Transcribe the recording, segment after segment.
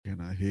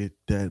hit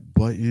that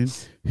button.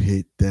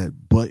 Hit that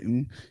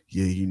button.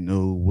 Yeah, you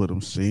know what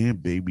I'm saying.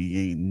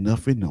 Baby ain't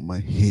nothing. I'ma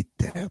hit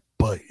that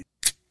button.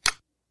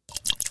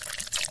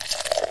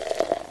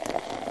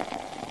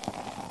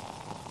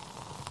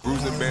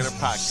 Brews and Banter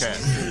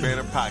Podcast.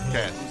 Banter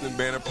Podcast. Brews and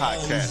Banter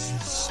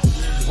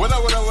Podcast. What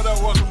up, what up, what up?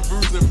 Welcome to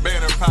Brews and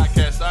Banter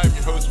Podcast. I'm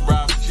your host,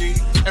 Rob G.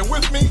 And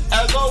with me,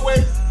 as always,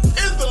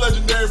 is the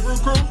Legendary Brew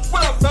Crew.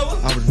 What up,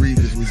 fellas? I was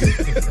reading this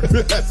weekend.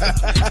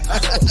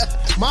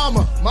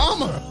 Mama.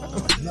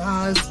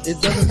 Nah,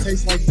 it doesn't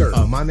taste like dirt.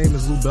 My name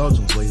is Lou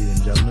Belgians, ladies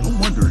and gentlemen. I'm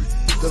wondering.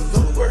 Does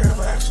Delaware have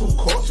an actual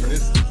culture?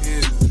 This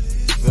is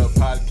the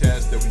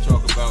podcast that we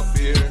talk about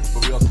beer,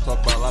 but we also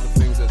talk about a lot of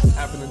things that's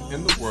happening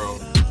in the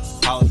world.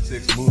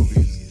 Politics,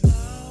 movies,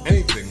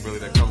 anything really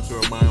that comes to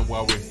our mind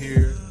while we're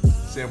here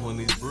sampling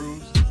these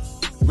brews.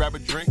 Grab a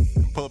drink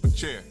and pull up a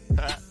chair.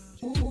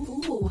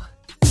 Ooh.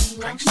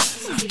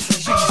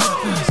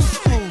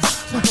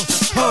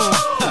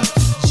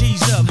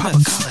 G's up,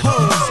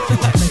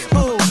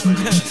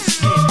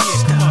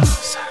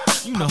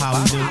 you know how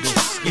we do this.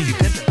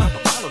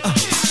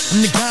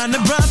 I'm the kind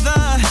of brother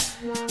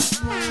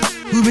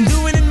who've been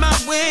doing it my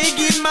way,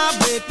 getting my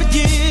way for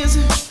years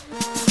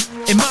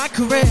in my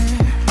career.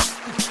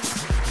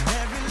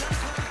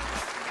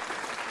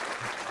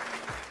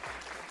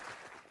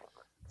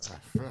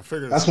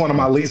 That's one of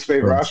my least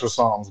favorite Usher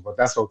songs, but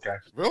that's okay.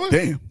 Really?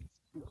 Damn.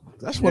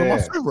 That's one of my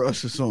favorite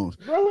Usher songs.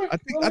 Really? I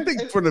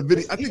think for the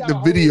video, I think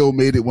the video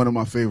made it one of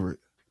my favorite.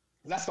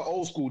 That's the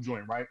old school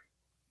joint, right?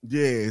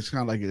 Yeah, it's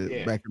kind of like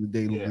a back in the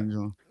day looking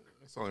joint.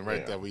 It's only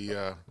right that we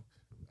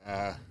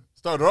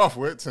started off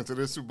with, since it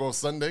is Super Bowl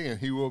Sunday, and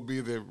he will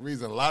be the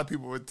reason a lot of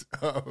people would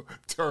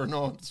turn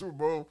on Super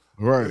Bowl.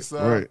 Right,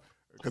 right.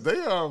 Because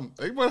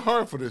they went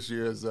hard for this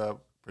year's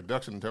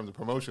production in terms of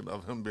promotion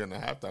of him being the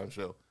halftime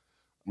show.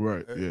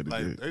 Right, yeah,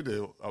 they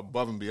did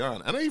above and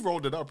beyond. And he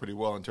rolled it out pretty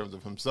well in terms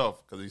of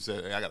himself, because he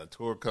said, hey, I got a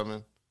tour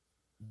coming.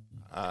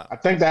 I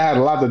think that had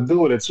a lot to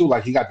do with it, too.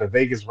 Like, he got the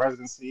Vegas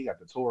residency, he got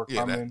the tour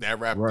coming. That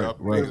wrapped up.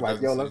 Right. He was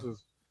like, yo, let's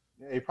just...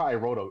 Yeah, he probably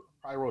wrote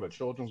a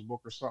children's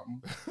book or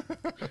something.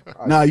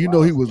 Nah, you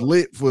know he was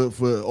lit for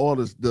all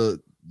the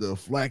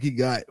flack he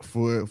got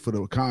for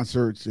the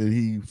concerts, and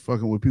he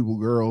fucking with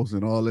girls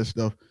and all that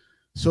stuff.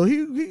 So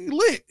he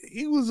lit.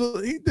 He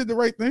did the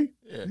right thing.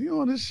 Yeah. He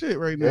on this shit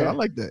right now. I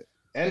like that.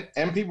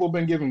 And people have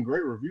been giving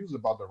great reviews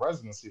about the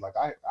residency. Like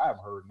I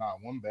haven't heard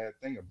not one bad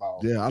thing about.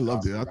 Yeah, I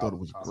loved it. I thought it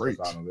was great.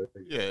 It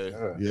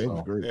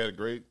was great. They had a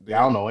great. I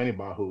don't know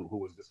anybody who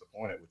was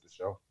disappointed with the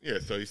show. Yeah,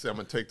 so he said I'm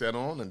gonna take that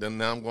on, and then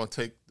now I'm gonna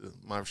take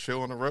my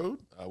show on the road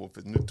with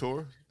his new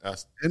tour.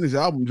 And his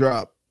album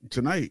dropped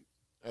tonight.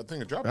 I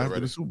think it dropped after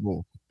already. the Super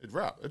Bowl. It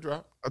dropped.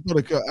 I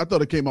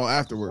thought it came out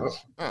afterwards.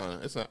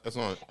 It's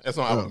on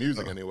Apple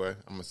Music anyway.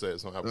 I'm gonna say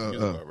it's on Apple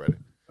Music already.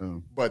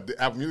 But the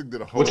Apple Music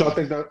did a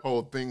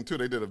whole thing too.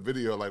 They did a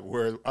video like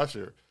 "Where's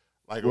Usher?"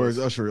 Like where's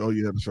Usher? Oh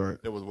yeah, that's right.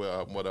 It was with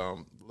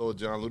Lil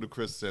Jon,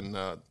 Ludacris, and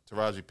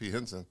Taraji P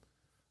Henson,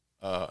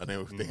 and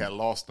they had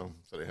lost them,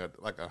 so they had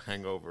like a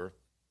hangover.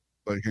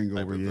 Like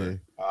hangover, yeah.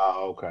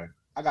 Oh, okay.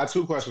 I got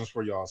two questions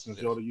for y'all. Since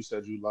Yoda, you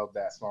said you love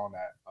that song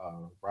that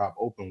Rob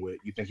opened with,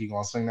 you think he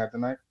gonna sing that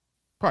tonight?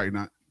 Probably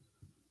not.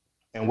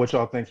 And what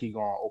y'all think he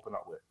gonna open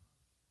up with?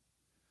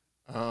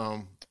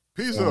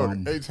 Peace out,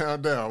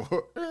 A-Town Down.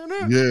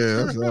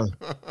 Yeah, that's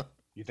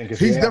you think it's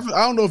he's definitely.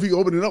 I don't know if he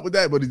opening up with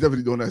that, but he's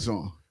definitely doing that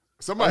song.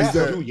 Somebody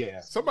said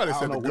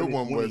the good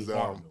one was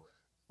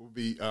would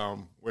be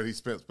where he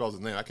spells his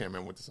name. I can't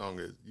remember what the song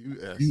is.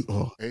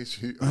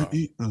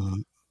 U-S-H-E.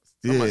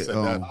 Somebody said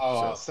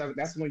that.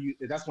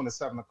 That's when it's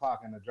 7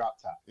 o'clock in the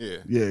drop top.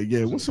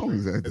 Yeah. What song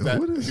is that?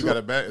 What is you got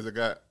it back? Is it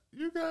got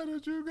you got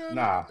it? You got it?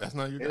 Nah, that's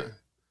not you got it.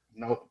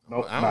 No.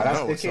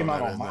 It came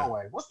out on My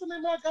Way. What's the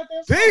name of that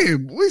goddamn song?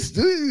 Damn, we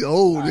still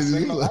old.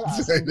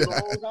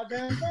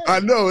 I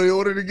know. In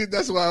order to get,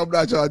 that's why I'm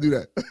not trying to do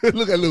that.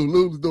 Look at Lou.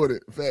 Lou's doing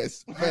it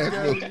fast.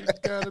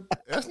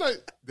 That's not.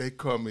 They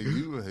call me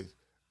you. That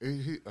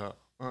ain't you.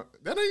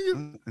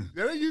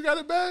 That ain't you got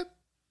it bad.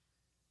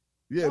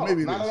 Yeah, no,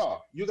 maybe not at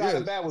all. You Got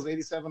It Bad was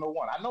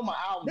 8701. I know my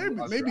album.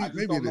 Maybe I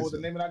just don't know what the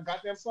name of that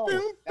goddamn song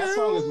was. That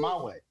song is My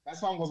Way. That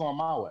song was on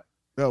My Way.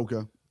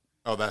 Okay.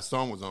 Oh, that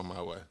song was on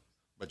My Way.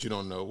 But you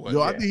don't know what.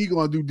 I think he's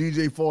gonna do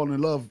DJ Falling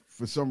in Love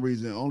for some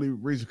reason. Only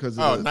reason because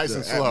of nice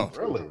and slow.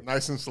 Really?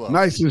 Nice and slow.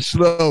 Nice and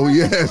slow.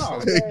 Yes.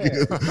 Thank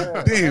you.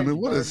 Damn it!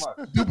 What a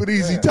stupid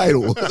easy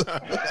title.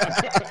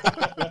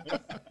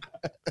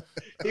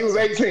 He was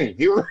 18.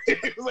 He was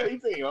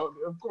 18.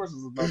 Of course,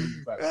 it's another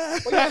title.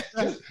 But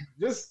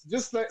yeah,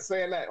 just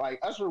saying that, like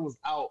Usher was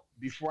out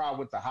before I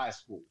went to high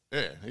school.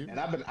 Yeah. And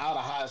I've been out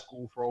of high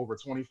school for over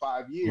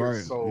 25 years.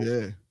 Right. So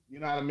yeah. You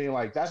know what I mean?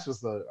 Like, that's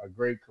just a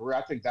great career.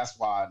 I think that's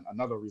why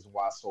another reason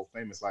why it's so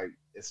famous. Like,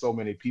 it's so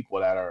many people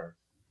that are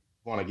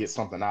going to get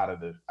something out of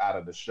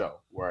the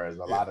show. Whereas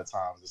a lot of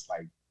times it's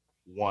like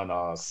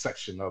one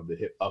section of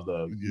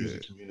the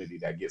music community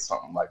that gets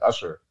something. Like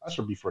Usher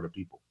be for the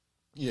people.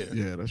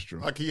 Yeah, that's true.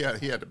 Like he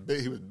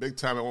was big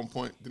time at one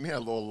point. Then he had a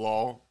little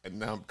lull, and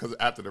now because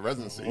after the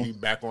residency, he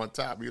back on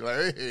top. He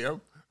like, hey,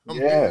 I'm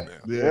Yeah, here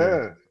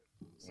now.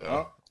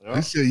 yeah. So,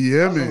 He said,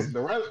 "Yeah, man."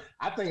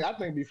 I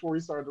think before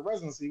he started the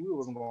residency, we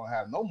wasn't gonna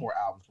have no more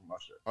albums from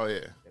Usher. oh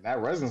yeah. And that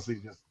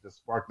residency just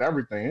sparked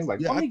everything. He's like,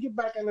 Yeah, let me get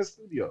back in the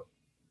studio.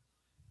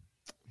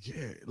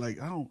 Yeah,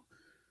 like I don't.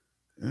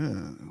 Yeah,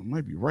 I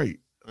might be right,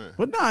 Yeah.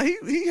 but nah,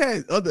 he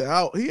had other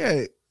out. He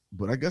had,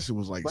 but I guess it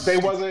was like. But they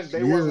wasn't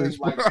years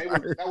like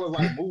prior. that was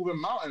like moving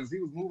mountains. He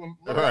was moving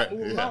Right,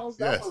 moving yeah, mountains.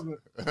 That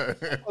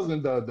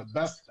wasn't the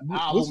best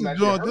What's album the that joint?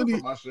 you heard Didn't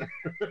from Usher.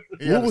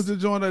 What was the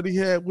joint that he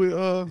had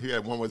with? He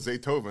had one with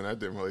Zaytoven. I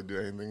didn't really do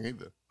anything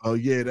either. Oh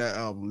yeah, that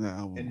album.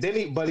 And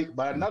then but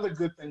another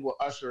good thing with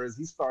Usher is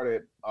he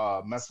started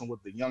messing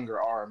with the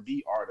younger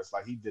R&B artists.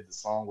 Like he did the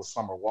song with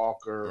Summer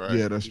Walker. Right.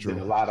 Yeah, that's He true.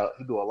 do a lot of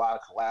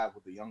collabs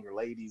with the younger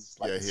ladies,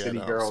 like Yeah, the he City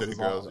had, Girls. City is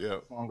Girls, on yeah.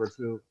 a song or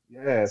two.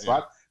 Yeah, so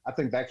Yeah. I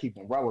think that keep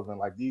them relevant.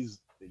 Like the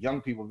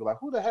young people be like,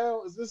 who the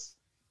hell is this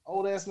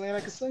old ass man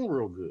that can sing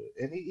real good?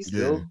 And he's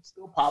still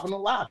popping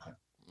and locking.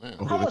 Man.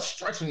 How much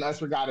stretching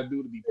Usher got to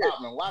do to be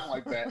popping and locking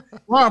like that?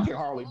 Rob,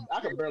 I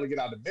can barely get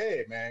out of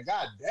bed, man.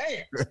 God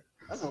damn,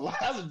 that's a lot.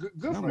 That's a good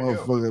that for him.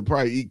 motherfucker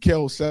probably eat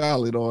kale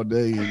salad all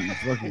day and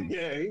fucking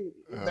Yeah, he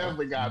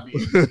definitely got to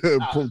be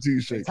protein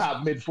shake.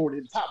 top mid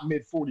 40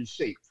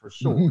 shape for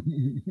sure.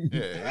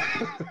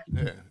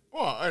 Yeah.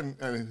 Well,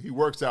 and he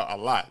works out a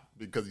lot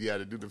because he had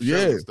to do the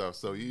show and stuff.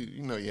 So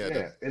you know you had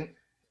to. And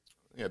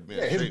he had to be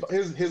in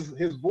shape.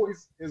 his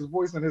voice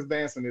and his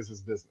dancing is his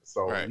business.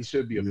 So Right. he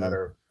should be a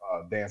better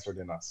dancer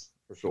than us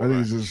for sure. I think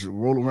he's just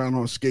rolling around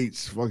on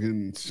skates,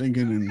 fucking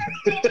singing and.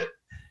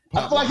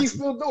 I feel like he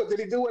still do it. Did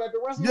he do it at the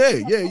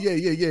restaurant?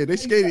 Yeah. They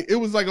skated. It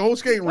was like a whole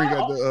skating rink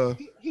at the.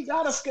 He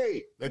got to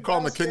skate. They call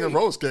him the King of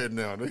Roller Skating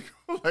now.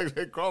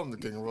 They call him the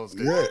King of Roller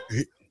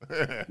Skating.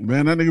 Yeah,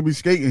 man, that nigga be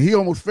skating. He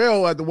almost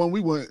fell at the one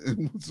we went.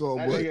 So,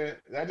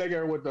 that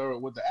nigga with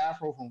the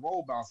afro from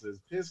Roll Bouncers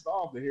pissed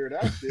off to hear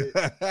that shit.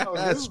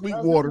 That's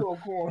Sweetwater.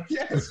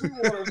 Yeah,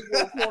 Sweetwater,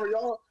 corner,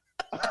 y'all.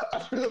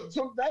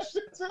 Took that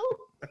shit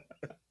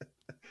too.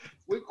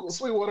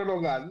 Sweetwater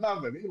don't got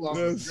nothing. He lost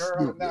his girl.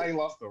 Stupid. Now he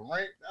lost the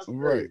rank. That's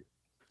Right. great.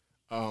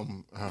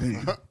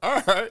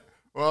 All right.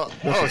 Well,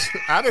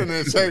 I didn't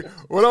even say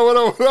what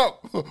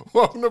up.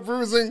 Welcome to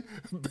Bruising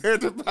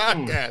Banter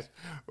Podcast.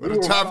 Where the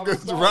top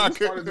gets the rocket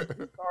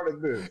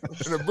Started this.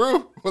 and the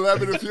brew will have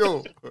the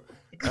fuel.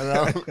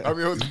 And I'm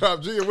your host,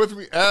 Rob G. And with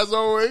me, as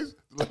always,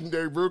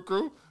 Legendary Brew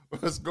Crew.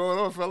 What's going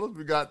on, fellas?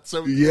 We got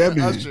some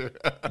Usher.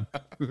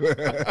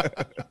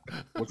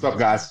 What's up,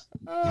 guys?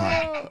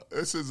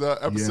 This is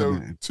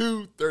episode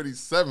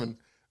 237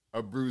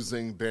 of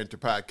Bruising Banter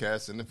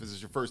Podcast. And if this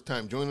is your first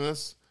time joining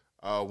us,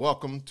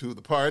 welcome to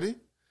the party.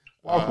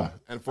 Welcome.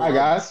 Hi,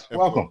 guys.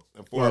 Welcome.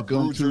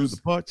 Welcome to the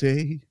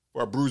party.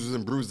 For our bruisers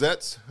and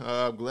bruisettes,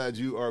 I'm glad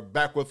you are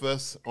back with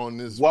us on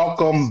this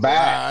Welcome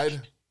back.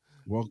 ride.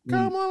 Welcome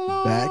Come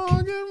along back.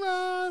 and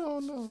ride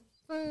on the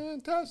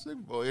fantastic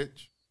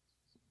voyage.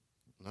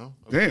 No?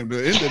 Okay. Damn,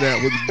 the end of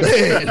that was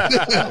bad.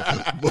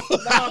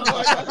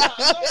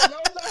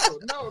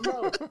 No.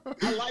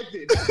 I liked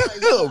it.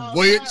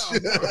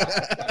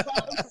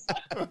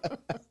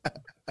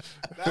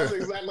 That's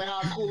exactly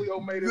how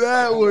Coolio made it.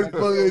 That was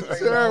fucking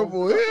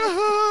terrible.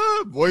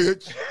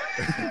 Voyage.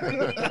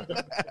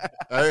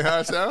 Hey, how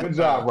it sound? Good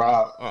job,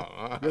 Rob.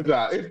 Oh, Good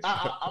job.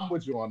 I'm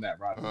with you on that,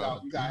 Rob.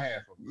 You got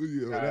half of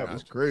it. Yeah, that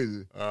was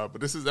crazy. but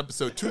this is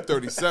episode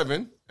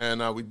 237,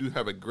 and we do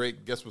have a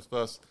great guest with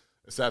us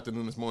this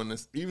afternoon, this morning,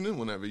 this evening,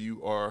 whenever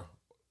you are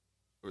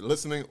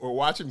listening or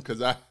watching,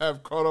 because I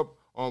have caught up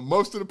on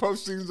most of the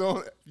postings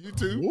on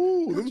YouTube.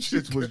 Ooh, them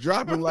shits was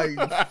dropping like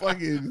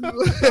fucking.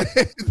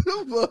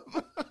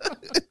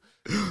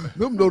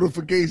 Them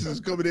notifications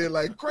coming in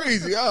like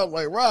crazy. I'm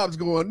like, Rob's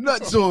going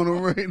nuts on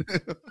them right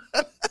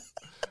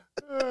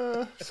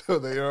now. So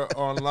they are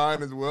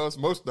online as well. So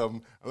most of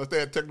them, unless they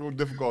had technical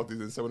difficulties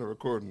in some of the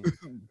recording,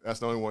 that's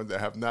the only ones that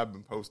have not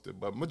been posted.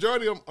 But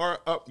majority of them are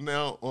up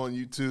now on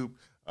YouTube.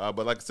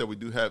 But like I said, we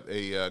do have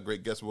a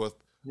great guest with us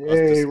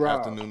this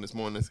afternoon, this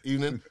morning, this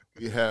evening.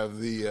 We have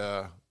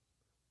the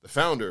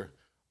founder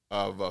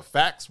of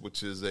Facts,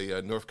 which is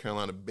a North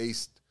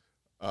Carolina-based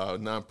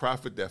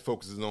nonprofit that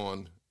focuses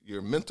on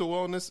your mental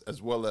wellness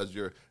as well as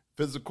your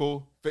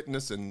physical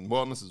fitness and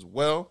wellness as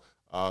well.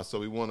 So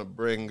we want to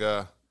bring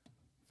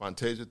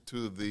Fontashia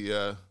to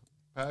the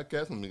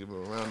podcast. Let me give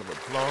her a round of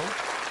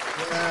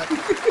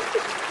applause.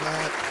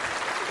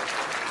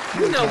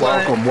 You know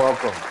what?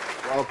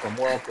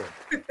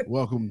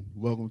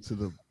 Welcome to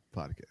the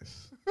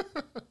podcast.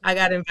 I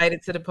got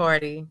invited to the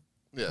party.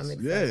 Yes.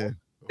 Yeah,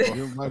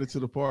 you're invited to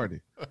the party.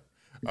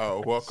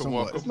 Welcome.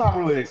 It's not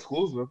really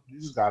exclusive. You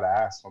just gotta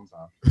ask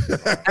sometimes.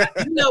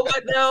 You know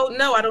what?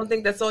 No, I don't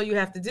think that's all you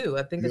have to do.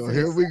 I think Yo, it's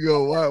here we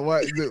go. Why?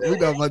 We're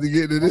not about to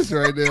get into this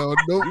right now.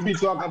 Nope. You be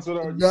talking to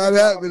the Not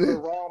happening. the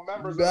wrong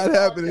members. Not of the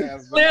happening.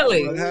 podcast.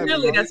 Clearly, All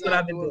you that's gotta what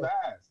I've been do is doing.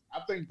 ask. I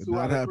think It's two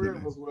not out of three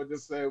happening. of us would have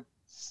just said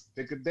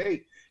pick a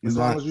date. As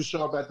long as you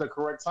show up at the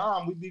correct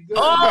time, we'd be good.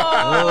 Oh.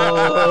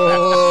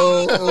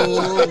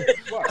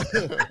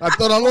 I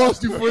thought I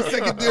lost you for a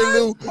second there,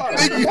 Lou.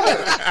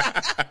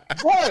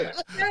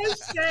 What?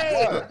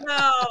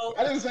 No.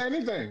 I didn't say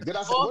anything. Did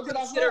I say? What did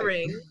I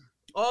say?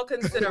 All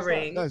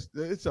considering,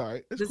 it's all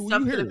right. It's the cool.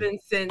 stuff could have been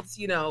since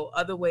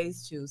other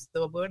ways too.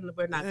 So we're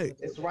not. Hey,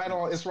 it's right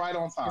on. It's right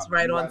on time. It's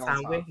right on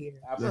time. We're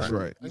here. Absolutely. That's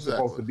right. You're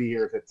supposed to be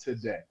here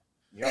today.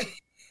 Yep.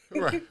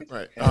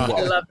 Right. I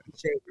love the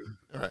change.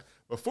 All right.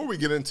 Before we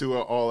get into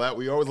all that,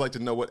 we always like to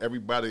know what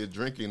everybody is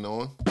drinking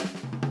on.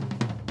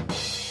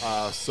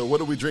 So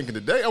what are we drinking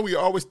today? And we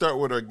always start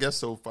with our guest.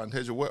 So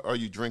Fontashia, what are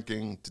you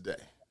drinking today?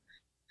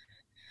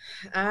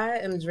 I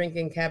am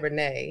drinking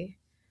Cabernet.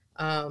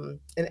 And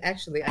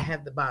actually, I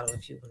have the bottle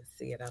if you want to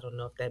see it. I don't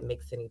know if that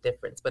makes any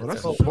difference, but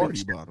that's it's a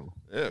party bottle.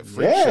 Yeah,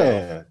 freak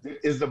show.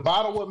 Is the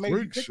bottle what made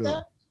you pick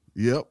that?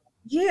 Yep.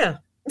 Yeah.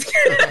 A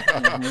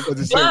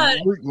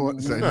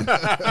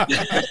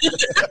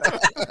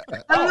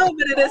little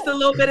bit of this, a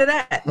little bit of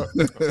that.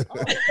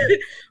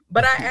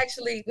 But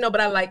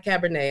I like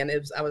Cabernet, and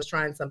I was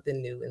trying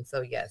something new, and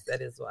so yes,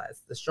 that is why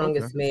it's the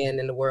strongest man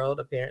in the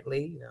world,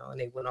 apparently. And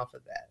they went off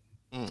of that.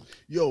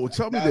 Yo,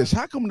 tell me this: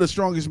 how come the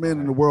strongest man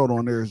in the world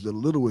on there is the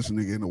littlest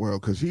nigga in the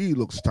world? Because he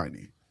looks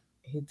tiny.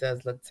 He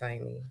does look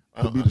tiny.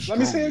 Let me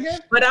see again.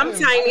 But I'm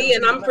tiny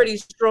and I'm pretty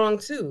strong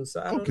too. So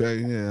I don't know.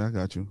 Yeah, I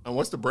got you. And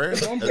what's the brand?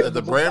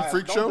 The brand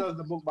Freak Show? Don't judge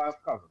the book by its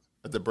cover.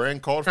 The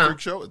brand called Freak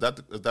Show? Is that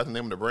the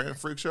name of the brand,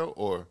 Freak Show?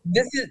 Or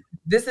this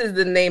is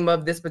the name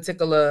of this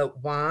particular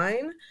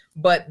wine,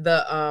 but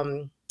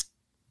the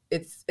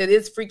it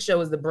is Freak Show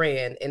is the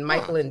brand, and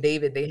Michael and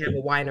David, they have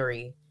a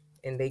winery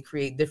and they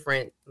create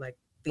different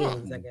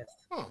themes, I guess.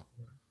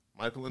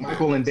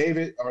 Michael and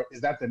David, or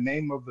is that the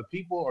name of the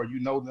people, or you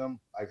know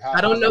them? How?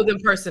 I don't know them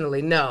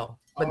personally, no.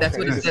 But that's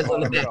what it says on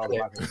the back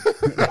there.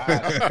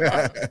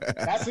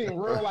 That seemed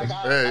real like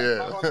Michael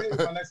and David,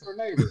 my next door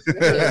neighbors.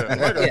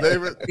 Michael and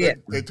David,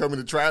 they told me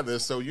to try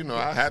this, so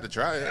I had to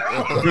try it.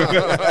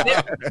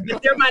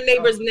 They're my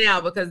neighbors now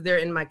because they're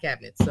in my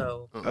cabinet.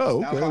 So okay, well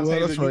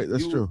that's right,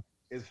 that's true.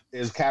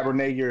 Is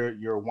Cabernet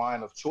your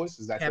wine of choice?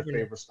 Is that Cabernet. Your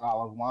favorite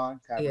style of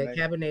wine? Cabernet?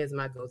 Yeah, Cabernet is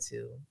my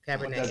go-to.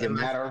 Cabernet. Does it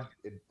matter?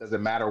 Does it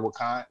matter what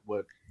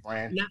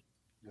brand?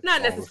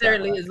 Not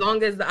necessarily. As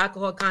long as the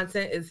alcohol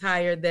content is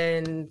higher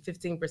than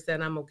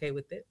 15%, I'm okay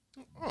with it.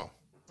 Oh,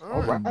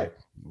 all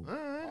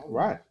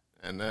right.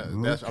 And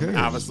that's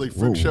obviously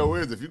Freak Show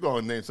is. If you're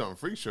going to name something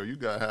Freak Show, you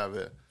got to have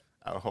it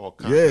alcohol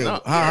content. Yeah.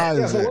 How high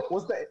is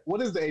that?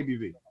 What is the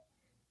ABV?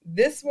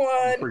 This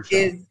one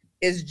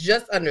is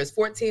just under. It's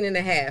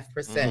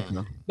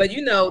 14.5%. But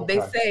they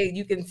say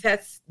you can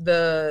test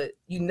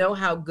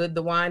how good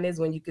the wine is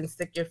when you can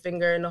stick your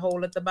finger in the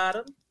hole at the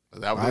bottom.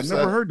 I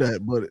never heard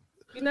that, but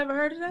you never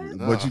heard of that?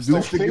 No. But you do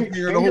stick your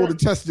finger in the hole to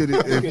test it.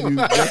 If you,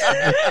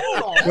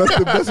 that's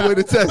the best way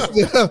to test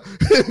it.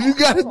 You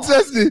got to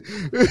test it.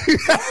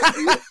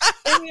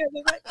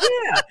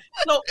 Yeah.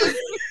 So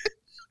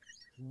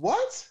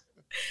what?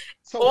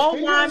 So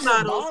all wine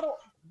bottles.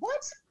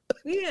 What?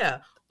 Yeah.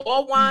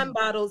 All wine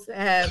bottles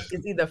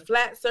it's either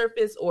flat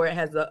surface or it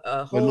has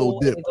a hole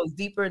and it goes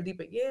deeper and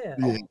deeper. Yeah.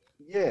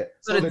 Yeah.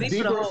 So the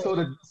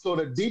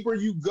deeper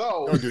you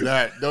go. Don't do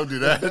that.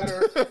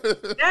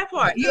 That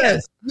part.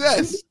 Yes.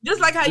 Just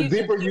like how you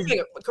deeper you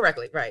finger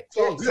correctly, right?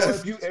 So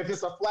if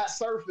it's a flat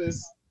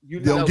surface, you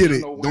don't get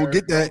it. Don't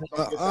get that.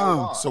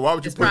 So why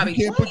would you you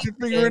can't put your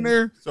finger in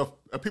there? So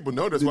if people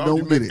know this, why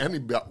would you make any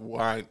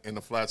wine in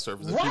a flat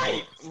surface?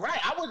 Right.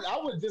 I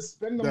would just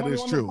spend the money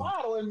on the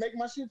bottle and make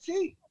my shit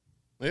cheap.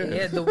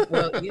 Yeah.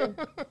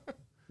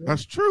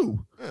 That's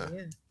true.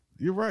 Yeah.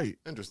 You're right.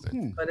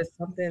 Interesting. But it's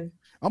something.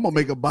 I'm gonna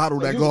make a bottle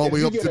that go all the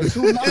way up to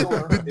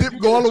the dip,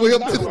 go all the way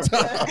up to the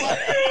top.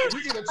 If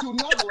you get a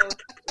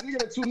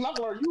two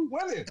knuckler, you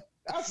winning.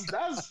 That's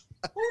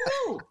who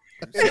knew?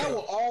 Is that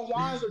with all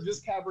wines or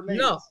just Cabernet?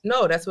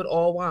 No, that's with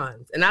all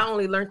wines. And I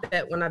only learned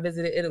that when I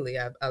visited Italy.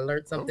 I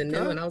learned something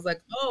new, and I was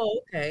like,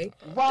 oh, okay.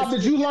 Rob,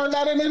 did you learn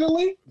that in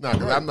Italy? No,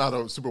 because I'm not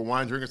a super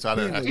wine drinker, so I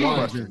didn't ask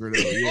questions.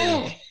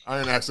 I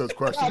didn't ask those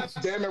questions.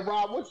 God damn it,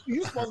 Rob!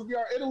 You supposed to be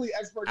our Italy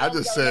expert. I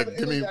just said,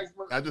 give me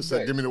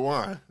the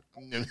wine.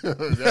 You ain't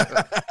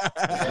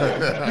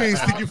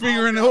stick your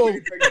finger in the hole.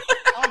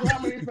 I don't know how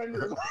many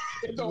fingers.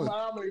 It don't matter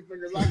how many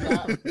fingers I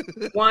got.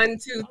 1,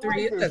 2,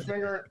 3.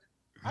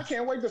 I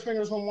can't wait to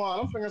finger some wine.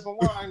 I'm fingering some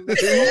wine. Me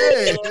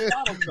too. I'm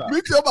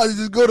about to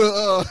just go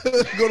to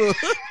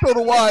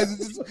Total Wines and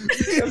just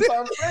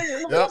start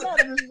fingering.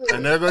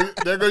 And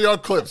there go your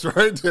clips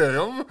right there.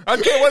 I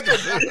can't wait to.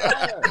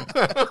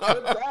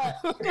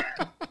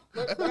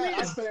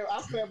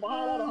 I stand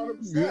behind that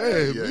 100%.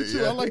 Yeah, me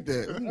too. I like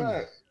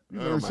that. You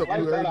learn something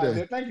every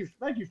day. Thank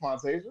you,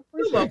 Fontashia.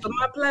 You're welcome.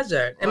 My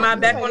pleasure. Am I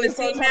back on the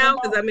team now?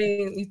 Because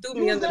you threw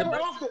me under the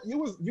bus. You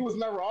was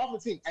never off the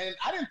team, and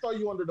I didn't throw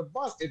you under the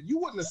bus. If you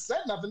wouldn't have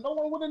said nothing, no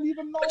one wouldn't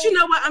even know. But you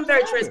know what? I'm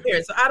very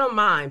transparent, so I don't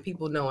mind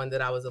people knowing that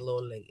I was a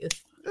little late.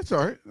 It's That's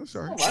all right. That's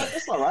all right.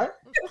 It's all right.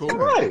 Cool.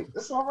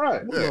 It's all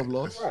right. Yeah. Love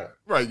lost.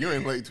 Right, you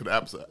ain't late to the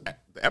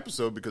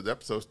episode because the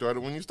episode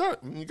started when you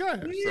got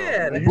here.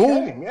 Yeah. When you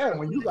Boom. came, yeah,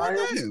 when you got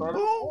here, we started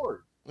Boom.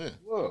 recording. Yeah.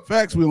 Look.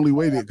 Facts, we only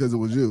waited because it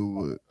was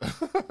you.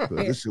 But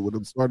this shit would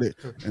have started,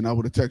 and I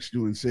would have texted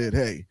you and said,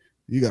 "Hey,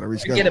 you got to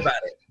reschedule." Forget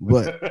about it.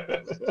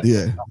 But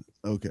yeah,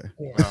 okay.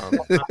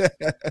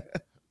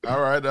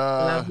 All right,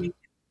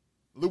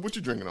 Lou, what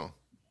you drinking on?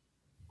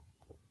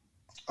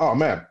 Oh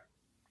man,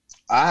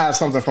 I have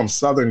something from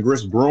Southern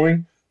Grist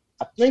Brewing.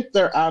 I think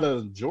they're out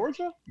of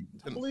Georgia,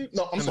 I believe.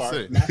 No, I'm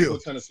sorry, Nashville,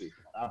 Tennessee.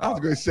 I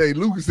was going to say,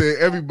 Lucas said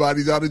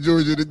everybody's out of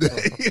Georgia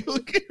today.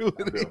 Okay,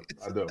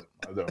 I do.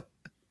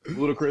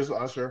 Ludacris,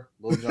 Usher,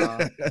 Lil Jon,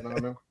 you know what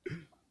I mean?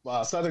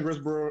 Southern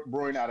Grist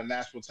Brewing out of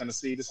Nashville,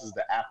 Tennessee. This is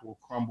the apple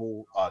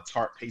crumble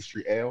tart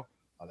pastry ale.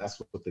 That's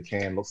what the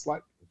can looks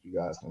like. If you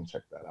guys can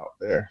check that out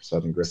there.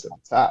 Southern Grist at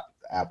the top,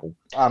 the apple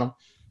bottom.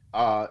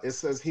 It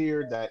says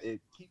here that it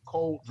keep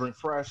cold, drink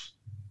fresh,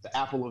 the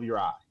apple of your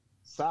eye.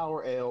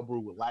 Sour ale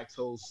brewed with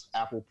lactose,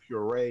 apple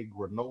puree,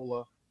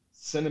 granola,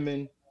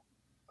 cinnamon,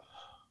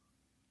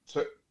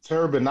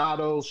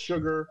 turbinado,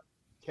 sugar,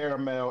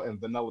 caramel, and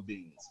vanilla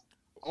beans.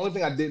 The only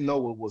thing I didn't know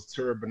was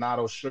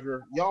turbinado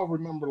sugar. Y'all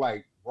remember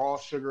like raw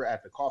sugar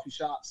at the coffee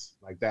shops?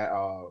 Like that,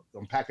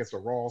 them packets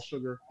of raw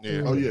sugar?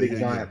 Yeah. Oh, yeah, Big yeah,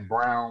 giant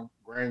brown,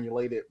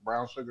 granulated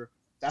brown sugar.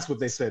 That's what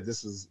they said.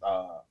 This is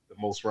the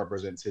most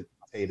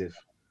representative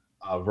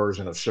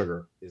version of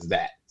sugar is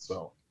that.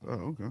 So,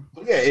 okay.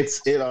 but yeah,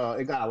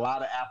 it got a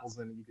lot of apples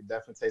in it. You can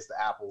definitely taste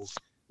the apples.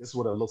 This is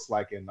what it looks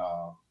like in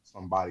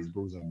somebody's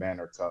Brews and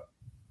Banter cup.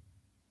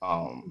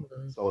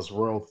 So it's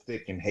real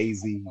thick and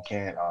hazy. You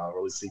can't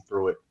really see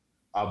through it.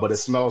 But it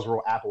smells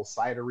real apple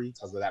cidery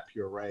because of that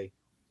puree.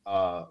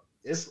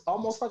 It's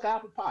almost like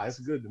apple pie. It's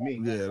good to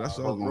me. Yeah, that's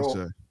what I was going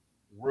to say.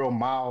 Real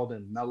mild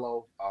and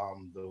mellow.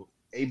 The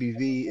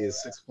ABV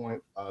is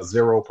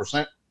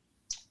 6.0%.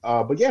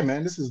 But yeah,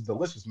 man, this is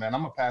delicious, man.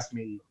 I'm gonna pass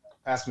me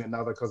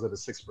another because of the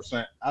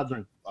 6%. I'll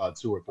drink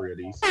 2 or 3 of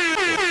these.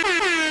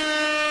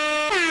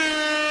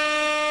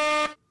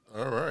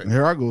 All right.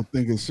 Here I go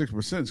thinking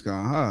 6% is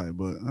kind of high,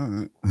 but all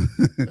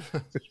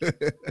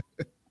right.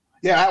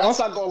 Yeah, once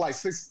I go like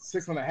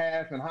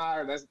 6.5 and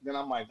higher, then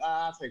I'm like,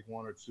 I'll take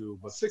 1 or 2.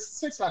 But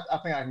six, I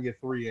think I can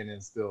get 3 in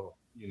and still,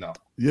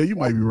 Yeah, you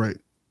might be right.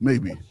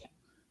 Maybe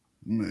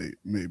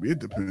it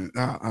depends.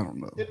 I don't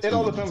know. It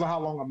all depends on how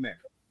long I'm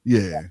there.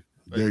 Yeah,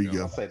 there you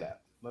go.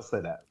 Let's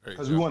say that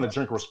because we want to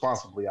drink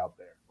responsibly out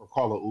there, or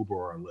call an Uber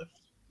or a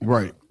Lyft.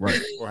 Right.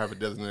 Or have a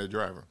designated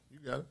driver. You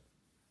got it.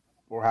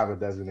 Or have a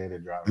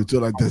designated driver. Until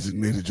that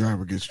designated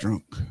driver gets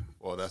drunk.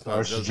 Well, that's not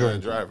a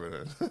designated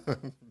driver.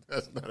 Then.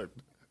 That's not a.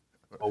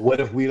 But what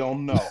if we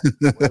don't know?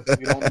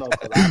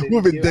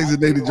 We've been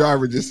designated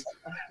driver just.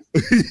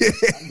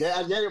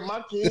 I gave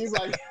my keys.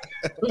 Like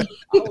I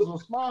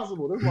was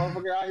responsible. This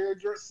motherfucker out here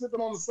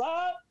sipping on the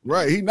side.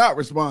 Right, he not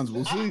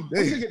responsible. See,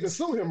 we should get to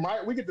sue him,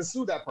 right? We get to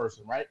sue that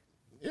person, right?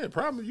 Yeah,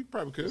 probably. You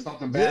probably could.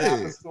 Something bad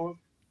happens to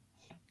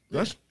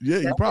him.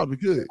 You probably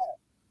could.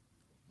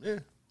 Yeah.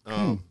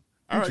 All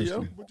right,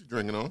 yo. What you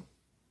drinking on?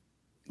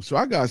 So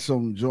I got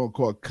some joint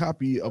called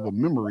Copy of a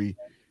Memory,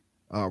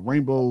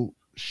 Rainbow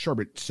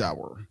Sherbet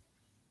Sour.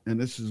 And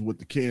this is what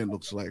the can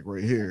looks like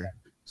right here.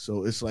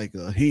 So it's like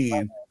a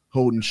hand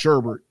holding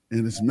sherbet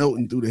and it's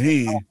melting through the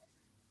hand.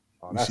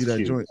 Oh, you see that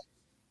cute. joint?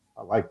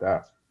 I like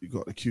that. You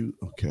got it cute?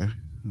 Okay.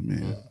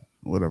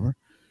 Whatever.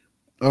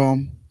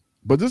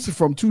 But this is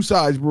from Two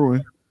Tides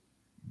Brewing.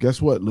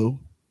 Guess what, Lou?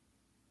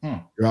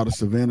 You're out of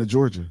Savannah,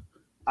 Georgia.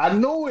 I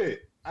knew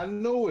it. I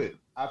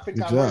think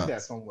Good I job. read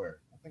that somewhere.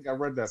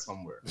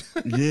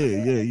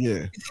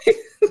 Yeah.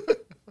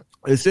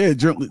 It said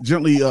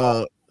gently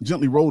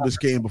roll this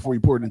can before you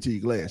pour it into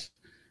your glass.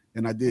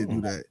 And I did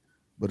do that,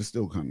 but it's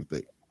still kind of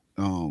thick.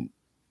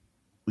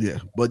 Yeah,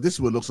 but this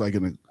is what it looks like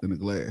in a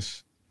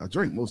glass. I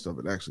drank most of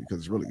it actually because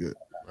it's really good.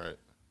 Right.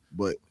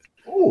 But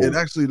it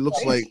actually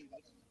looks like,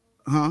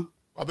 I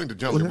think the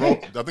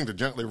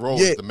gently roll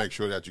is to make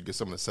sure that you get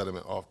some of the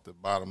sediment off the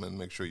bottom and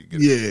make sure you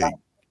get it.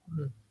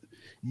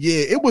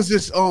 Yeah, it was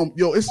this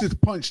it's this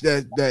punch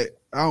that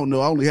I don't know.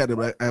 I only had it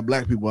at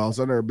black people house.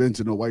 I never been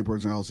to no white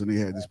person house and they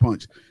had this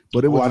punch.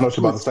 But it was I know what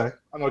you're about to say.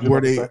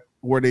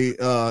 Where they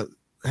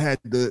had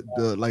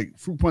the like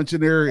fruit punch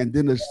in there and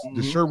then the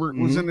sherbet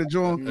was in the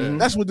joint.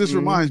 That's what this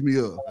reminds me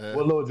of.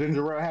 What little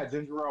ginger ale had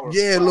ginger ale?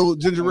 Yeah, a little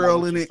ginger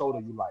ale in it. Soda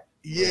you like.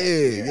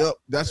 Yep.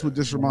 That's what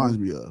this reminds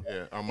me of.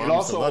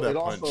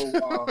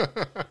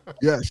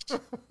 Yeah,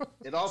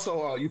 It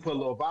also you put a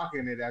little vodka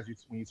in it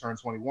when you turn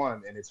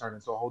 21, and it turned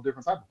into a whole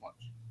different type of punch.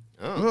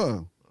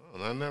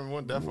 I never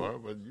went that far,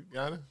 but you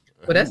got it.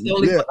 But that's the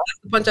only that's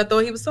the punch I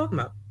thought he was talking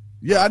about.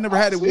 Yeah, I never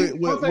had it with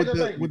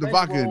the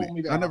vodka in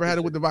it. I never had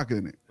it with the vodka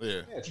in it.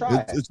 Yeah, try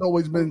it. It's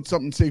always been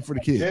something safe for the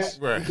kids.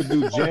 Right. You could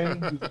do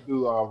gin, you could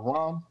do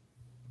rum,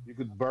 you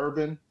could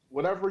bourbon,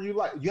 whatever you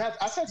like.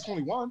 I said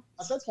 21.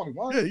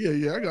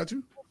 Yeah, I got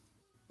you.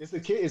 It's a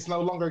kid. It's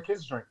no longer a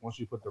kid's drink once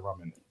you put the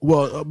rum in it.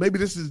 Well, maybe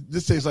this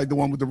tastes like the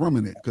one with the rum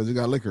in it because it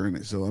got liquor in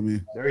it. So I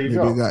mean, there you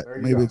go.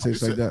 Maybe it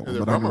tastes like that one.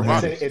 But I never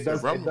had it. It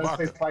does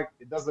taste like.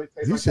 It does taste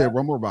He like said that.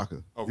 rum or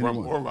vodka. Oh, rum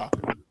or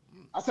vodka.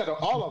 I said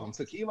all of them,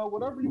 tequila,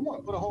 whatever you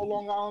want. Put a whole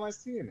Long Island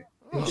iced tea in it.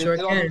 Sure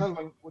It all depends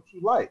on what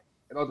you like.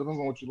 It all depends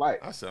on what you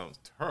like. That sounds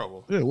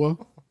terrible. Yeah,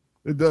 well,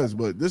 it does,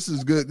 but this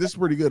is good. This is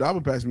pretty good. I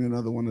would pass me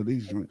another one of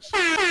these drinks.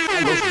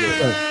 That looks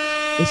good.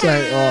 It's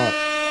like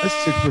it's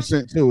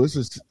 6% too. It's a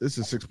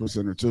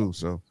 6% too.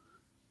 So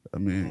I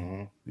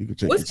mean, you could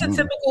take. What's the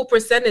typical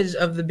percentage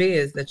of the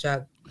beers that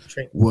y'all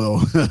drink? Well,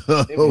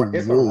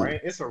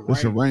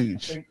 it's a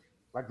range.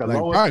 Like the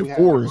lowest probably we had,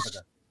 fours.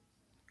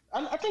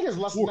 I think it's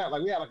less than that.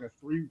 Like we had like a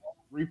 3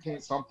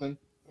 point something.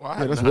 Well,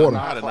 yeah, that's water.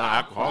 I had a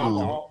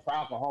non-alcoholic. For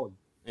alcoholic.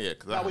 Yeah,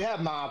 because we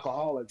have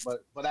non-alcoholic,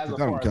 but as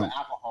far as the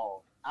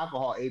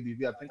alcohol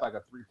ABV, I think like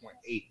a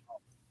 3.8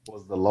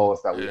 was the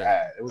lowest that we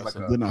had. It was like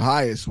then the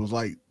highest was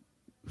like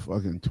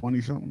fucking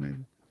 20 something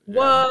maybe.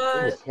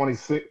 What? It was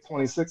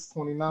 26,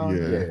 29.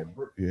 Yeah.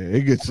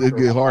 It gets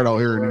hard out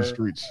here in these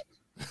streets.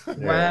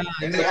 Yeah. Wow.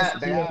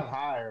 They have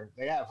higher.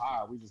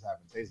 We just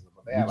haven't tasted it,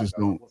 but they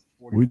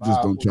we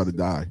just don't try to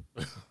die.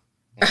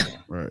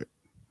 Right.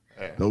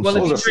 Well,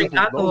 if you drink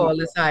alcohol,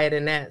 it's higher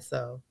than that.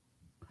 So.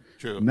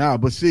 True. Nah,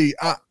 but see,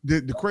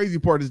 the crazy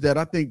part is that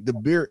I think the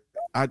beer,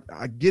 I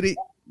get it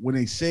when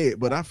they say it,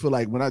 but I feel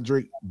like when I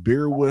drink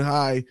beer with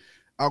high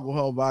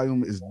alcohol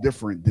volume is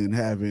different than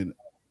having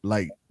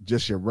like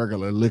just your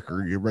regular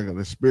liquor, your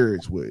regular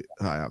spirits with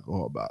high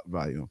alcohol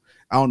volume.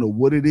 I don't know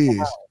what it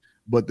is,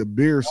 but the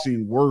beer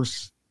seems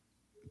worse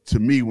to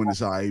me when it's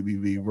high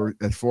ABV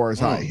as far as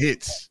how it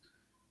hits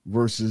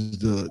versus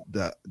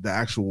the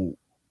actual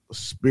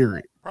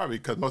spirit. Probably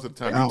because most of the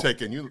time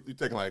you're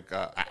taking like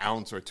an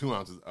ounce or 2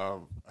 ounces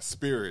of a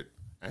spirit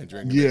and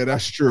drinking. Yeah,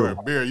 that's true.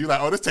 A beer, you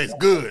like, oh, this tastes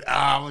good.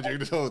 I'm gonna drink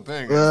this whole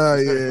thing.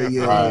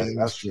 Yeah, right,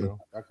 that's true.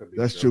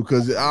 That's true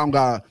because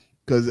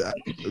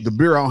the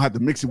beer I don't have to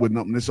mix it with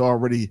nothing. It's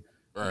already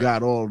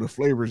got all the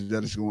flavors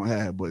that it's gonna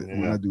have. But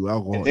when I do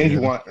alcohol, and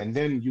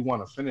then you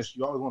want to finish.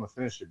 You always want to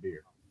finish your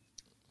beer.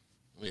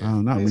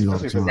 Yeah. Not me all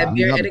the time. That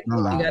beer etiquette,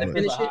 you gotta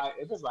finish it.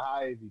 If it's a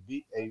high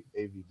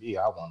ABV,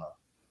 I wanna.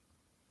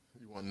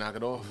 You want to knock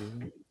it off?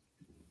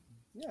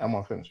 Yeah, I'm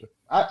gonna finish it.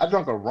 I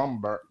drank a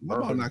rum bourbon.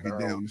 I'll knock it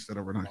down instead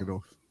of knock it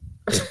off.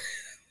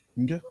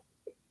 Okay.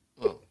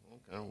 Oh,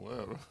 okay,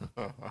 whatever.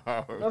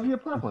 Whatever your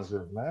preference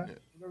is, man. Yeah.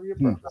 Whatever your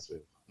preference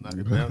is. Knock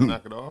it down,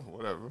 knock it off,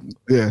 whatever.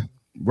 Yeah,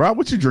 Rob,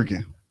 what you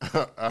drinking?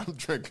 I'm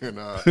drinking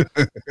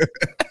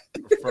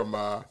from.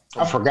 I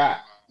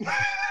forgot. I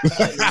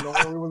didn't know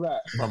where we was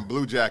at. From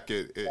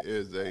Bluejacket. It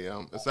is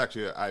it's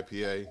actually an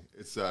IPA.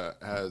 It's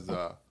has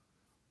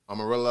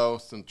Amarillo,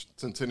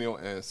 Centennial,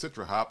 and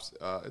Citra hops.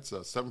 It's a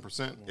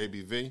 7%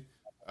 ABV.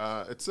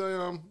 It's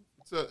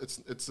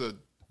a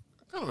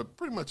kind of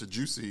pretty much a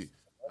juicy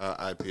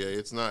IPA.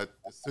 It's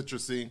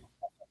citrusy. It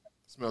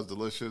smells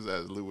delicious,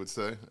 as Lou would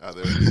say.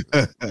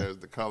 There's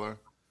the color.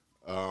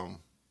 And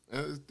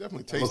it's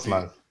definitely tasty.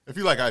 Nice. If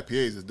you like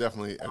IPAs, it's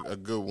definitely a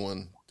good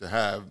one to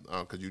have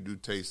because you do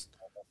taste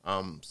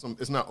some.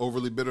 It's not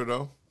overly bitter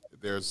though.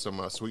 There's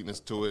some sweetness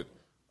to it.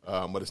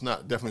 But it's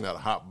definitely not a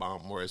hot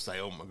bomb where it's like,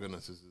 oh my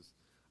goodness,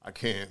 I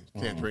can't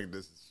drink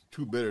this. It's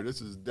too bitter. This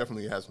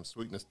definitely has some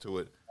sweetness to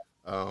it.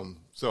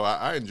 So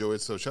I enjoy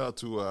it. So shout out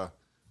to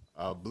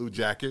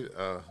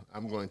Bluejacket.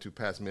 I'm going to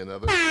pass me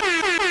another.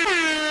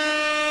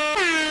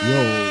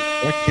 Yo,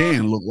 that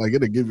can look like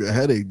it'll give you a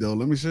headache though.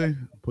 Let me see.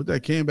 Put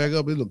that can back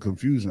up. It look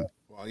confusing.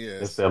 Well, yeah,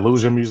 it's the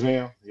Illusion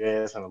Museum.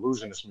 Yeah, it's an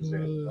illusionist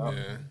museum.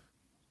 Yeah.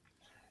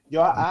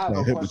 Yo, I have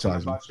a question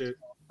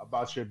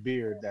about your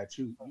beer that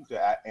you could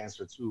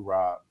answer too,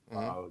 Rob.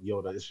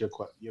 Yoda, it's your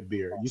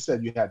beer. You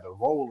said you had to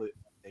roll it,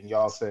 and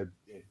y'all said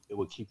it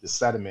would keep the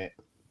sediment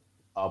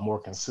more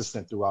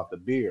consistent throughout the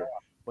beer.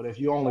 But if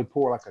you only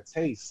pour like a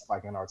taste,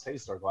 like in our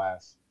taster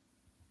glass,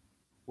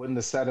 wouldn't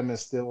the sediment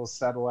still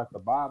settle at the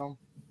bottom?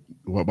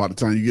 Well, by the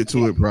time you get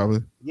to it,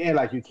 probably. Yeah,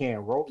 like you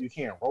can't roll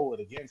it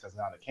again because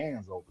now the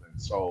can's open.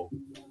 So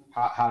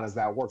how does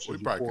that work?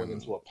 Should you pour it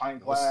into a pint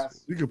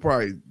glass? You could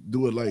probably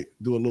do a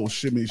little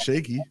shimmy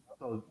shaky.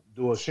 So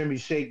do a shimmy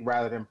shake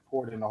rather than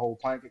pour it in the whole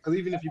pint. Because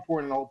even if you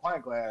pour it in the whole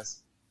pint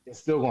glass, it's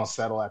still gonna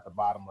settle at the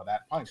bottom of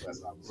that pint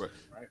glass, obviously,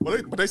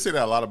 right? But they say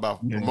that a lot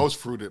about most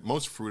fruited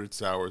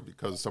sours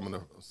because some of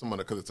the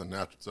because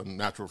it's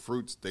natural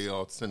fruits, they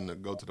all tend to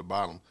go to the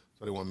bottom.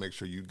 So they want to make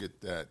sure you get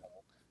that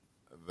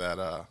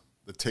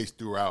the taste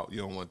throughout. You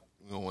don't want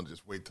to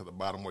just wait till the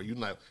bottom where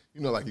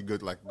like you go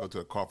to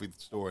a coffee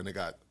store and they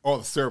got all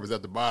the syrup is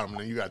at the bottom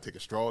and then you got to take a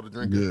straw to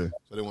drink it.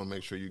 So they want to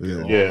make sure you get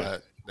all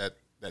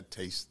that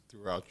taste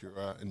throughout your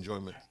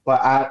enjoyment.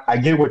 But I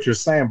get what you're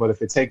saying. But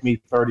if it take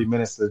me 30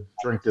 minutes to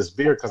drink this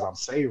beer because I'm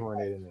savoring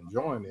it and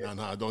enjoying it,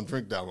 no, don't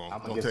drink that long.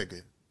 Don't take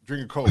it.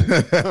 Drink it cold.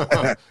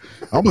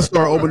 I'm gonna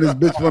start opening this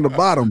bitch from the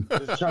bottom.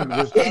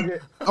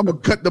 I'm gonna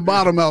cut the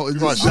bottom out. You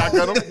gonna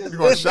shotgun them? You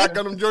gonna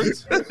shotgun them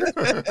joints?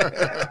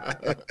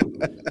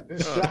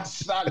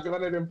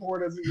 Shotgun and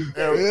poured as you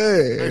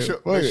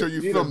Make sure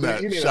you film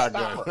that need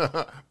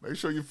shotgun. Make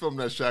sure you film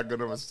that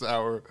shotgun of a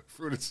sour,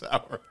 fruited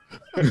sour.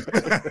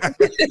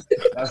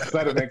 That's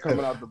sediment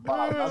coming out the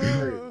bottom. That's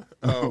great.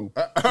 All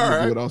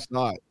right. Do it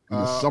outside in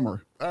the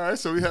summer. All right,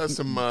 so we had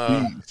some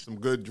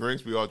good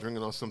drinks. We all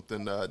drinking on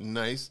something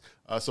nice.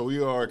 So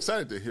we are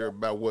excited to hear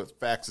about what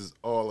Facts is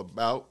all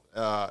about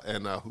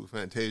and who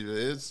Fantasia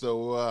is.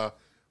 So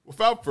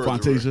without further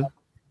Fantasia.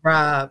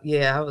 Rob,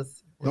 yeah, I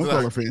was. Don't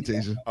call her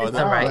Fantasia. Oh, It's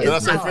all right. Did I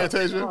It's say fine.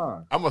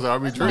 Fantasia? I must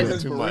have been drinking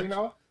too much.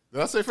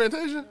 Did I say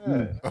Fantasia?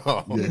 Yeah.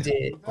 Oh, You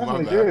did.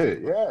 my bad.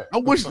 Did, yeah.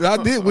 I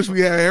did wish we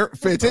had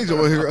Fantasia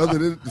on here other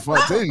than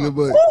Fantasia,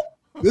 but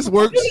this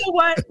works. You know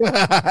what?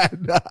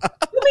 Nah.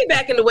 Put me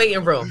back in the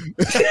waiting room.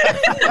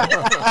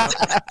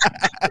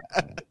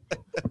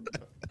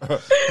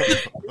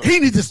 He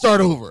needs to start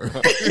over.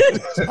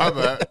 My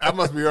bad. I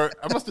must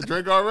have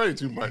drank already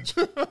too much.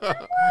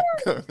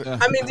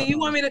 I mean, do you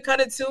want me to cut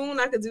a tune?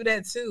 I could do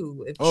that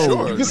too.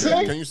 Sure. You can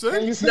sing? Can you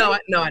sing? No.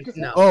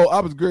 Oh,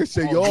 I was going to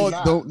say, y'all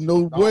don't,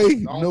 no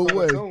way.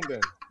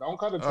 Don't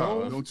cut a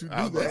tune. Don't you do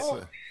I was about to that.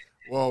 say.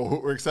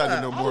 Well, we're excited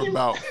to know more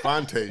about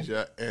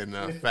Fantasia and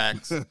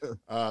Facts.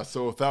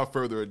 So without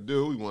further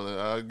ado, we want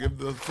to give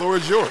the floor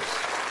is yours.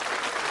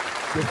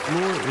 The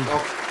floor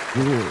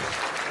is yours.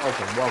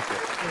 Welcome.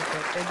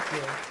 Thank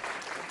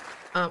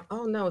you.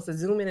 Oh no, it's a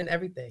zoom in and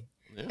everything.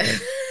 Yeah.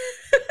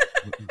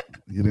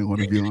 You didn't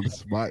want to be on the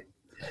spot.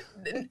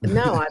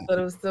 No, I thought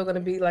it was still going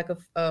to be like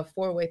a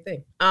four-way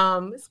thing.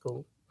 It's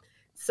cool.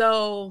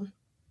 So,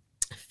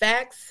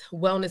 Facts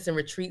Wellness and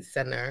Retreat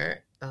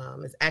Center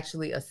is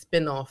actually a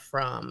spinoff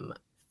from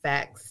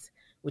Facts,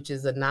 which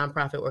is a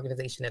nonprofit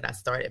organization that I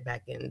started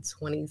back in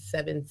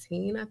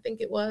 2017, I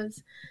think it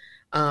was.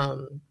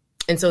 And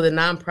so the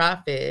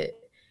nonprofit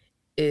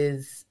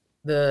is,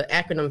 the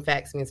acronym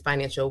FACTS means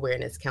Financial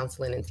Awareness,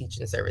 Counseling, and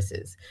Teaching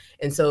Services.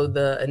 And so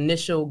the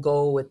initial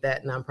goal with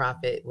that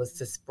nonprofit was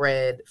to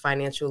spread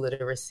financial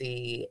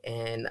literacy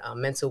and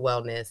mental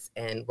wellness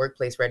and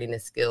workplace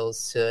readiness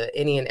skills to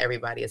any and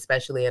everybody,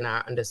 especially in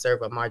our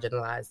underserved or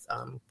marginalized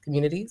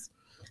communities,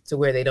 to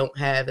where they don't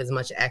have as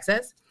much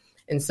access.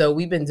 And so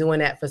we've been doing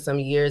that for some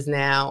years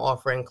now,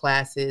 offering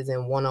classes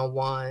and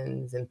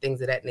one-on-ones and things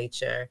of that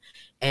nature,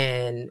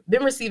 and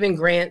been receiving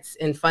grants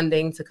and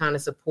funding to kind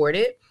of support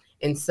it.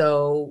 And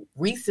so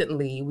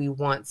recently we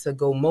want to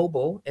go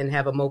mobile and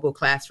have a mobile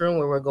classroom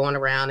where we're going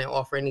around and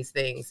offering these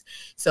things.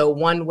 So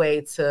one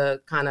way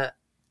to kind of,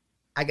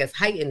 I guess,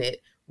 heighten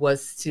it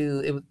was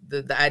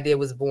the idea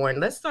was born,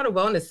 let's start a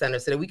wellness center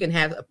so that we can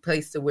have a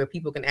place to where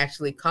people can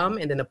actually come,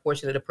 and then a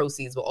portion of the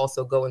proceeds will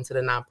also go into the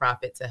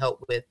nonprofit to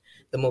help with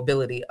the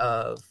mobility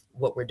of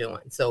what we're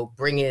doing. So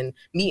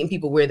meeting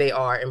people where they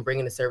are and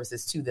bringing the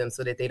services to them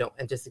so that they don't,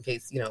 and just in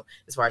case,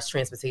 as far as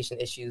transportation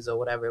issues or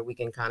whatever, we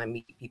can kind of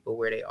meet people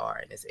where they are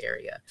in this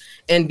area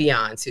and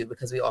beyond too,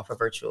 because we offer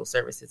virtual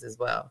services as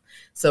well.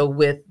 So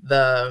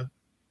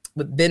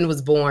then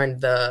was born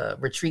the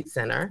retreat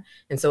center.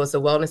 And so it's a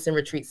wellness and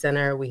retreat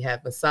center. We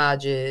have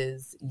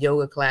massages,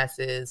 yoga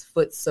classes,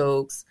 foot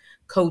soaks,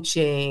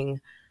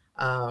 coaching.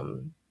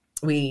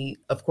 We,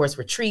 of course,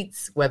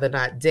 retreats, whether or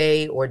not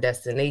day or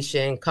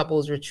destination,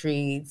 couples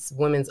retreats,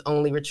 women's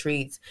only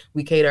retreats.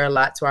 We cater a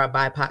lot to our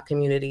BIPOC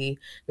community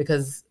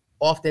because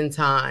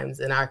oftentimes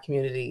in our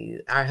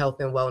community, our health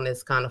and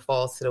wellness kind of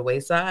falls to the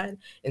wayside.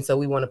 And so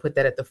we want to put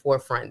that at the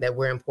forefront, that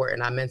we're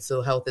important. Our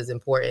mental health is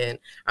important.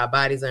 Our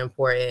bodies are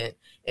important.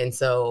 And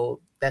so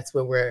that's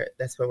where we're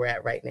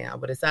at right now.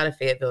 But it's out of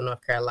Fayetteville,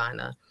 North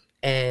Carolina.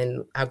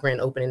 And our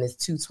grand opening is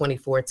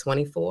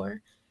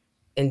 2/24/24.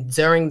 And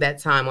during that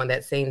time, on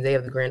that same day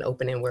of the grand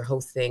opening, we're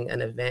hosting an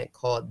event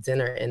called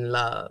Dinner in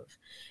Love.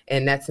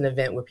 And that's an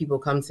event where people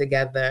come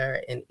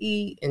together and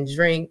eat and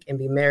drink and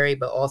be merry,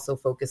 but also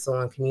focus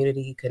on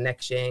community,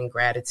 connection,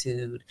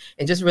 gratitude,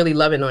 and just really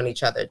loving on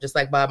each other. Just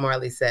like Bob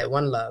Marley said,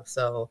 one love.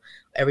 So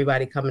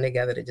everybody coming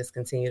together to just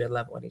continue to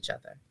love on each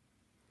other.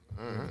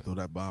 Throw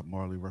that Bob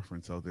Marley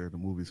reference out there. The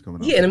movie's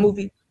coming out. Yeah, the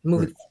movie.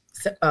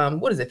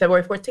 What is it?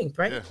 February 14th,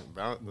 right? Yeah,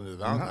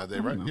 Valentine's Day,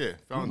 right? Yeah,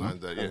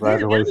 Valentine's Day. Yeah.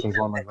 Congratulations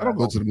on that. I don't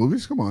go to the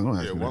movies. Come on, don't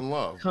ask Yeah, me that. one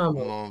love. Come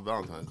on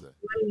Valentine's Day.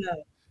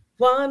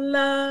 One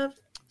love.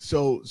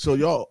 So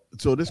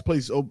this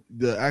place,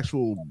 the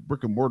actual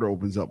brick and mortar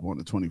opens up on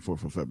the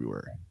 24th of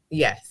February.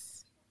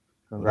 Yes.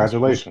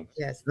 Congratulations.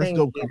 Yes. That's Thank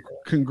dope. you.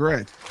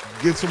 Congrats.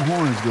 Get some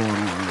horns going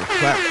on.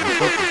 Clap and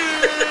something.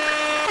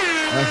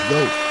 That's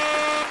dope.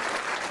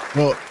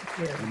 Well,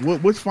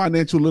 what's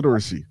financial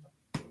literacy?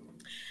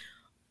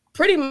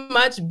 Pretty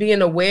much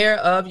being aware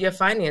of your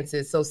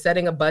finances. So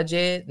setting a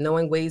budget,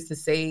 knowing ways to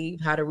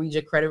save, how to read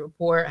your credit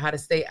report, how to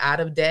stay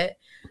out of debt,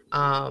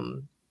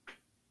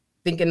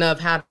 thinking of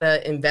how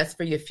to invest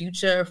for your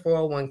future,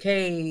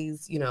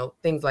 401ks,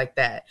 things like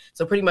that.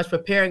 So pretty much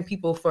preparing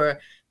people for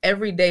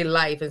everyday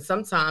life. And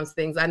sometimes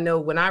things, I know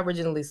when I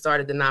originally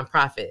started the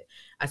nonprofit,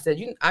 I said,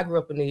 I grew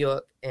up in New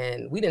York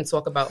and we didn't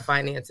talk about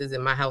finances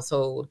in my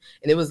household.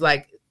 And it was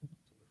like,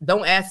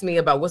 don't ask me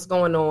about what's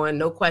going on,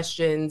 no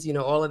questions,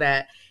 all of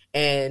that.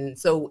 And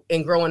so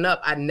in growing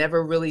up, I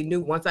never really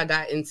knew. Once I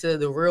got into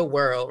the real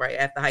world, right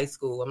after high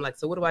school, I'm like,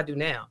 so what do I do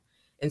now?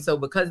 And so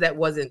because that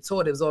wasn't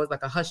taught, it was always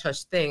like a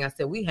hush-hush thing. I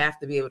said, we have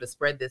to be able to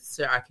spread this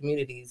to our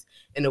communities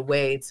in a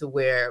way to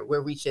where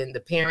we're reaching the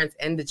parents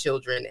and the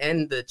children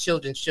and the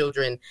children's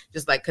children,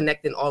 just like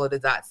connecting all of the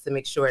dots to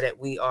make sure that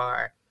we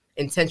are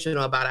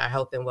intentional about our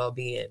health and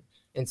well-being.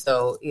 And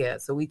so, yeah,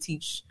 so we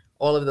teach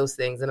all of those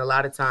things. And a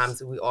lot of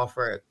times we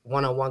offer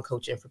one-on-one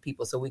coaching for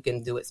people so we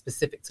can do it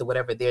specific to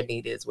whatever their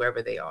need is,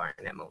 wherever they are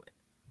in that moment.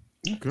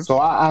 Okay. So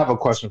I have a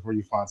question for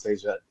you,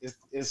 Fontashia.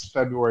 It's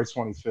February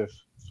 25th.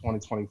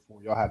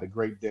 2024. Y'all had a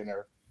great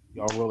dinner.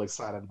 Y'all really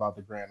excited about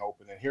the grand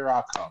opening. Here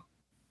I come.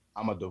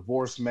 I'm a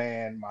divorced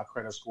man. My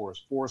credit score is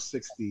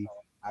 460.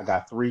 I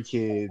got 3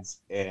 kids,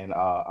 and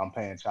I'm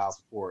paying child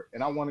support.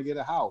 And I want to get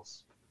a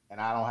house,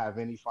 and I don't have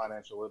any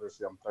financial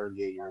literacy. I'm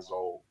 38 years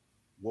old.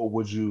 What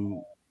would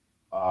you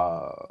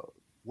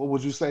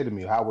say to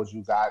me? How would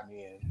you guide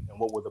me in, and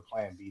what would the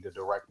plan be to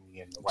direct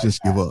me in the right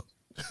Just path? give up.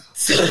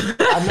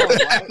 I know,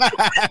 right?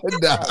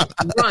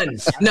 Run.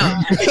 No.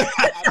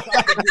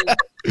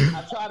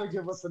 I try to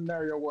give a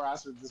scenario where I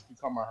should just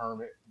become a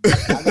hermit.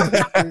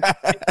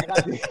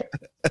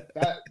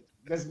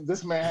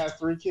 This man has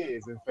 3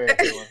 kids in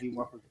Fayetteville, and he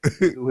wants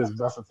to do his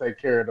best to take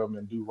care of them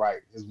and do right.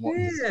 His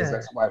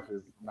ex-wife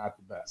is not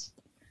the best.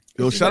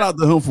 Yo, shout out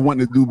to him for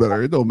wanting to do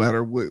better. It don't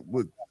matter what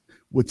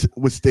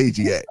stage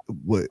he at.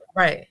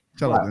 Right.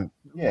 Shout out to him.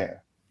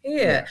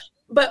 Yeah.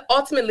 But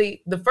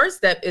ultimately, the first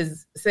step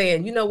is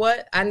saying, you know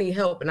what, I need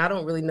help, and I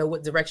don't really know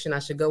what direction I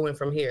should go in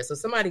from here. So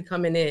somebody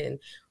coming in,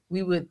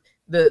 we would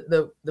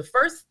the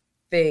first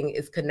thing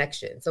is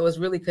connection. So it's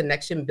really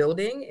connection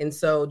building, and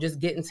so just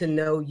getting to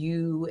know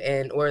you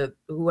and or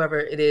whoever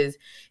it is,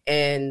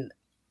 and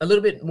a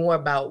little bit more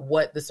about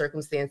what the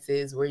circumstance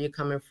is, where you're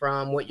coming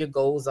from, what your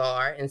goals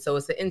are. And so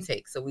it's an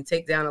intake. So we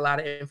take down a lot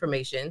of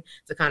information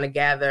to kind of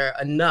gather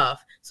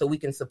enough so we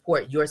can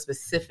support your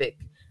specific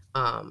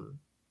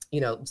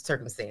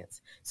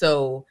circumstance.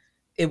 So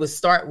it would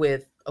start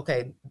with,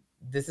 okay,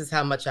 this is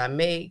how much I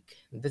make.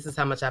 This is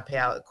how much I pay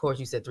out. Of course,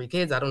 you said 3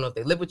 kids. I don't know if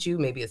they live with you.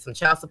 Maybe it's some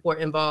child support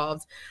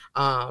involved.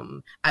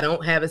 I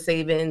don't have a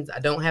savings. I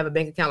don't have a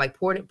bank account, like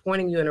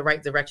pointing you in the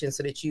right direction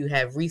so that you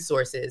have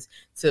resources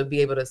to be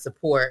able to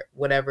support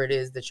whatever it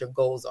is that your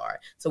goals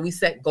are. So we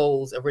set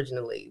goals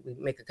originally. We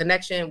make a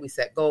connection, we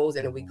set goals,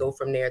 and then we go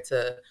from there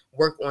to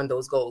work on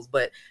those goals.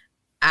 But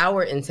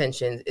our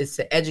intention is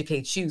to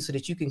educate you so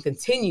that you can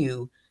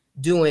continue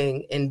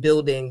doing and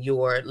building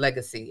your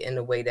legacy in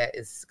a way that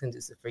is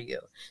conducive for you.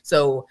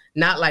 So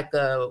not like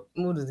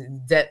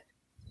debt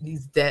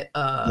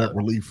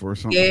relief or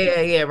something.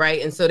 Yeah,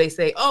 right. And so they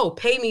say, oh,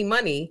 pay me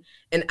money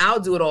and I'll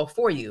do it all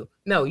for you.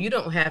 No, you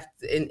don't have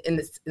to, in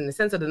the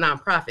sense of the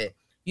nonprofit,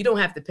 you don't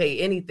have to pay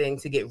anything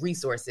to get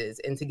resources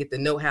and to get the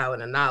know-how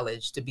and the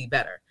knowledge to be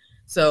better.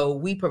 So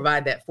we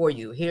provide that for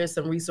you. Here's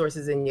some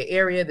resources in your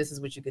area. This is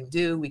what you can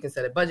do. We can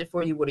set a budget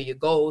for you. What are your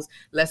goals?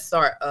 Let's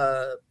start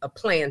a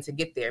plan to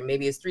get there.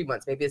 Maybe it's 3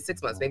 months, maybe it's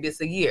 6 months, maybe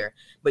it's a year,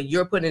 but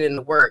you're putting in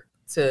the work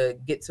to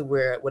get to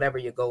whatever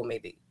your goal may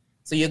be.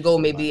 So your goal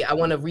may be, I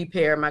want to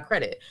repair my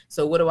credit.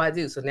 So what do I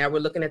do? So now we're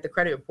looking at the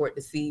credit report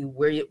to see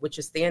what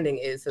your standing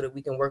is so that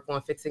we can work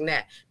on fixing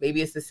that.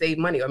 Maybe it's to save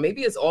money, or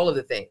maybe it's all of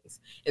the things.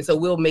 And so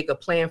we'll make a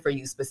plan for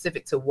you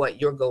specific to what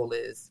your goal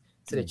is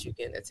so that you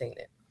can attain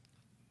it.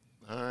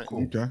 All right.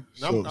 Okay.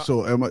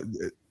 So am I?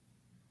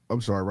 I'm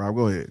sorry, Rob.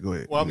 Go ahead.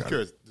 Well, I'm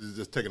curious.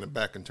 Just taking it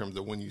back in terms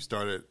of when you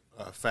started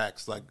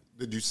Facts. Like,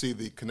 did you see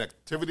the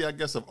connectivity, I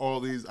guess, of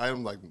all these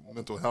items like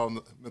mental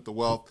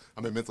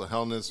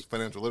wellness,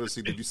 financial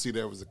literacy? Did you see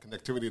there was a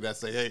connectivity that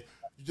say, hey,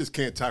 you just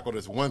can't tackle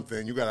this one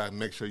thing. You got to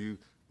make sure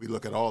we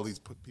look at all these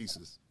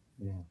pieces.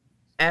 Yeah.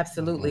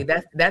 Absolutely.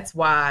 That's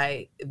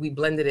why we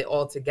blended it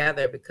all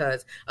together,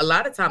 because a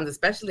lot of times,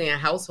 especially in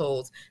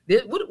households,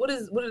 what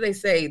do they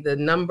say? The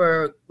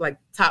number, like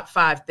top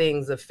 5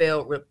 things of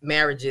failed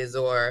marriages,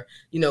 or,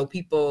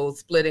 people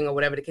splitting, or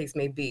whatever the case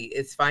may be.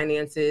 It's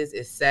finances,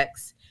 it's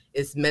sex,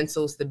 it's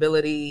mental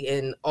stability,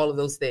 and all of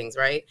those things,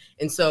 right?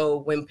 And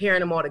so when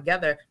pairing them all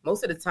together,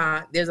 most of the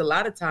time, there's a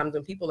lot of times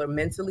when people are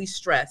mentally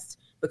stressed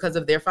because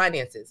of their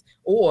finances,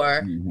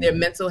 or their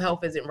mental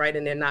health isn't right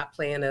and they're not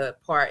playing a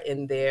part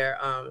in their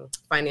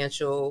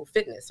financial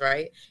fitness,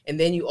 right? And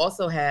then you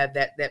also have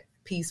that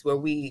piece where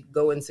we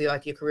go into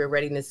like your career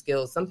readiness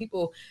skills. Some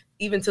people,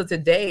 even till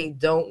today,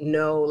 don't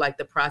know like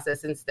the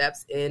process and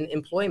steps in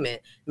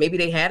employment. Maybe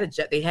they had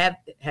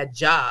had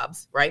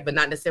jobs, right, but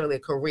not necessarily a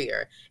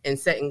career, and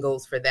setting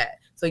goals for that.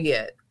 So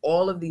yeah,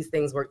 all of these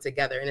things work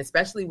together, and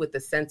especially with the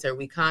center,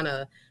 we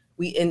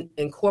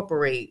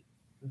incorporate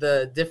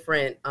the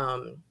different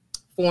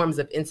forms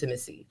of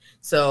intimacy.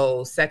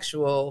 So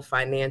sexual,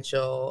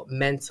 financial,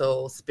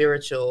 mental,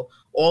 spiritual,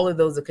 all of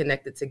those are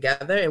connected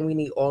together, and we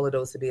need all of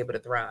those to be able to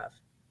thrive.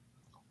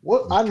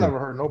 What? I never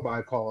heard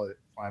nobody call it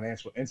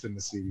financial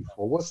intimacy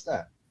before. What's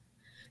that?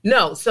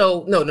 No.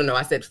 So no.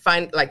 I said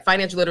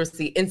financial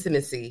literacy,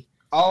 intimacy.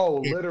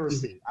 Oh,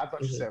 literacy. I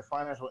thought you said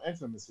financial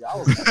intimacy. I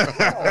was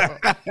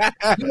like,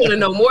 You want to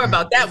know more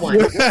about that one?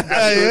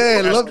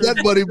 Yeah, love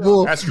that buddy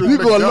boy. That's You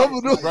Scrooge gonna love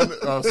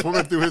McDuck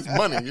swimming through his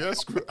money.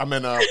 Yes, I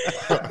mean,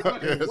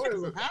 What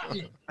is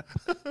happening?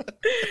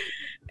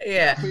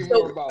 Yeah. Tell me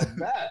more about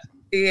that.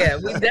 Yeah,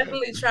 we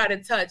definitely try to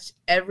touch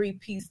every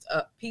piece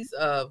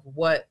of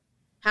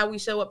how we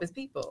show up as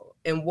people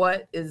and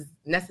what is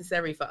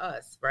necessary for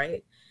us,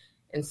 right?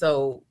 And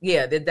so,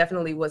 yeah, there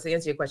definitely was, to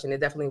answer your question, there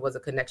definitely was a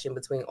connection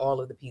between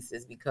all of the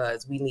pieces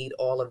because we need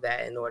all of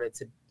that in order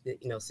to,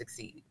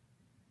 succeed.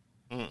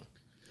 Mm.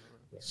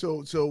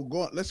 So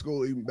let's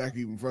go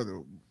even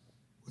further.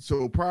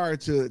 So prior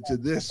to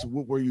this,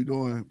 what were you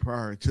doing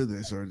prior to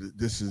this, or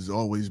this has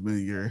always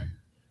been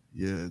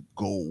your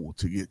goal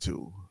to get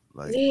to?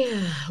 Like, yeah,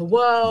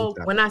 well,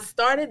 when I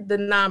started the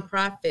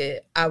nonprofit,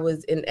 I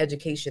was in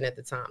education at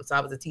the time. So I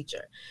was a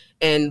teacher.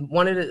 And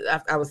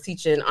I was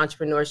teaching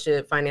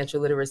entrepreneurship,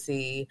 financial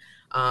literacy,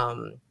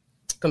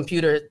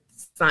 computer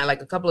science,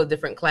 like a couple of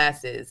different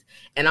classes.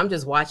 And I'm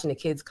just watching the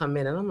kids come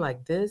in and I'm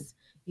like, this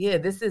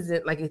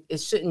isn't like, it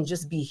shouldn't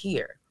just be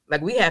here.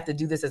 Like, we have to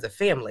do this as a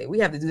family. We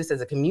have to do this as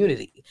a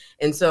community.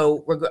 And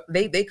so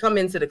they come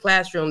into the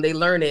classroom, they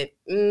learn it,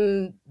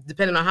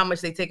 depending on how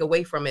much they take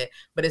away from it,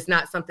 but it's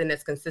not something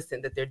that's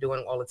consistent that they're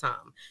doing all the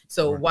time.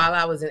 So while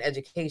I was in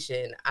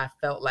education, I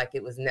felt like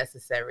it was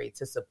necessary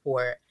to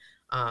support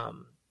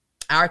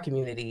our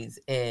communities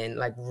and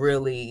like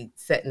really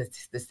setting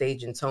the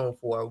stage and tone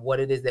for what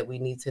it is that we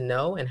need to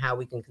know and how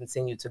we can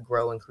continue to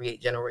grow and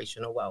create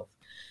generational wealth.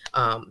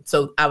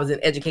 So I was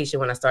in education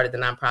when I started the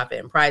nonprofit,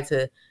 and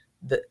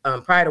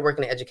prior to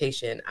working in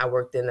education, I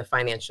worked in the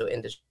financial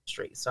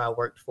industry. So I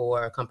worked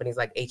for companies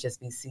like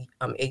HSBC,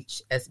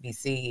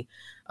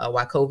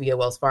 Wachovia,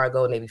 Wells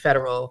Fargo, Navy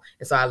Federal.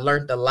 And so I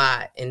learned a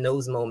lot in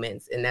those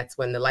moments. And that's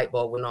when the light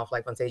bulb went off,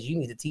 like on stage, you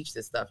need to teach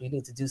this stuff. You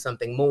need to do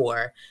something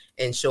more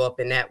and show up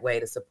in that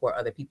way to support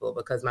other people,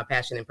 because my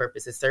passion and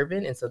purpose is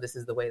serving. And so this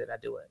is the way that I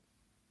do it.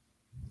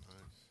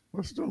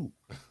 That's dope.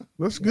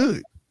 That's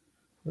good.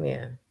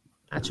 Yeah,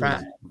 I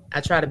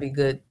try to be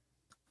good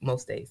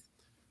most days.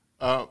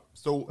 I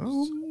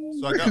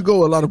could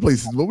go a lot of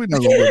places, but we're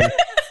not going to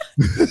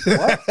go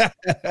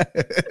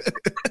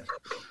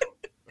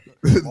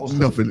there.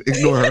 Nothing.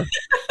 Ignore her.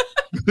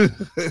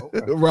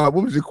 Okay. Rob,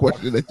 what was your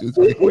question that you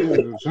said?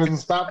 Shouldn't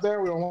stop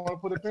there. We don't want to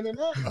put a pin in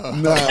that.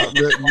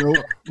 No.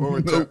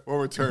 We'll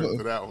return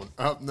to that one.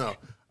 No,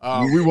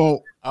 we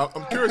won't.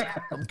 I'm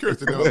curious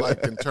to know,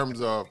 like, in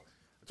terms of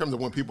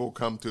when people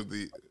come for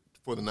the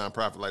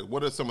nonprofit, like,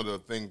 what are some of the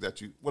things that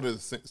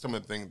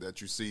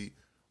you see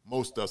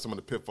most of, some of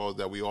the pitfalls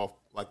that we all,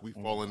 like, we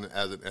fall in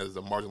as a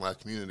marginalized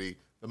community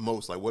the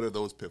most? Like, what are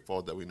those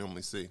pitfalls that we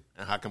normally see,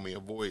 and how can we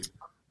avoid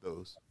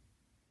those?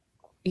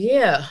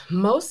 Yeah,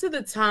 most of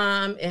the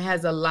time it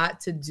has a lot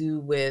to do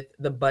with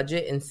the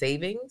budget and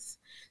savings.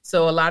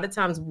 So a lot of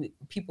times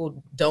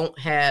people don't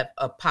have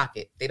a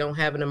pocket. They don't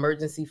have an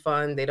emergency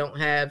fund. They don't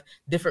have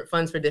different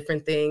funds for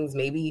different things.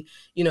 Maybe,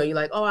 you're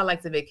like, oh, I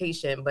like the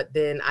vacation, but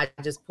then I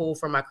just pull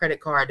from my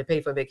credit card to pay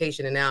for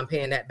vacation, and now I'm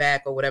paying that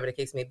back, or whatever the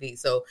case may be.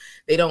 So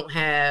they don't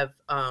have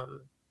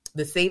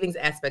the savings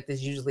aspect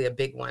is usually a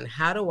big one.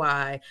 How do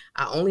I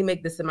only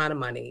make this amount of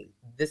money.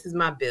 This is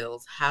my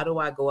bills. How do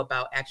I go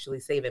about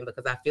actually saving?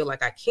 Because I feel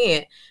like I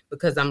can't,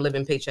 because I'm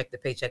living paycheck to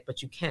paycheck,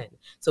 but you can.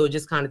 So it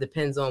just kind of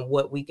depends on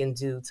what we can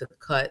do to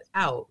cut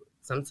out.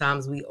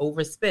 Sometimes we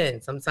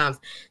overspend. Sometimes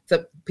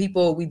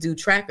we do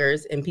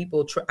trackers, and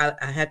I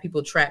have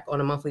people track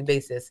on a monthly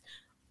basis.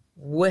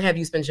 What have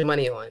you spent your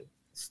money on?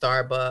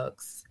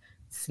 Starbucks,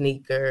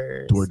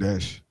 sneakers,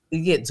 DoorDash.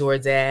 You get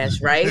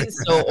DoorDash, right?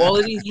 So all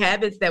of these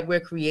habits that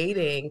we're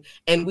creating,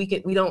 and we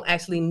don't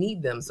actually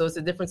need them. So it's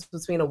a difference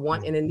between a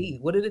want and a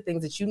need. What are the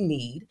things that you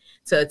need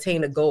to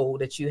attain a goal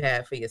that you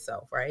have for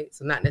yourself, right?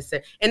 So not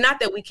necessarily, and not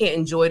that we can't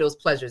enjoy those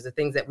pleasures, the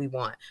things that we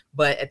want,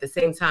 but at the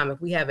same time, if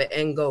we have an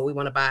end goal, we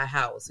want to buy a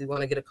house, we want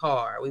to get a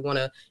car, we want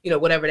to,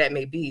 whatever that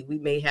may be, we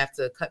may have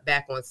to cut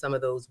back on some of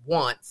those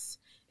wants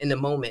in the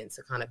moment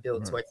to kind of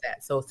build towards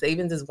that. So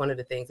savings is one of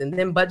the things. And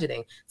then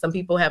budgeting. Some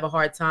people have a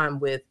hard time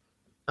with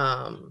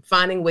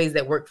finding ways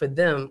that work for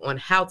them on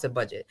how to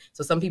budget.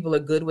 So some people are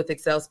good with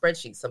Excel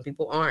spreadsheets. Some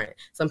people aren't.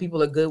 Some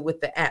people are good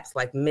with the apps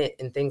like Mint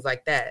and things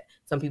like that.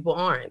 Some people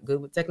aren't good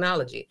with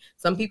technology.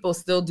 Some people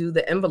still do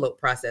the envelope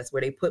process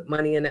where they put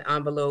money in the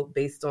envelope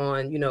based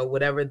on,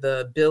 whatever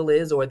the bill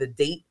is or the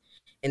date,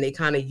 and they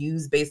kind of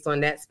use based on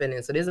that spending.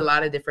 So there's a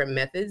lot of different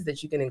methods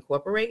that you can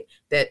incorporate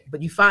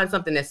but you find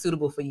something that's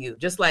suitable for you.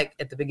 Just like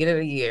at the beginning of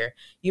the year,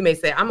 you may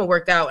say, I'm gonna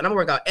work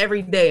out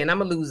every day, and I'm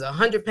gonna lose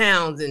 100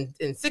 pounds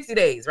in 60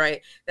 days,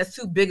 right? That's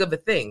too big of a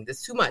thing.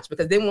 That's too much,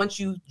 because then once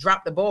you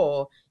drop the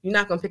ball, you're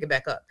not gonna pick it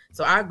back up.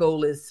 So our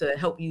goal is to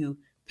help you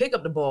pick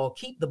up the ball,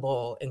 keep the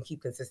ball, and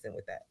keep consistent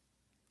with that.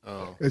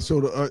 Oh. And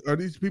so are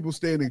these people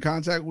staying in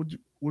contact with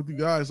you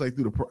guys, like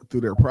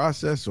through their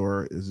process,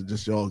 or is it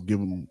just y'all give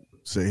them,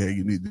 say, hey,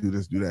 you need to do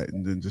this, do that,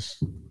 and then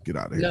just get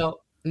out of here? No,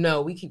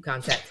 No, we keep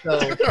contact. So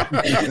no.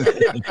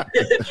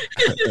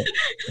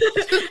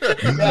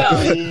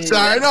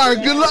 Sorry, no,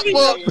 good luck,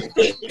 Bob.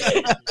 Here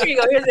you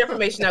go. Here's the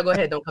information. Now go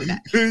ahead. Don't come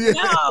back.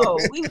 No,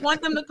 we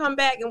want them to come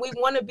back, and we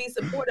want to be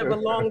supportive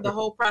along the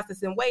whole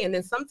process and way. And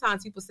then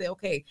sometimes people say,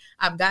 okay,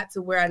 I've got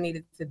to where I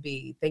needed to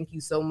be. Thank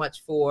you so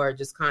much for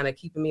just kind of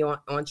keeping me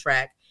on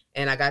track.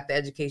 And I got the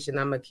education.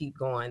 I'm going to keep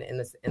going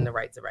in the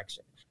right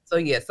direction. So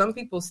yeah, some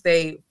people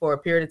stay for a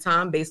period of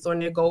time based on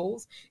their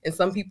goals. And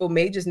some people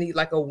may just need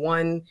like a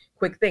one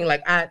quick thing.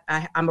 Like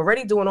I'm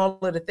already doing all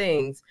of the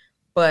things,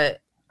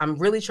 but I'm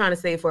really trying to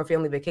save for a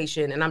family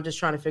vacation. And I'm just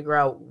trying to figure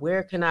out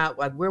where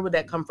would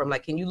that come from?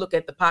 Like, can you look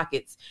at the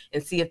pockets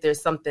and see if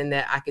there's something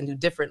that I can do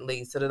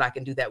differently so that I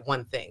can do that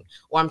one thing?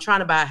 Or I'm trying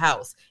to buy a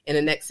house in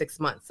the next 6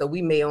 months. So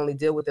we may only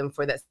deal with them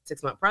for that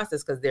 6-month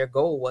process because their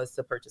goal was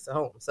to purchase a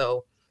home.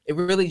 So it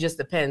really just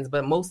depends.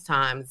 But most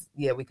times,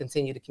 yeah, we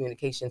continue the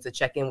communication to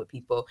check in with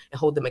people and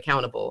hold them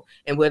accountable.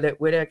 And we're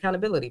their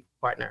accountability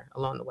partner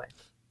along the way.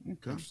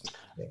 Okay.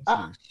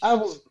 I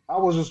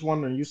was just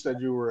wondering, you said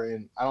you were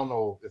in, I don't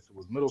know if it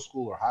was middle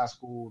school or high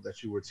school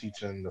that you were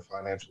teaching the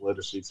financial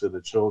literacy to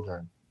the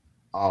children.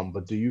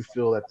 But do you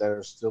feel that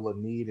there's still a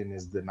need, and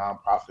is the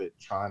nonprofit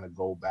trying to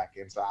go back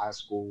into high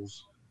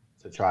schools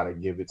to try to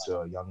give it to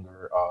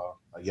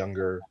a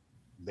younger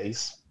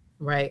base?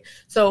 Right.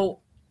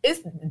 So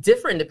it's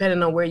different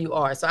depending on where you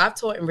are. So I've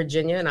taught in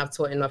Virginia and I've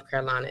taught in North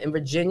Carolina. In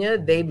Virginia,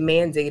 they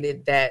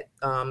mandated that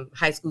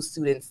high school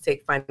students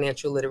take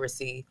financial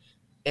literacy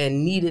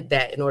and needed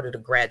that in order to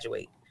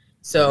graduate.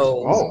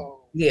 So wow,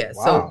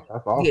 so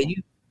that's awesome. Yeah,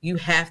 you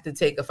have to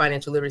take a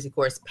financial literacy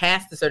course,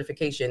 pass the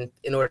certification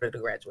in order to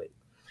graduate.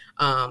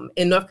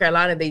 In North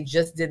Carolina, they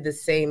just did the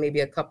same maybe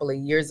a couple of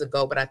years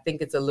ago, but I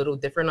think it's a little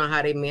different on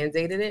how they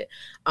mandated it.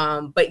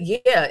 But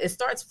yeah, it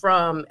starts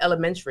from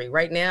elementary.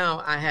 Right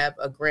now, I have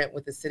a grant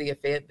with the city of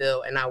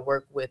Fayetteville, and I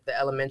work with the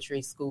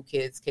elementary school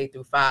kids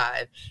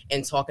K-5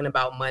 and talking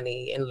about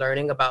money and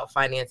learning about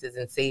finances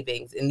and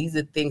savings. And these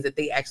are things that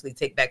they actually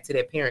take back to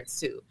their parents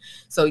too.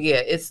 So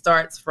yeah, it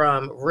starts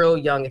from real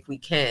young if we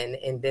can,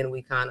 and then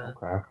we kind of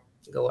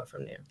go up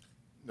from there.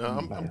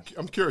 No,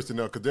 I'm curious to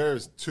know, because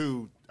there's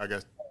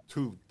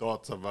two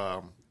thoughts of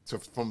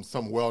from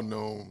some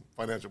well-known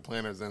financial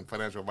planners and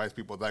financial advice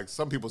people. Like,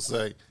 some people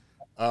say,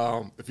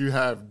 if you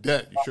have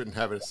debt, you shouldn't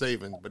have it as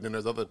savings. But then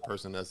there's other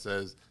person that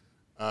says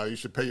you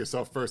should pay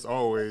yourself first,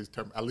 always,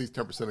 at least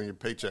 10% of your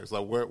paychecks.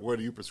 Like, where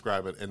do you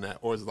prescribe it in that,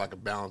 or is it like a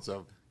balance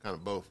of kind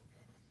of both?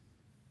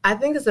 I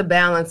think it's a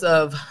balance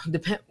of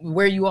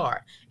where you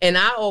are. And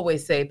I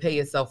always say pay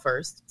yourself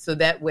first. So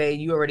that way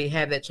you already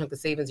have that chunk of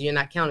savings and you're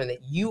not counting it.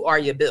 You are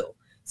your bill.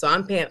 So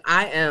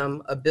I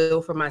am a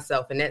bill for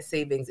myself, and that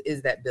savings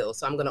is that bill.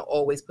 So I'm going to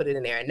always put it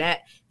in there. And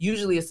that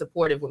usually is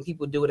supportive when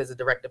people do it as a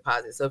direct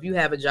deposit. So if you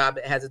have a job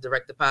that has a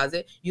direct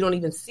deposit, you don't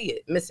even see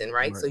it missing,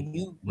 right? So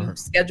you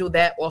schedule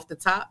that off the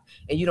top,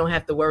 and you don't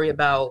have to worry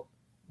about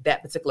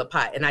that particular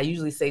pot. And I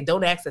usually say,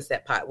 don't access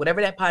that pot.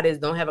 Whatever that pot is,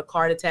 don't have a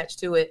card attached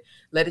to it.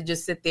 Let it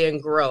just sit there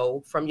and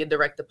grow from your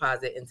direct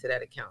deposit into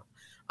that account.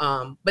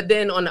 But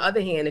then on the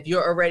other hand, if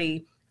you're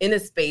already in a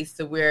space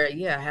to where,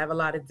 I have a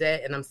lot of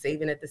debt and I'm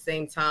saving at the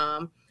same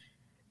time,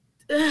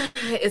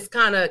 it's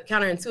kind of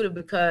counterintuitive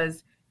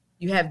because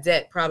you have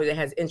debt probably that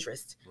has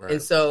interest. Right.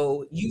 And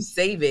so you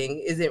saving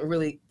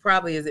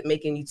isn't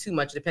making you too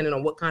much, depending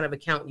on what kind of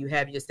account you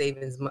have your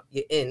savings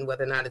in,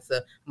 whether or not it's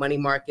a money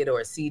market or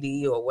a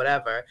CD or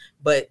whatever.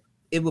 But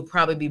it would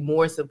probably be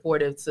more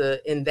supportive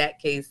in that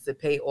case, to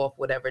pay off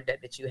whatever debt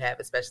that you have,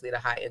 especially the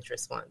high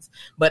interest ones.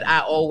 But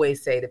I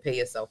always say to pay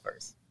yourself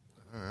first.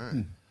 All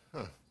right.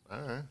 All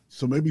right.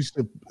 So maybe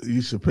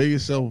you should pay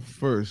yourself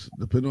first,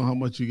 depending on how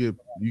much you're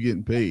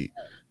getting paid.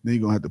 Then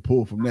you're gonna have to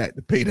pull from that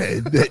to pay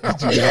that debt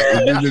that you got,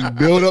 and then just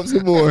build up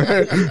some more.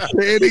 Pay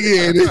it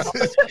again.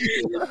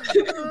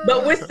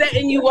 But we're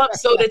setting you up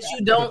so that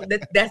you don't.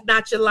 That's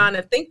not your line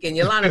of thinking.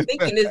 Your line of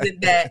thinking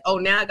isn't that, oh,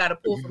 now I got to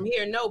pull from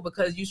here. No,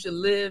 because you should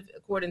live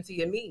according to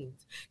your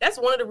means. That's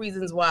one of the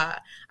reasons why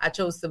I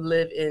chose to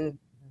live in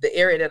the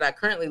area that I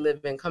currently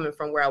live in, coming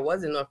from where I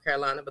was in North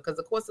Carolina, because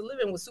the cost of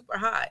living was super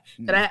high.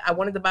 I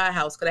wanted to buy a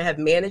house. Could I have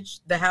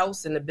managed the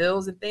house and the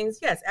bills and things?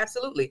 Yes,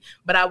 absolutely.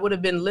 But I would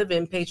have been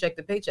living paycheck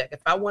to paycheck.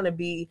 If I want to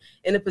be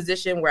in a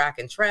position where I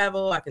can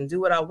travel, I can do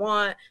what I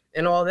want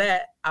and all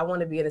that, I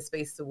want to be in a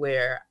space to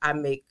where I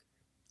make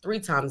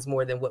 3 times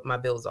more than what my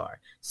bills are.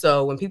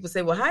 So when people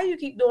say, well, how do you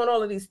keep doing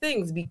all of these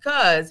things?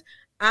 Because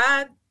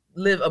I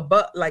live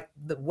above, like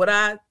what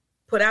I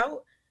put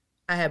out,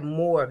 I have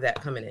more of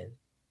that coming in.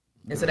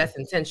 And so that's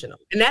intentional.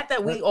 And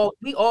we're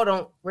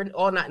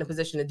all not in a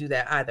position to do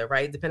that either,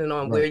 right? Depending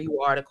on where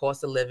you are, the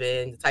cost of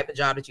living, the type of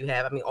job that you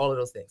have. I mean, all of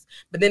those things.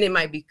 But then you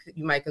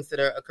might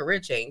consider a career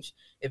change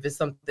if it's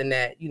something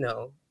that,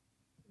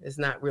 is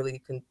not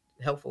really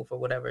helpful for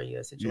whatever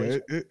your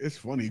situation. Yeah, it's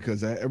funny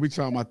because every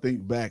time I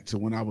think back to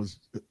when I was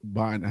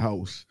buying a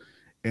house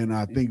and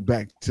I think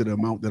back to the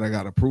amount that I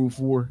got approved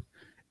for,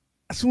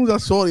 as soon as I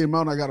saw the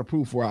amount I got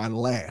approved for, I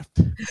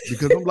laughed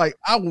because I'm like,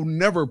 I will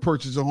never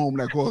purchase a home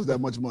that costs that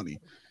much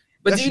money.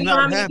 But do you know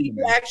how many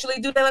people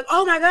actually do that? Like,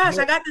 oh my gosh,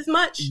 I got this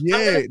much.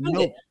 Yeah,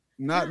 no,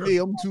 not me.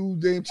 I'm too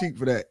damn cheap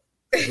for that.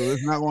 So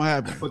it's not gonna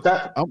happen. But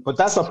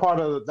that's a part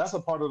of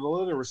the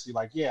literacy.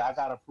 Like, yeah, I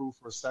got approved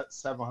for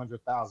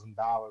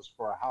 $700,000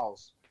 for a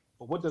house,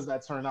 but what does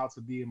that turn out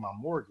to be in my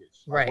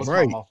mortgage? Like, what's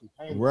my monthly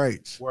payment?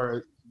 Right.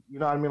 Where, you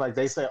know what I mean? Like,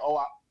 they say,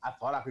 oh, I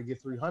thought I could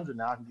get 300.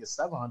 Now I can get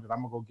 700. I'm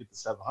gonna go get the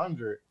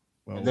 700,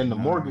 and then the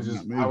mortgage is.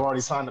 I've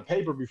already signed the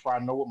paper before I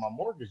know what my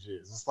mortgage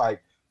is. It's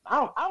like I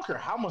don't care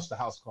how much the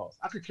house costs.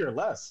 I could care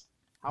less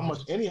how much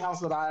any house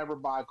that I ever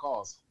buy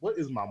costs. What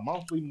is my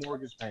monthly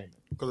mortgage payment?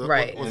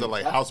 Right. Was it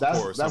like house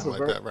poor or something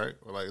like that, right?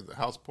 Or like is it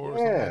house poor or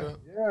something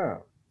like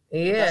that?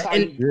 Yeah. That's how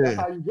you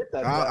get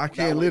that. I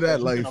can't live that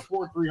life. You can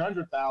afford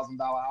 $300,000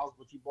 house,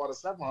 but you bought a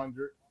 $700,000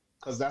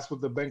 because that's what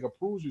the bank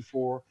approves you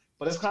for.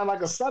 But it's kind of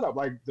like a setup.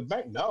 Like the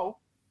bank, no.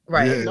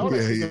 Right. They know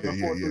that you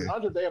can afford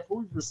 $300,000. They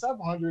approve you for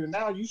 $700,000, and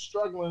now you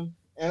struggling.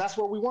 And that's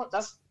what we want.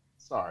 But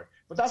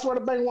that's where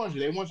the bank wants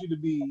you. They want you to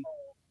be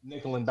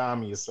nickel and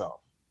diming yourself.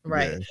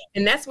 Right. Yes.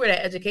 And that's where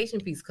that education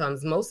piece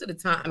comes. Most of the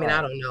time, I mean,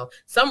 I don't know.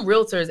 Some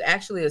realtors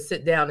actually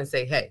sit down and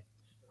say, hey,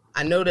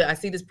 I know that I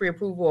see this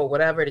pre-approval or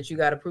whatever that you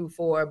got approved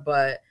for,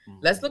 but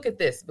let's look at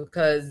this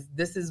because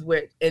this is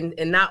where, and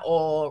not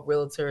all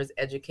realtors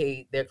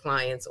educate their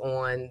clients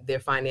on their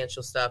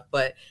financial stuff,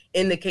 but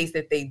in the case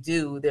that they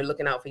do, they're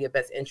looking out for your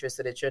best interest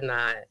so that you're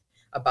not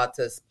about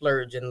to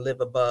splurge and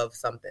live above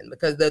something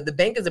because the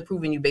bank is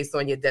approving you based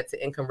on your debt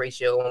to income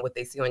ratio on what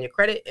they see on your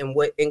credit and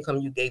what income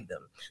you gave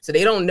them. So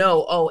they don't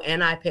know, oh,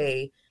 and I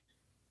pay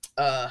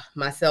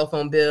my cell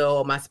phone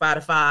bill, my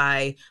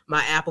Spotify,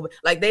 my Apple.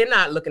 Like they're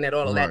not looking at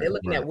all of that. They're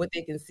looking at what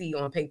they can see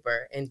on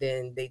paper and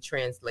then they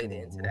translate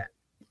it into that.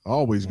 I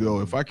always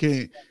go, if I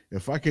can't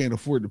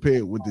afford to pay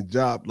it with the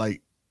job,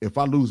 like if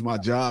I lose my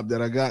job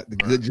that I got, the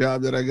good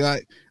job that I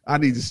got, I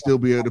need to still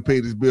be able to pay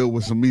this bill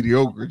with some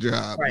mediocre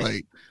job. Right.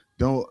 Like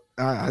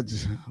I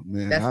just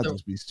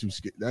be too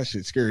scared. That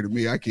shit's scary to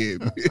me. I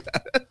can't. That's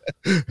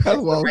the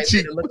right way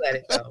to look at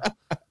it, though.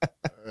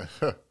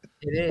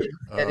 It is.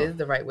 That is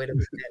the right way to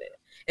look at it.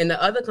 And the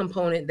other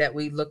component that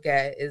we look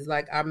at is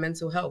like our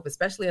mental health,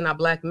 especially in our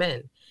Black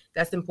men.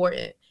 That's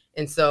important.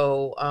 And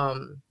so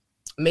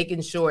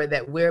making sure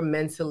that we're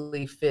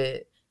mentally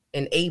fit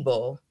and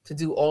able to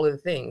do all of the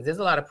things. There's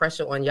a lot of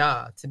pressure on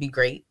y'all to be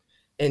great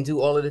and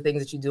do all of the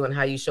things that you do and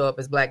how you show up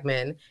as Black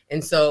men.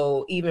 And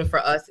so even for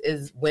us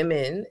as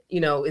women, you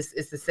know,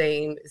 it's the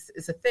same,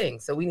 it's a thing.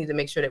 So we need to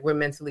make sure that we're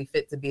mentally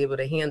fit to be able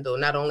to handle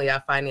not only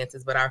our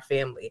finances, but our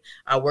family,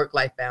 our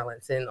work-life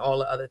balance and all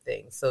the other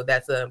things. So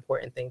that's an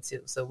important thing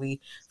too. So we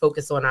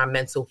focus on our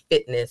mental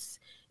fitness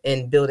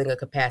and building a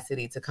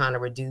capacity to kind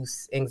of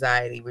reduce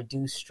anxiety,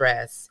 reduce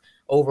stress,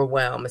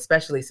 overwhelm,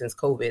 especially since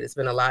COVID. It's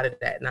been a lot of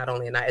that, not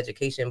only in our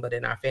education, but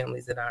in our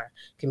families and our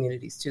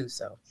communities too.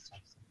 So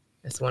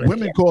that's one.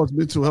 Women cause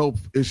mental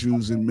health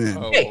issues in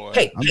men.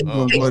 Hey, I'm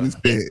going to go ahead and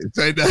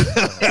say that.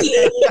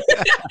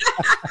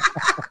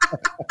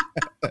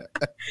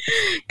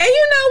 And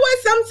you know what?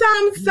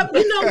 Sometimes,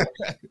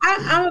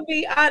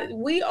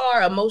 we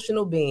are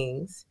emotional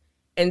beings.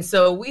 And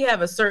so we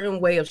have a certain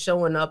way of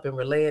showing up and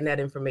relaying that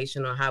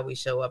information on how we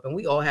show up. And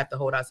we all have to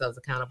hold ourselves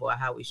accountable at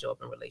how we show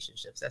up in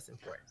relationships. That's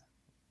important.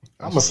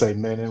 I'm going to say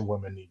men and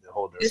women need to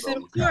hold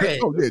themselves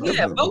accountable. It's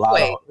important. Both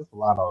ways. There's a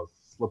lot of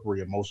slippery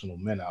emotional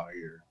men out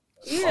here.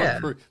 Yeah.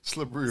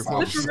 Slippery.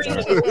 What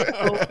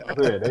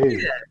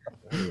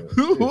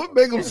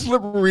make them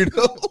slippery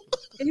though?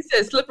 He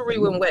said slippery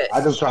when wet.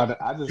 I just try to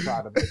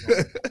make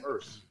it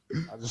worse.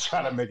 I just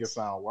try to make it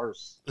sound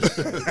worse.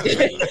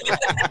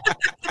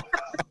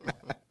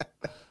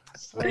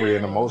 Slippery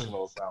and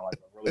emotional sound like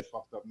a really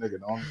fucked up nigga,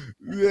 don't it?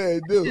 Yeah,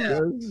 it do.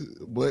 Yeah.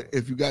 But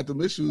if you got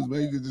them issues,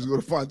 man, you can just go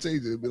to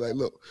Fontashia and be like,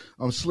 look,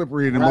 I'm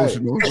slippery and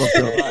emotional.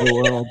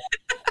 So,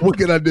 what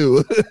can I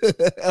do?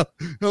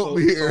 Help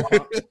me here.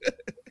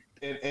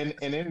 And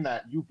in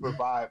that, you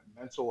provide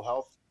mental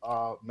health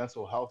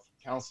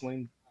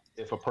counseling.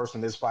 If a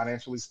person is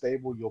financially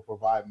stable, you'll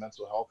provide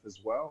mental health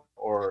as well,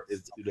 or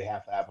do they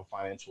have to have a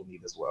financial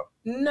need as well?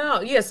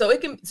 No, yeah. So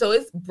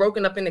it's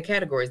broken up into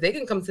categories. They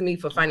can come to me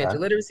for financial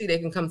literacy. They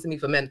can come to me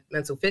for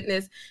mental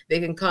fitness. They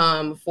can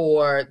come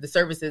for the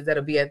services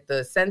that'll be at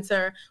the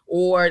center,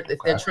 or if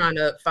they're trying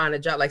to find a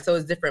job. Like, so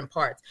it's different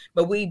parts.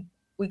 But we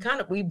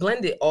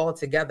blend it all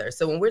together.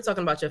 So when we're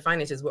talking about your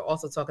finances, we're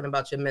also talking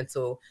about your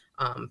mental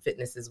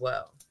fitness as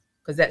well,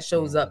 because that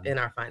shows up in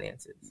our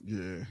finances.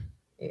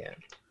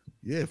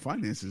 Yeah,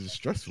 finances is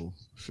stressful.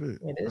 Shit.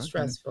 It is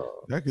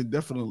stressful. That could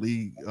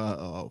definitely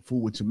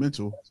fool with your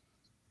mental.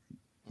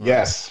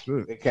 Yes,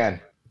 it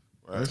can.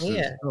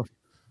 Yeah.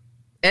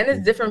 And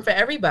it's different for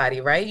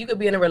everybody, right? You could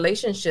be in a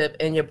relationship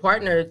and your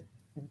partner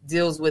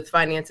deals with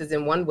finances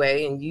in one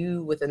way and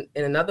you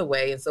in another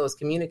way. And so it's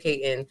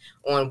communicating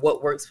on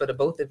what works for the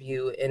both of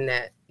you in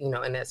that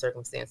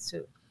circumstance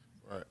too.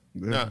 Right.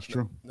 Yeah, that's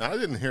true. Now I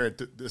didn't hear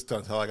it this time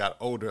until I got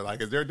older.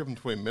 Like, is there a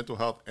difference between mental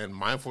health and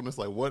mindfulness?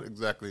 Like, what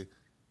exactly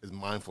is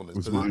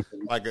mindfulness?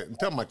 Like,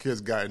 until my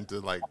kids got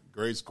into like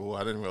grade school,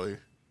 I didn't really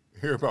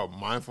hear about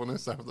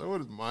mindfulness. I was like,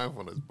 what is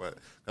mindfulness? But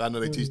I know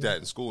they teach that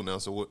in school now.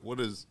 So what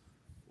is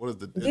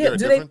the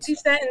do they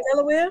teach that in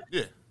Delaware?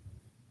 Yeah.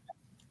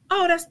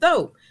 Oh, that's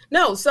dope.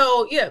 No,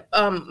 so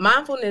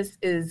mindfulness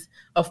is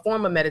a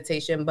form of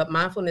meditation, but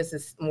mindfulness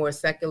is more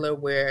secular,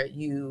 where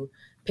you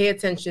pay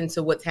attention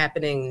to what's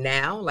happening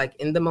now, like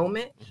in the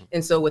moment. Mm-hmm.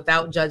 And so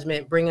without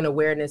judgment, bringing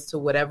awareness to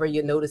whatever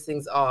your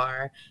noticings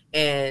are,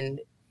 and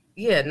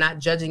not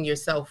judging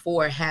yourself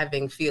for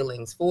having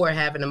feelings, for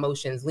having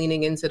emotions,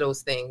 leaning into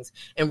those things,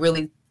 and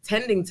really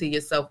tending to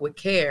yourself with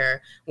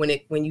care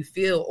when you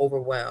feel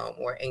overwhelmed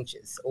or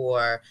anxious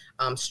or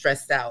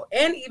stressed out.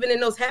 And even in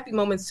those happy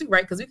moments too,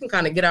 right? Because we can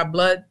kind of get our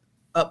blood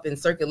up and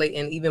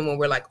circulating even when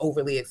we're like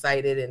overly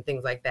excited and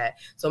things like that.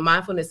 So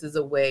mindfulness is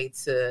a way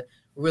to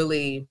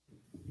really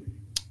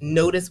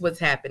notice what's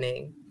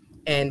happening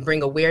and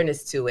bring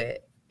awareness to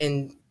it,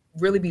 and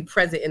really be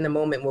present in the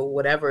moment with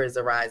whatever is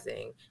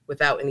arising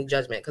without any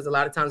judgment. Because a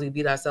lot of times we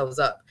beat ourselves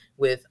up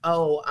with,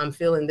 oh, I'm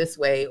feeling this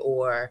way,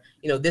 or,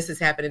 this is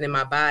happening in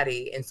my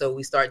body. And so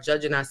we start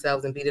judging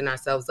ourselves and beating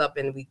ourselves up,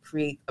 and we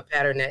create a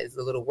pattern that is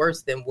a little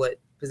worse than what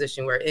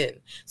position we're in.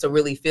 So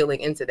really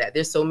feeling into that.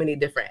 There's so many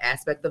different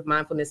aspects of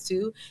mindfulness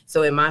too.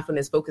 So in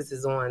mindfulness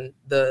focuses on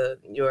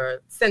your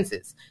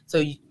senses.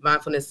 So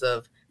mindfulness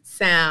of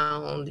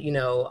sound,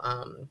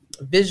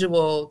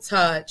 visual,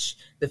 touch,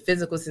 the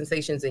physical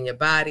sensations in your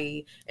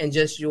body, and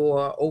just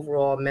your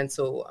overall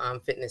mental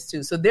fitness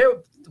too. So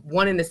they're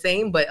one and the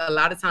same, but a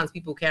lot of times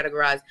people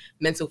categorize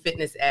mental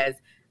fitness as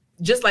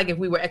just like if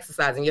we were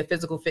exercising, your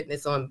physical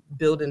fitness on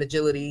building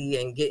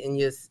agility and getting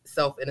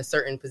yourself in a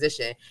certain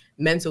position,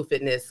 mental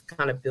fitness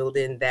kind of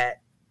building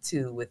that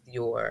too with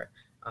your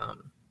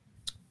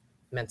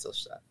mental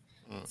stuff.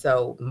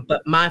 So,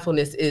 but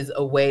mindfulness is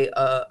a way,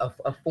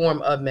 a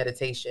form of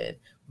meditation,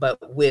 but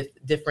with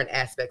different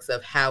aspects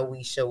of how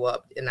we show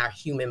up in our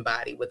human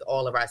body with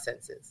all of our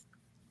senses.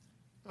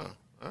 Oh,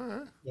 all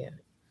right. Yeah.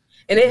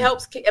 And it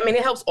helps,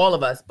 it helps all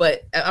of us,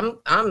 but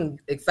I'm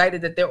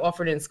excited that they're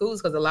offered in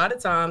schools, because a lot of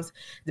times,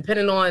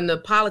 depending on the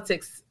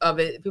politics of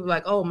it, people are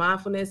like, oh,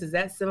 mindfulness, is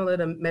that similar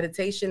to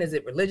meditation? Is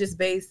it religious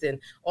based and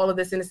all of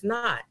this? And it's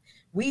not.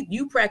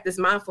 You practice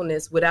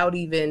mindfulness without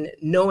even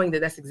knowing that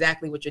that's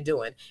exactly what you're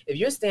doing. If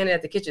you're standing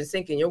at the kitchen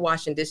sink and you're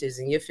washing dishes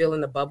and you're feeling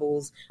the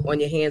bubbles on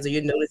your hands, or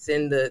you're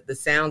noticing the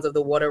sounds of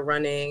the water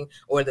running,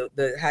 or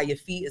the how your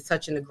feet is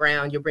touching the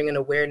ground, you're bringing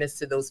awareness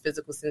to those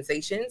physical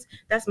sensations.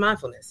 That's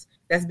mindfulness.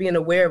 That's being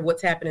aware of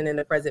what's happening in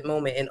the present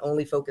moment and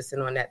only focusing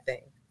on that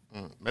thing.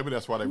 Maybe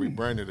that's why they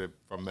rebranded it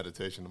from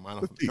meditation to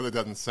mindfulness, because it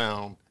doesn't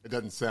sound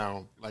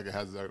like it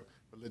has a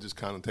religious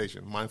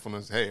connotation.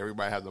 Mindfulness, hey,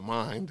 everybody has a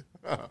mind.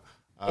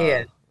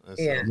 Yeah.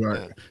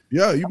 Right.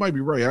 Yeah, you might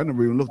be right. I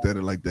never even looked at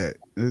it like that.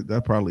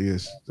 That probably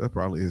is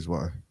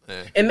why.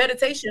 In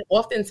meditation,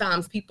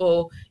 oftentimes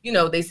people,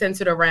 they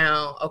center it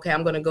around, okay,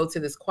 I'm going to go to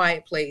this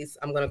quiet place.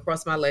 I'm going to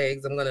cross my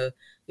legs. I'm going to,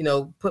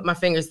 put my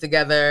fingers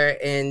together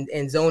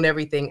and zone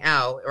everything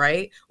out,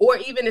 right? Or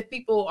even if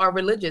people are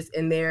religious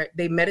and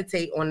they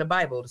meditate on the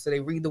Bible. So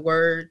they read the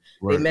word,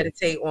 right. They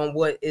meditate on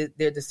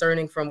they're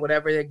discerning from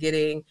whatever they're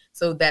getting.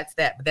 So that's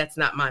that, but that's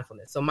not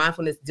mindfulness. So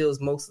mindfulness deals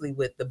mostly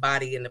with the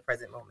body in the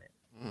present moment.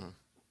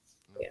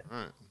 Yeah. All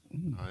right.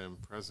 I am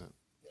present.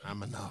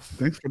 I'm enough.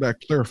 Thanks for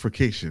that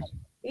clarification.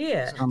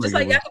 Yeah. Just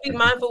like y'all can be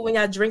mindful when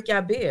y'all drink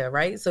your beer,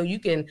 right? So you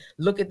can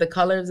look at the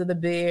colors of the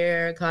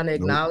beer, kind of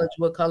acknowledge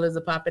what colors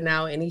are popping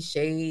out, any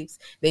shapes.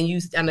 Then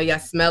I know y'all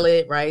smell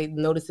it, right?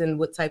 Noticing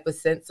what type of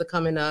scents are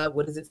coming up.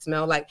 What does it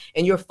smell like?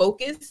 And your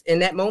focus in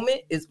that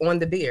moment is on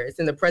the beer. It's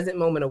in the present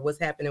moment of what's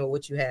happening with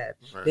what you have.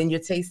 Right. Then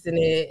you're tasting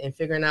it and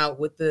figuring out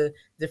what the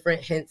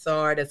different hints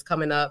are that's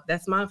coming up.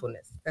 That's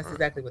mindfulness. That's right.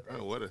 Exactly what that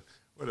is.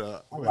 What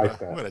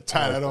a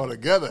tie that all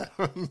together.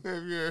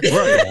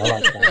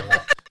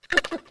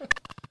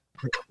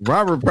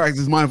 Robert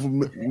practices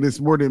mindfulness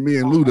more than me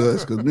and Lou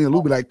does, because me and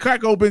Lou be like,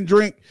 crack open,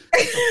 drink.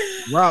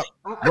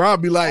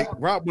 Rob be like,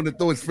 Rob want to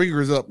throw his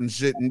fingers up and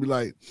shit and be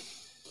like,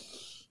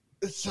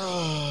 it's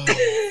I'm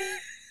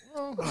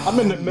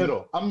in the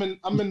middle. I'm in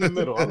the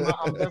middle.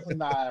 I'm definitely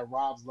not at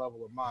Rob's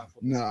level of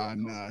mindfulness.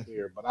 Nah.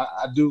 Here, but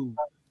I do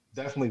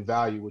definitely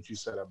value what you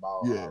said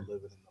about living in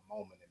the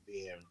moment and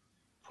being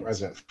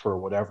present for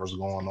whatever's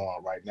going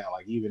on right now.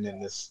 Like even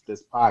in this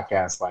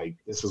podcast, like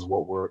this is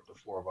what the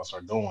four of us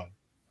are doing.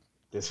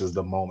 This is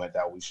the moment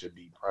that we should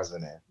be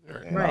present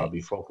in and be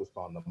focused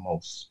on the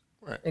most.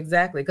 Right.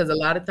 Exactly, because a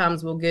lot of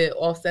times we'll get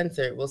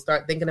off-centered. We'll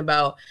start thinking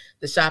about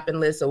the shopping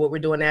list or what we're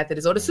doing after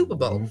this, or the Super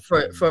Bowl,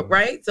 for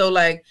right? So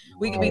like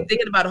we could be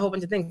thinking about a whole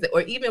bunch of things,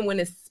 or even when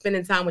it's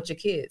spending time with your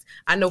kids.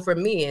 I know for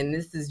me, and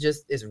this is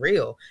just, it's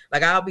real.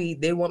 Like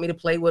they want me to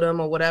play with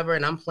them or whatever,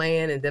 and I'm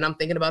playing, and then I'm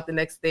thinking about the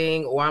next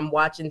thing, or I'm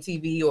watching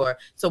TV,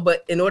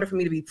 but in order for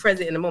me to be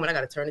present in the moment, I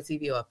got to turn the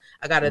TV off.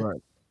 I got to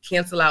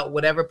cancel out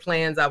whatever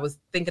plans I was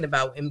thinking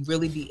about and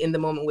really be in the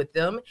moment with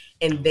them.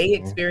 And they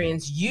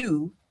experience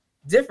you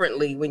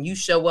differently when you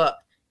show up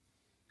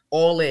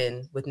all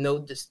in with no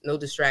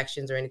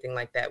distractions or anything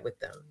like that with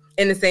them.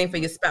 And the same for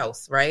your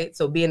spouse, right?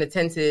 So being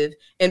attentive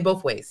in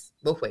both ways,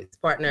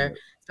 partner.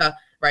 So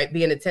right?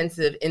 Being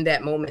attentive in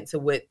that moment to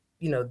what,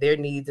 their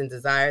needs and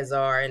desires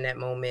are in that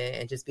moment,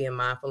 and just being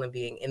mindful and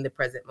being in the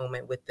present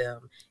moment with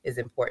them is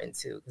important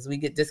too. Because we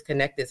get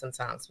disconnected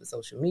sometimes with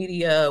social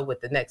media, with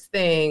the next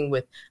thing,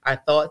 with our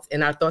thoughts,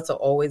 and our thoughts are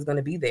always going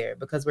to be there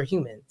because we're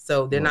human.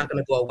 So they're not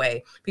going to go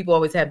away. People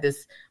always have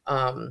this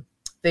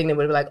thing that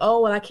would be like,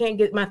 oh, well, I can't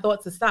get my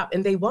thoughts to stop.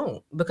 And they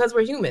won't, because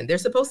we're human. They're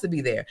supposed to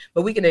be there.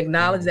 But we can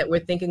acknowledge that we're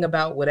thinking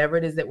about whatever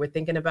it is that we're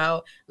thinking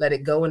about, let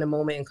it go in a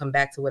moment and come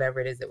back to whatever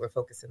it is that we're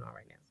focusing on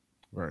right now.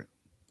 Right.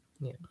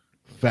 Yeah.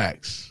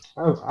 Facts.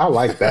 I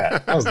like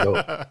that. That was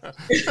dope.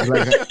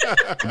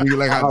 We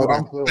like how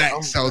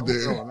facts out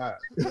there.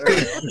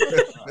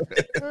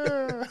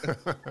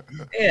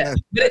 Yeah,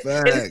 but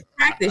it's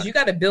practice. You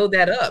got to build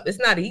that up. It's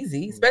not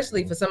easy,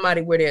 especially for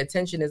somebody where their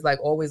attention is like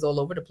always all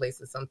over the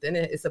place or something.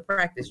 It's a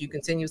practice. You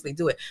continuously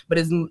do it. But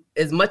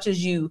as much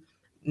as you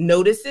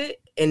notice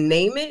it and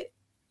name it,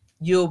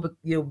 you'll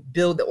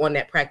build on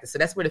that practice. So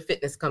that's where the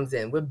fitness comes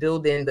in. We're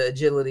building the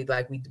agility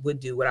like we would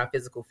do with our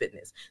physical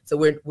fitness. So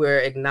we're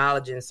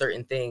acknowledging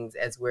certain things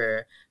as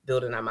we're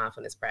building our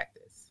mindfulness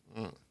practice,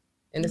 and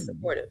it's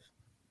supportive.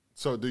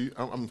 So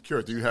I'm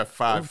curious, do you have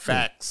 5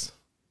 facts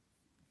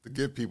to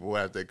give people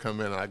as they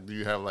come in? Like, do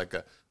you have like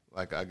a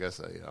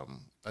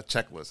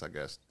checklist, I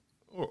guess,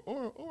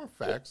 or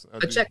facts? A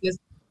checklist.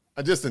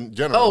 Just in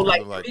general. Oh,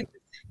 like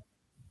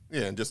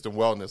and just in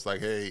wellness,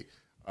 like, hey,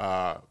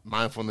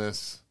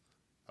 mindfulness.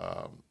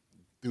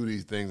 Do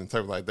these things and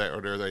stuff like that,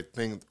 or there's like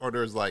things, or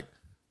there's like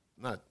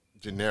not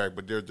generic,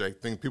 but there's like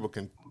things people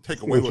can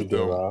take away with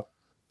them.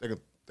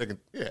 They can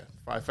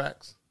 5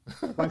 facts.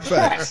 5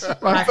 facts.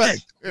 5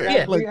 facts.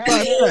 Yeah. Like 5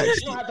 facts.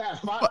 You don't have to have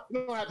 5.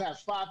 You don't have to have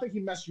 5. I think he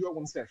messed you up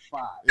when he said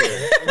 5.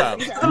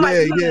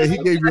 Yeah. He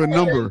gave you a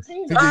number.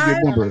 He gave you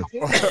a number.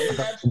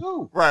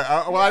 Right.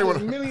 I didn't want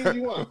to. Millions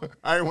you want.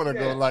 I didn't want to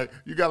go like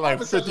you got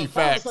like 50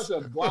 facts.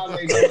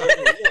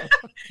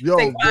 Yo,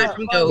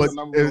 but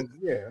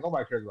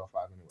nobody cares about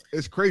 5 anyway.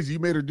 It's crazy. You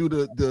made her do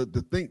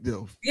the think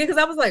though. Yeah, because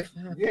I was like,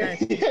 yeah.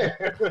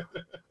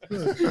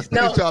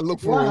 No, y'all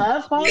look for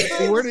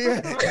where they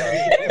at.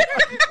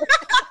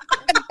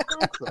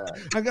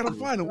 I gotta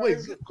find a way.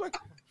 Quick.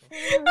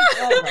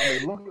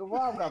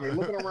 Rob got me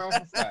looking around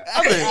for facts.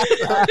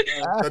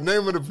 The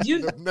name of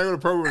the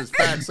program is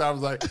Facts. I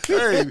was like,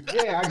 hey, I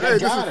got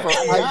it.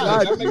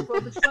 That makes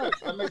perfect sense.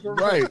 That makes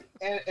perfect right.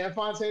 sense. And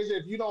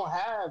Fontashia, if you don't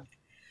have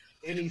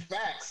any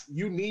facts,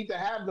 you need to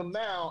have them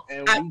now.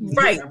 And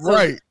right.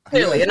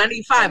 Clearly, and I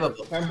need 5 of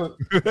them.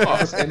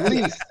 At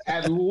least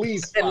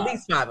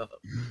 5 of them.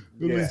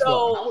 Yeah.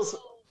 So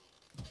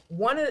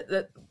one of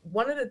the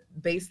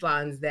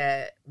baselines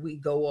that we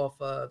go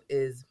off of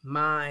is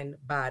mind,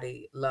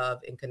 body, love,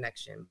 and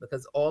connection,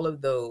 because all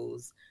of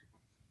those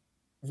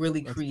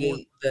really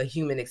create the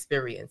human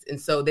experience.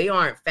 And so they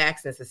aren't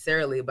facts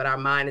necessarily, but our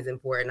mind is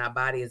important, our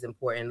body is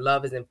important,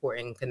 love is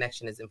important,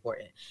 connection is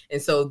important.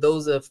 And so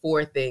those are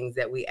 4 things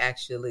that we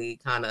actually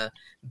kind of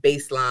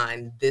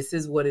baseline. This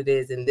is what it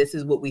is, and this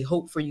is what we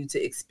hope for you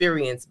to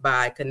experience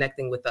by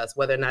connecting with us,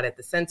 whether or not at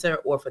the center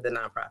or for the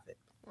nonprofit.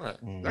 Right.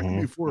 That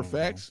can be 4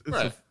 facts.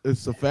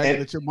 It's a fact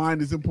that your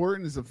mind is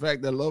important. It's a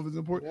fact that love is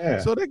important. Yeah.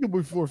 So they can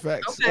be 4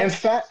 facts. Okay.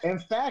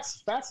 And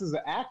facts is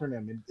an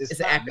acronym. It's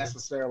not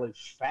necessarily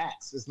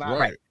facts. It's not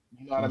right.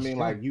 You know what I mean?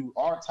 Like, you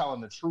are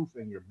telling the truth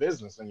in your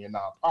business and your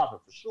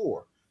nonprofit for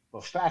sure.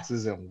 But facts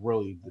isn't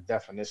really the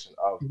definition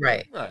of the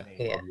name of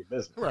your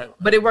business. Right.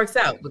 But it works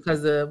out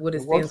because of what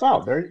it works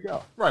out. There you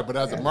go. Right. But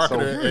as a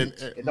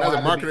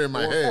marketer, in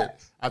my head,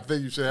 I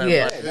think you should have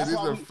these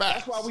are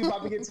facts. That's why we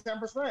about to get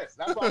 10%.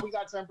 That's why we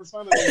got 10%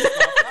 of this.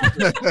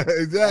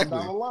 Exactly.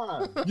 Down the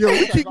line. Yo,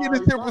 we keep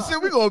getting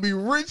 10%. We're gonna be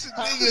rich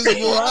niggas,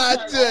 boy.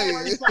 I tell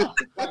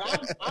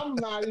you. I'm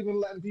not even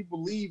letting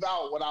people leave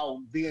out without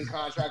being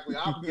contractually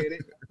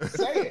obligated.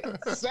 Say it.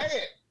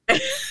 Say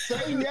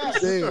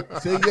yes. Say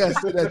yes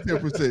to that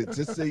 10%.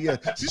 Just say yes.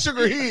 She shook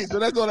her head, so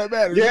that's all that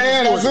matters.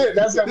 Yeah,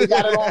 that's it. We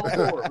got it on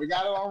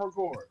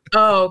record.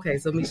 Oh, okay.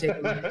 So me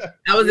shaking my head.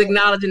 I was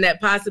acknowledging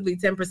that possibly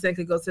 10%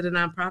 could go to the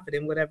nonprofit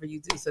in whatever you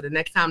do. So the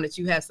next time that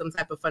you have some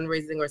type of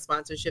fundraising or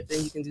sponsorship,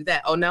 then you can do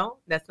that. Oh no,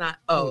 that's not.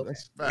 Oh,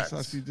 that's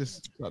how she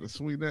just tried to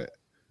swing that.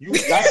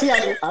 I see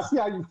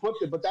how you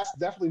flipped it, but that's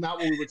definitely not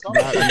what we were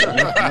talking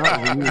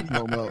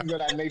about.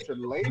 That nature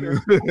later.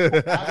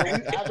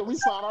 After we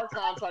sign our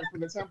contract for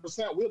the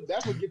 10%, we'll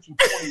definitely get you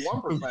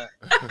 21%,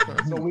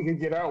 so we can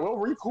get out. We'll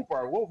recoup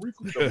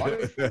the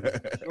money.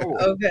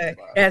 Sure. Okay,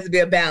 it has to be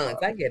a balance.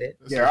 I get it.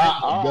 Yeah,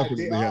 our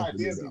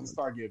ideas need to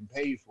start getting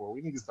paid for.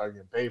 We need to start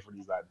getting paid for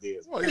these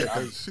ideas. Well, yeah,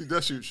 we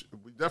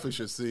definitely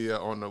should see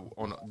on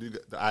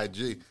the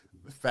IG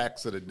the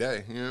facts of the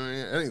day. You know what I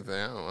mean? Anything.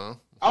 I don't know.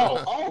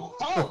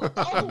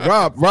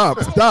 Rob,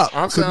 stop.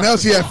 Because now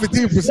she had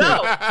 15%.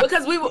 No,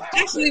 because we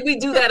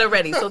do that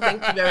already. So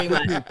thank you very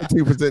much.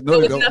 15%.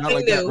 No, you don't. Not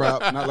like that,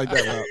 Rob. Not like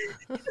that,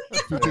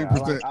 Rob.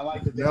 15%. I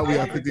like the Now we I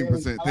have like the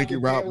 15%. daily- I Thank you,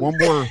 like the Rob. daily One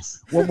more.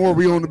 facts. One more.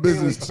 We own the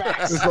business.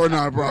 facts. It's our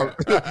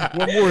nonprofit.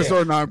 One more. It's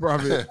our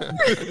nonprofit.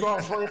 We're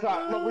going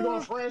franchise. Look, we're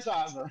going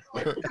franchiser.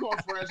 We're going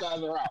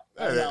franchiser out.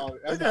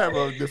 They can have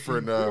a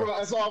different.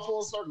 It's all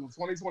full circle.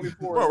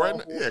 2024. Well, right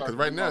now, because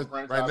right now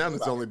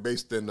it's only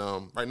based in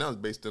right now it's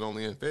based in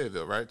only in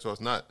Fayetteville, right? So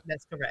it's not.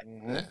 That's correct.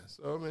 Yeah,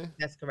 so I mean,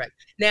 that's correct.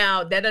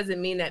 Now that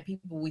doesn't mean that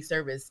people we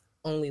service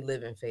only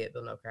live in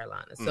Fayetteville, North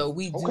Carolina. So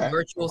we do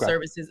virtual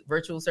services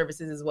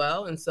as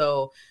well. And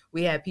so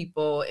we have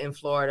people in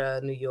Florida,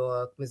 New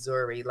York,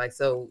 Missouri. Like,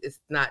 so it's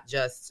not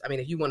just, I mean,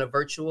 if you want a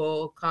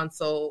virtual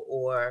consult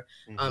or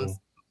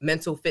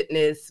mental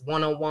fitness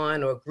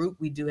one-on-one or group,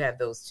 we do have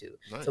those too.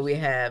 Nice. So we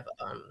have,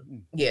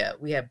 we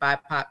have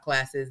BIPOC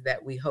classes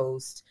that we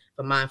host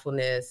for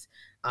mindfulness.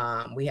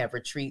 We have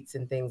retreats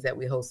and things that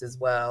we host as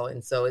well.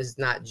 And so it's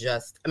not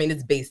just, I mean,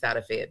 it's based out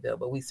of Fayetteville,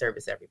 but we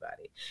service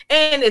everybody.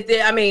 And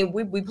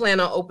we plan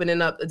on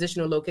opening up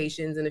additional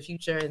locations in the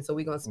future. And so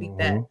we're going to speak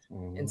that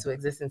into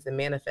existence and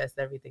manifest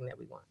everything that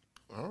we want.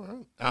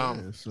 All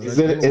right. So is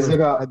it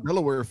a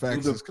Delaware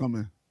Facts is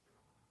coming?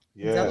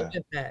 Yeah. Delaware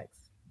Facts.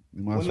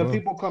 When the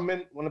people come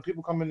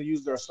in to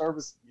use your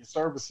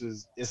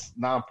services, it's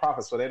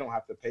nonprofit, so they don't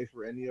have to pay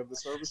for any of the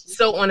services.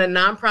 So on a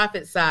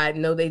nonprofit side,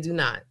 no, they do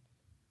not.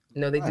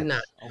 No, they do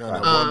not.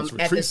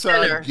 Okay. At the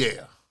center,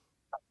 yeah.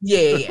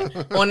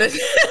 on a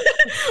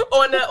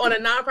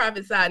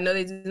nonprofit side, no,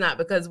 they do not,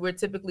 because we're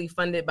typically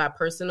funded by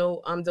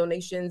personal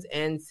donations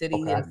and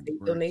city and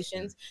state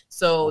donations.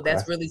 So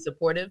that's really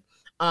supportive.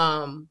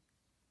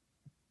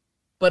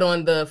 But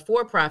on the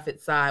for-profit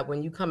side,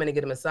 when you come in and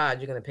get a massage,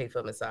 you're going to pay for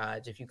a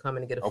massage. If you come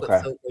in and get a foot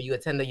soak or you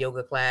attend a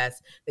yoga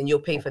class, then you'll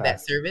pay for that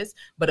service.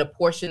 But a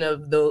portion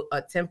of the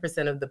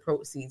 10% of the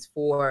proceeds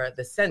for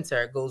the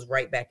center goes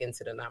right back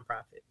into the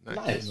nonprofit.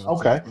 Nice.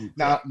 Okay.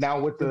 Now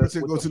with the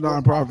 10% goes to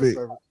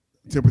nonprofit.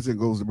 10%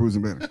 goes to Brews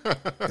and Banter.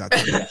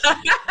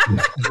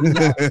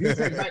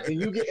 And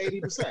you get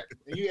 80%.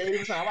 And you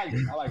get 80%. I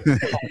like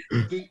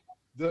it.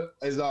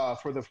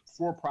 For the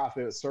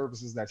for-profit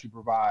services that you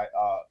provide,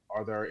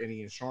 are there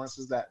any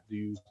insurances that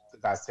you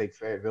guys take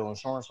Fayetteville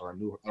insurance or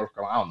North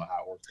Carolina? I don't know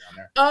how it works down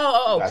there.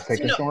 You guys take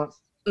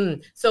insurance?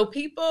 So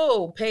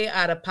people pay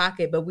out of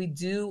pocket, but we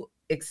do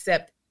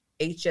accept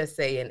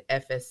HSA and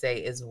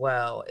FSA as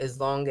well, as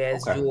long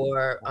as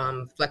your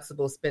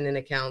flexible spending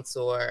accounts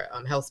or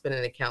health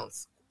spending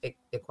accounts it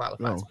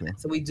qualifies for that.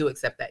 So we do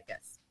accept that,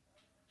 yes.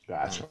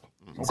 Gotcha.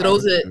 So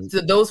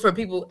those for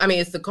people. I mean,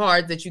 it's the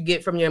cards that you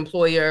get from your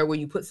employer where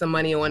you put some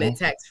money on it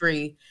tax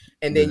free,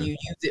 and then you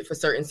use it for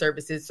certain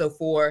services. So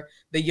for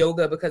the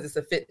yoga, because it's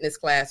a fitness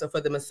class, or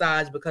for the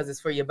massage because it's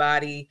for your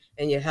body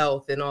and your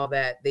health and all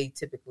that, they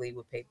typically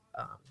would pay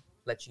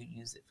let you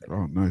use it for that.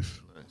 Oh, nice.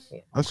 Yeah.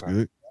 That's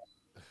good.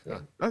 Yeah.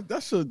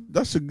 That's a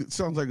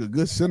sounds like a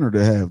good center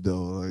to have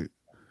though. Like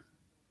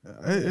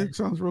it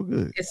sounds real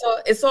good.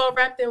 It's all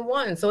wrapped in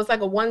one, so it's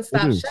like a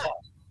one-stop shop.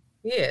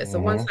 Yeah, it's a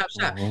one-stop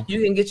shop.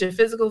 You can get your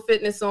physical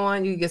fitness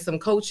on. You can get some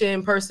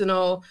coaching,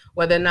 personal,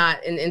 whether or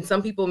not, and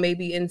some people may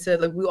be into,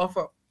 like, we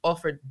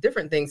offer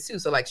different things too.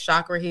 So like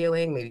chakra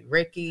healing, maybe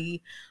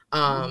Reiki,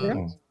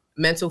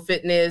 mental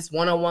fitness,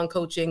 one-on-one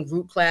coaching,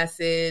 group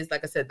classes.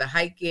 Like I said, the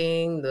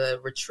hiking, the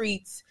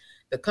retreats,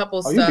 the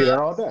couple stuff. You be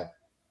there all day.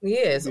 Yeah,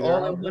 it's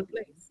all in one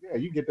place. Yeah,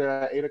 you get there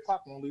at 8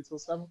 o'clock and leave till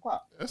 7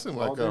 o'clock. That seems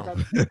like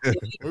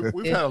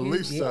we've had at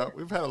least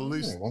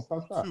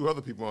 2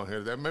 other people on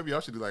here that maybe y'all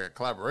should do like a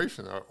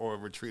collaboration or a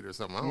retreat or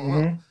something. I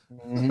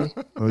don't know.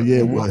 Oh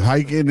yeah,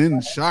 hiking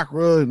and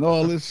chakra and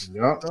all this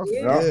stuff.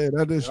 Yeah,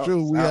 that is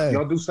true.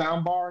 Y'all do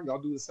sound bar?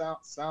 Y'all do the sound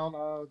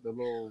the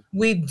little.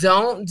 We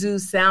don't do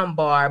sound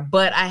bar,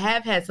 but I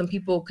have had some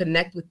people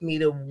connect with me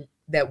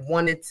that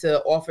wanted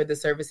to offer the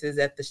services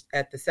at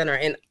the center.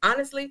 And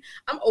honestly,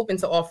 I'm open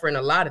to offering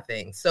a lot of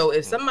things. So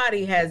if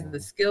somebody has the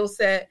skill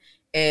set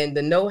and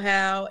the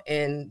know-how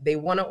and they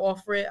want to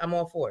offer it, I'm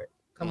all for it.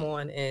 Come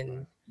on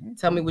and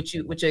tell me what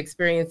your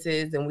experience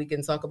is, and we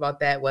can talk about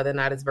that, whether or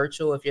not it's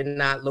virtual if you're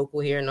not local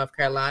here in North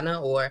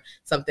Carolina, or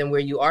something where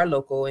you are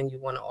local and you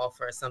want to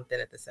offer something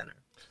at the center.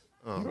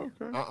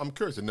 I'm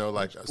curious to know,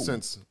 like,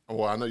 since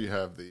I know you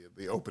have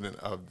the opening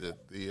of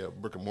the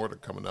brick and mortar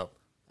coming up,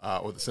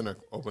 or the center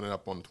opening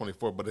up on the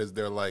 24th, but is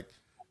there like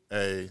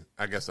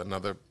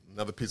another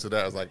piece of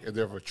that is like, is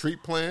there a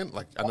retreat plan?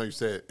 Like, I know you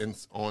said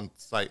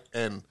on-site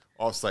and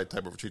off-site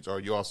type of retreats, or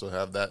you also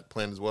have that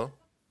plan as well?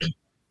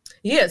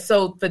 Yeah,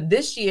 so for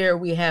this year,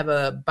 we have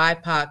a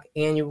BIPOC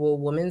annual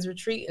women's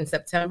retreat in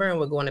September, and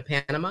we're going to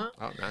Panama.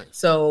 Oh, nice.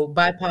 So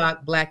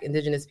BIPOC, Black,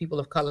 Indigenous, people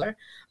of color.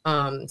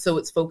 So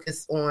it's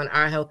focused on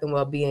our health and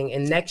well-being.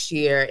 And next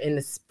year in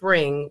the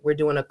spring, we're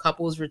doing a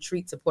couples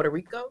retreat to Puerto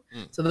Rico.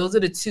 So those are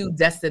the 2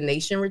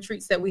 destination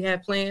retreats that we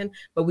have planned.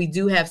 But we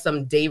do have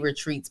some day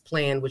retreats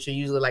planned, which are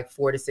usually like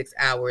 4 to 6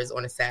 hours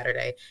on a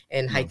Saturday,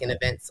 and hiking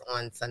events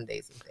on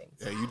Sundays and things.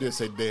 Yeah, you did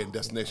say day and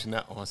destination,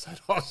 not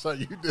on-site. Also,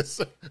 you did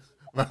say...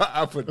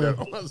 I put that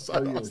on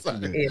site.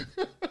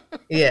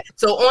 Yeah.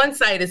 So on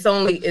site,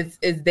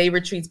 it's day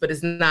retreats, but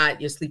it's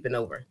not you're sleeping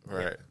over.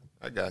 Right.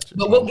 I got you.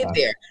 But we'll get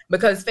there,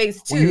 because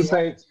phase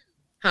 2.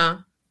 Huh?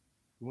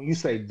 When you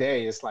say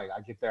day, it's like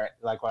I get there,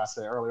 like what I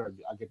said earlier,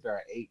 I get there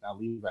at 8 and I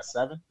leave at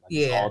 7. Like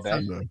it's Yeah, all day.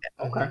 something like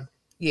that. Okay. Mhm.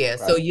 Yeah,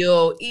 Okay. so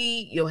you'll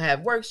eat, you'll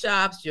have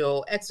workshops,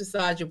 you'll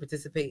exercise, you'll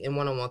participate in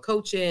one-on-one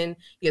coaching.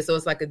 Yeah, so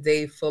it's like a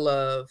day full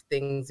of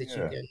things that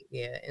you can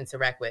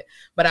interact with.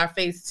 But our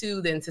phase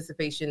 2, the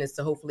anticipation is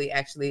to hopefully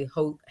actually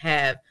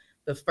have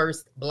the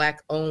first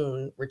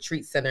Black-owned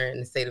retreat center in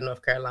the state of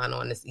North Carolina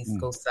on this East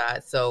Coast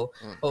side. So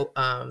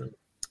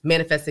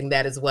manifesting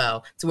that as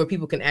well, to where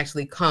people can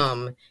actually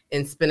come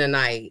and spend a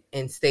night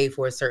and stay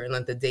for a certain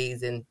length of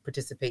days and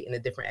participate in the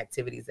different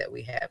activities that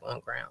we have on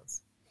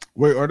grounds.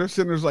 Wait, are there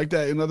centers like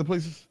that in other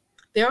places?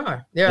 There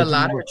are a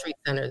lot of retreat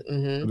centers.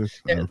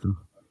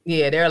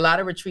 There are a lot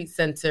of retreat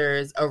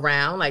centers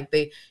around. Like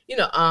they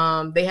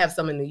have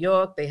some in New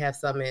York. They have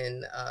some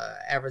in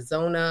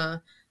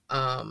Arizona.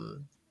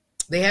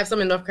 They have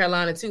some in North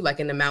Carolina too, like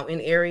in the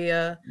mountain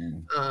area.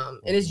 And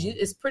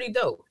it's pretty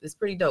dope. It's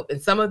pretty dope.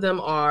 And some of them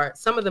are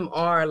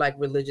like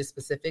religious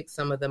specific.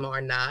 Some of them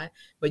are not.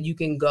 But you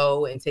can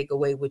go and take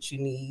away what you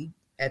need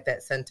at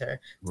that center.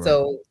 Right.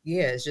 So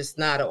it's just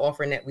not an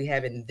offering that we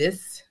have in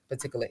this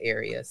particular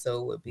area. So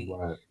it would be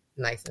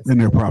nice.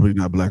 And they're probably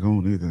not Black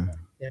owned either.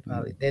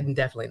 They're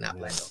definitely not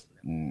Black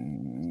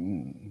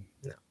owned.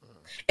 No.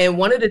 And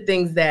one of the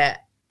things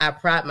that I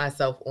pride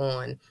myself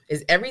on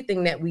is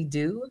everything that we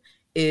do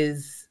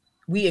is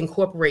we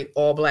incorporate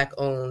all Black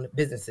owned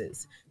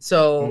businesses.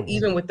 So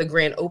even with the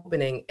grand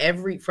opening,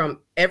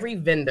 every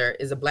vendor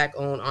is a Black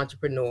owned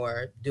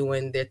entrepreneur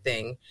doing their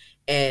thing.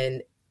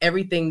 And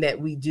everything that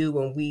we do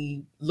when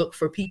we look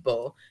for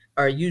people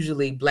are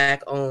usually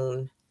Black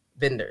owned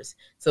vendors.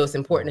 So it's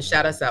important to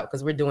shout us out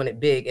because we're doing it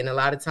big. And a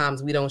lot of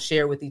times we don't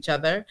share with each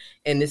other.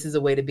 And this is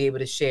a way to be able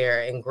to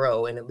share and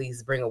grow and at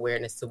least bring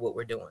awareness to what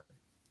we're doing.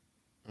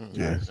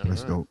 Yeah,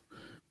 that's dope.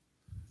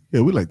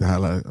 Yeah, we like to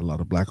highlight a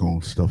lot of Black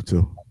owned stuff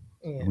too.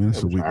 Yeah. I mean,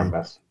 that's what we try our do.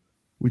 best.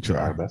 We try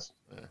our best.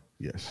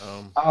 Yes.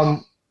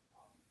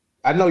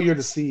 I know you're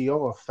the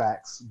CEO of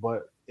Facts,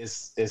 but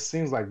it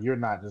seems like you're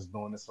not just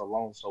doing this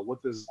alone. So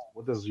what does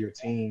your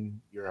team,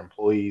 your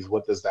employees,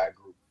 what does that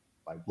group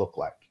look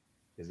like?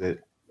 Is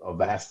it a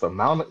vast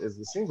amount? It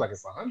seems like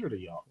it's 100 of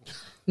y'all.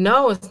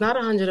 No, it's not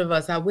 100 of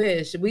us. I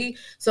wish. We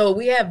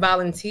have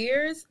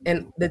volunteers,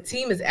 and the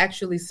team is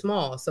actually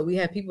small. So we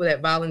have people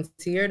that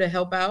volunteer to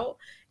help out,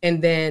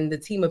 and then the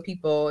team of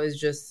people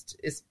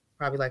is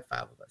probably like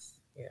 5 of us.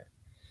 Yeah.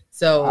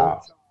 So,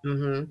 wow.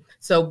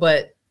 So,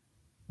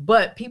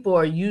 but people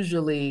are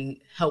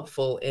usually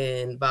helpful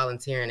in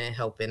volunteering and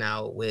helping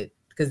out with,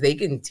 because they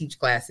can teach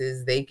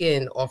classes, they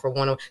can offer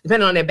one-on-one,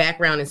 depending on their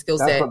background and skill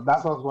set.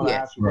 That's what I was going to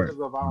ask you. Right. What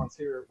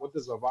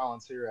does a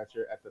volunteer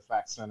at the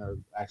Fact Center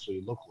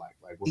actually look like?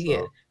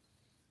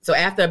 So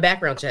after a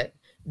background check,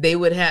 they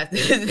would have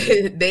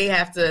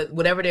to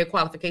whatever their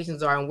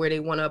qualifications are and where they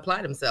want to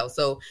apply themselves.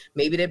 So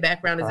maybe their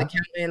background is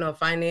accounting or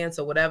finance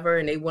or whatever,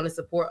 and they want to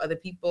support other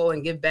people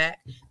and give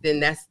back,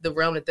 then that's the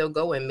realm that they'll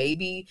go in.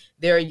 Maybe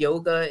they're a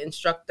yoga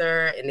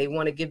instructor and they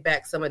want to give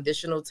back some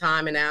additional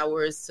time and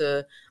hours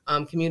to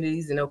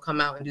communities, and they'll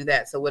come out and do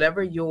that. So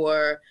whatever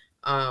your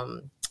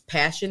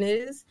passion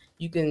is,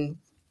 you can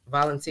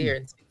volunteer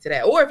and speak to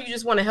that. Or if you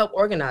just want to help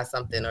organize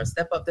something or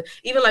step up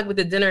even like with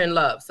the Dinner in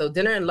Love. So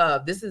Dinner in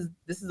Love, this is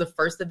the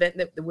first event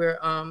that we're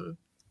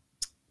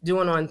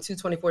doing on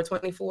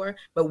 2/24/24,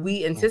 but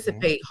we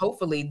anticipate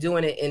hopefully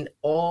doing it in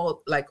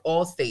all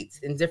states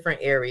in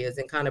different areas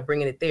and kind of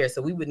bringing it there.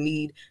 So we would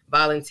need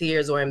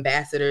volunteers or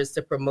ambassadors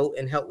to promote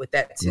and help with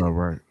that too. Oh,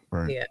 right.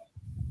 Yeah.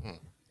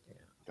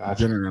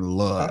 Gotcha. Dinner in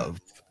Love.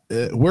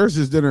 Where's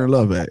this Dinner in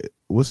Love at?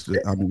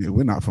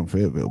 We're not from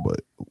Fayetteville, but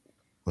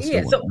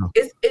so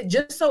it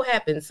just so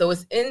happens. So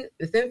it's in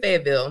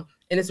Fayetteville,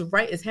 and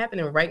it's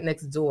happening right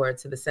next door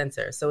to the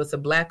center. So it's a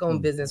Black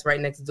owned business right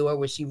next door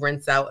where she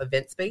rents out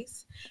event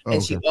space,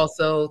 and she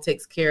also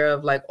takes care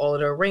of all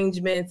of the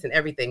arrangements and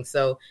everything.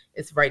 So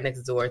it's right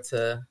next door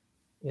to,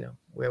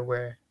 where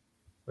we're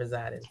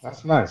residing.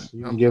 That's nice.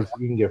 You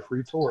can get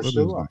free tours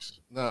too.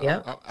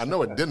 Now, I know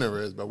what dinner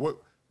is, but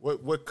what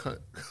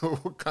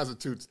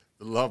constitutes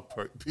the love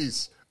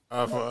piece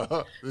of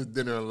this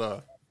Dinner in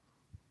Love?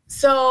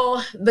 So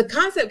the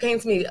concept came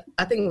to me,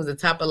 I think it was the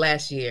top of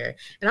last year.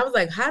 And I was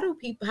like, how do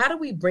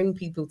we bring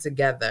people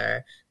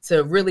together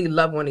to really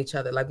love on each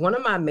other? Like, one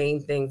of my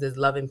main things is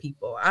loving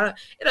people. It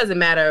doesn't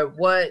matter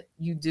what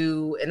you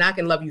do, and I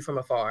can love you from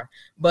afar,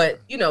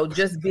 but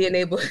just being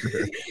able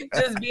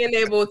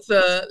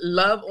to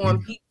love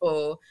on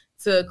people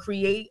to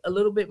create a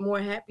little bit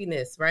more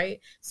happiness, right?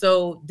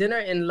 So Dinner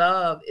in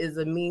Love is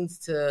a means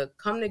to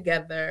come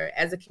together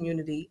as a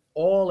community.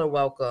 All are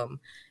welcome.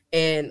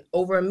 And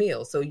over a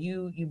meal. So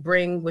you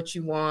bring what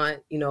you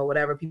want,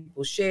 whatever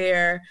people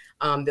share.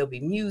 There'll be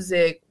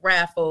music,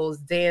 raffles,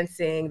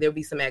 dancing. There'll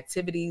be some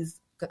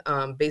activities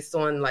based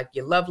on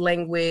your love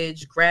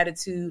language,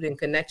 gratitude, and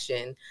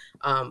connection.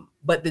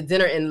 But the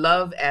Dinner in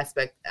Love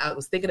aspect, I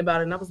was thinking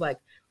about it and I was like,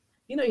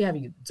 you have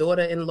your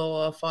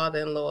daughter-in-law,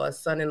 father-in-law,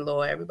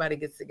 son-in-law, everybody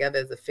gets together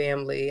as a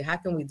family. How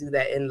can we do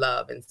that in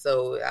love? And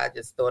so I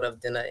just thought of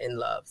dinner in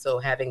love. So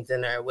having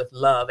dinner with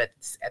love at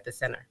the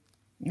center.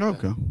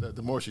 Okay.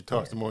 The more she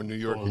talks, the more New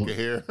York you can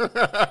hear. Yeah.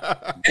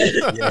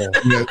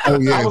 Oh,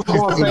 yeah. I was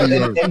going to say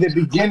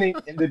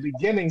in the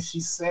beginning,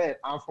 she said,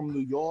 "I'm from New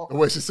York." The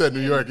way she said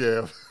New York,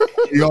 yeah.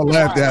 Y'all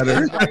laughed at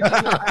her.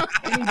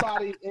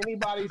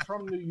 Anybody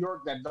from New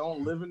York that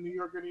don't live in New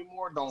York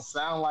anymore don't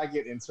sound like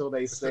it until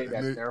they say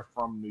that they're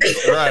from New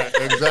York. Right,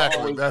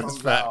 exactly. That is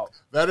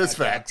fact. That is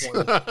facts.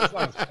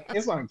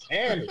 It's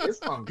uncanny.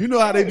 It's uncanny. You know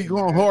how they be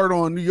going hard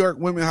on New York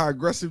women, how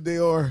aggressive they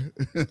are?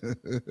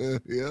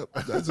 Yep.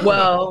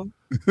 Well,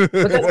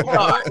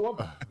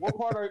 what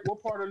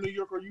part of New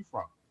York are you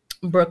from?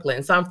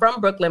 Brooklyn. So I'm from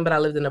Brooklyn, but I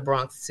lived in the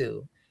Bronx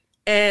too.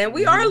 And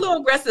we are a little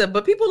aggressive,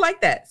 but people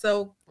like that.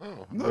 So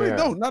no, they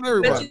don't. Not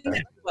everybody.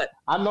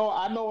 I know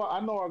a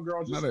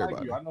girl just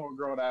like you. I know a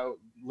girl that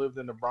lived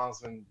in the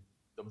Bronx and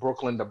the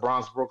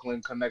Bronx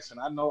Brooklyn connection.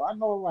 I know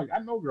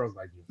girls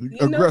like you.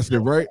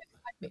 Aggressive, right?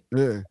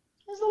 Yeah.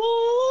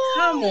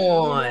 Come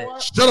on.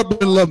 Shut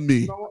up and love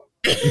me.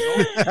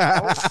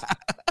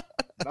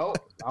 No,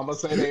 I'm gonna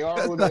say they are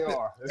who they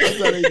are.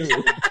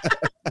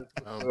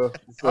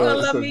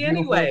 Love me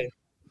anyway.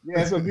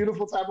 Yeah, it's a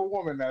beautiful type of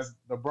woman. That's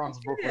the Bronx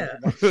Brooklyn.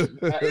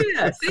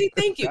 Yeah. See,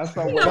 thank you. That's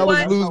the way. That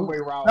was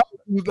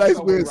nice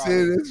way of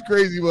saying it. It's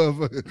crazy,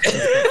 motherfucker.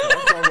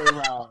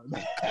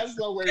 That's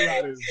the way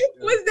around.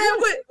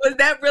 Was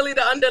that really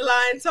the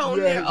underlying tone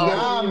there?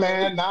 Nah,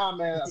 man.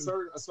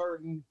 A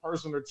certain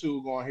person or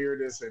two gonna hear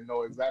this and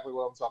know exactly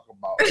what I'm talking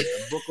about.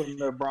 Brooklyn and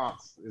the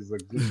Bronx is a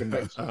good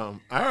connection.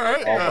 All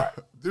right.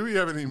 Do we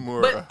have any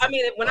more? But I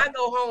mean, when I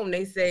go home,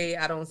 they say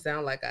I don't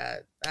sound like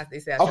they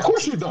say. Of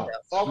course you don't.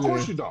 Of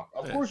course you don't.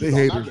 Of course you don't.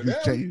 Haters, you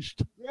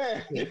changed.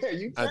 Yeah.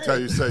 You I tell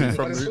you, say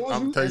from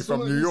I'm telling you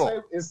from New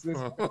York. New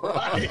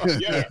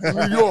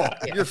York.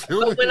 Yeah.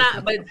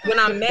 But when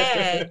I'm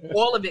mad,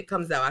 all of it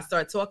comes out. I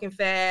start talking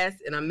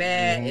fast, and I'm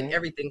mad, and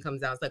everything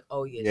comes out. It's like,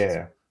 oh yeah.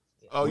 Yeah.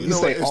 Oh, you know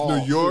what? It's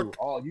New York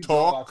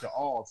talk.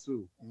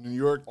 New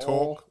York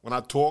talk. When I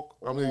talk,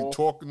 I'm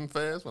talking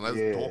fast. When I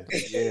talk,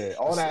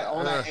 all that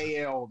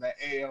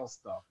AL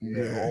stuff.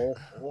 The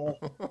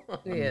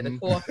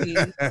coffee,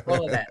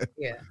 all of that.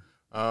 Yeah.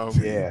 All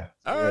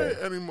right.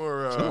 Any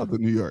more? Shout out to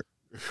New York.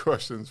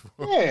 Questions?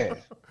 Yeah.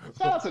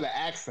 Shout out to the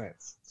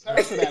accents. Shout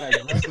out to that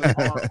aggressive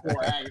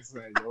hardcore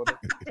accent, yo.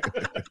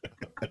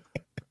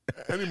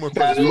 Any more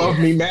questions? That love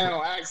me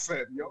now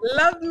accent, yo.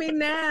 Love me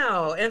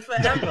now and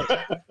forever.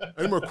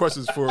 Any more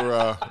questions for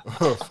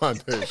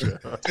Fontashia?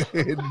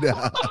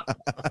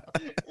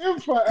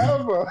 And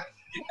forever.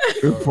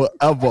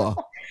 Forever.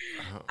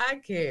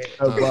 I can't.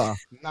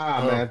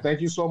 Nah, man.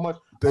 Thank you so much.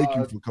 Thank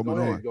you for coming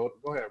on. Go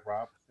ahead,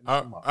 Rob.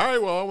 All right.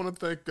 Well, I want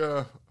to thank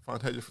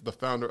Fontashia, the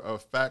founder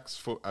of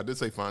Facts. I did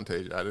say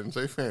Fontashia. I didn't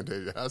say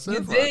Fantasia. I said you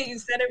did. You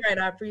said it right.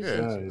 I appreciate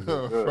it.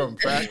 From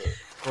Facts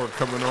for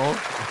coming on.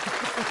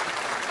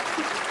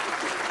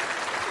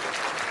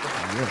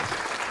 Yes.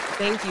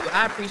 Thank you.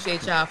 I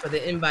appreciate y'all for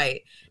the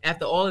invite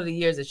after all of the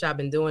years that y'all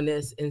been doing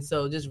this. And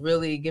so just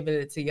really giving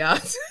it to y'all.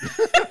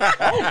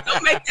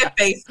 Don't make that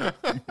face.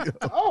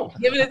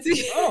 Giving it to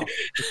you.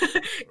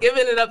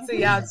 Giving it up to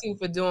y'all too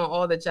for doing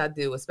all that y'all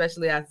do.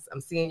 Especially I'm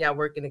seeing y'all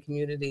work in the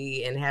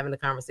community and having the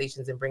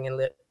conversations and bringing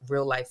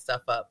real life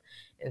stuff up.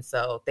 And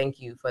so thank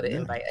you for the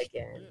invite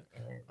again.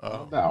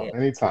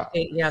 Anytime.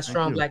 Yeah,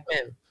 strong Black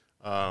men.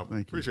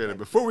 Appreciate it.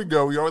 Before we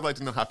go, we always like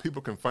to know how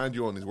people can find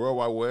you on these World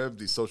Wide Web,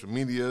 these social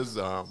medias,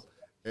 on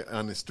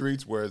the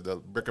streets. Where's the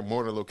brick and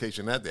mortar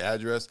location at, the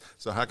address?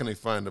 So how can they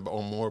find out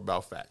more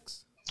about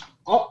Facts?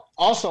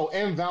 Also,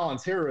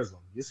 involunteerism.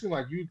 You seem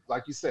like you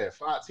said,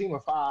 team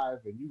of 5,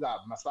 and you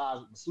got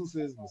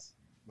masseuses,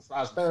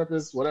 massage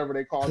therapists, whatever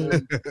they call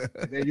them.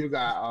 And then you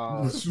got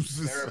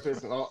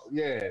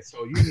therapists.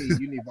 So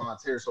you need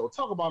volunteers. So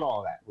talk about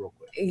all that real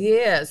quick.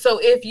 Yeah. So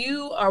if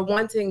you are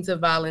wanting to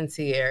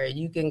volunteer,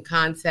 you can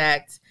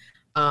contact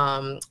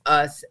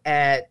us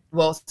at,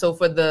 so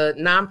for the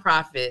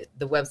nonprofit,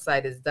 the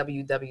website is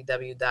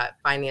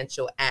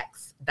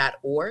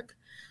www.financialacts.org.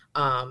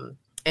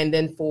 And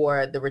then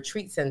for the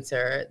retreat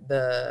center,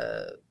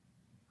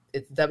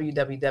 it's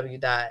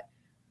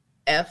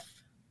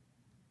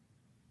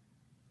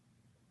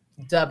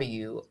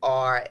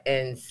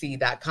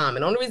www.fwrnc.com.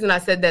 And the only reason I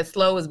said that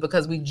slow is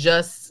because we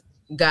just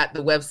got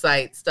the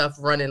website stuff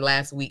running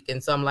last week.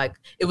 And so I'm like,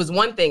 it was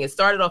one thing. It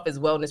started off as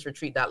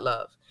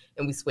wellnessretreat.love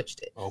and we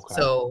switched it. Okay.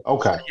 So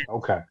okay.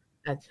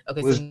 So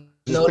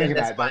noted,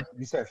 that's fine.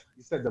 You said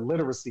the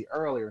literacy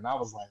earlier, and I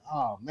was like,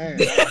 oh man.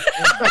 I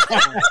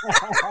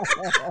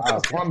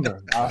was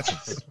wondering. I'm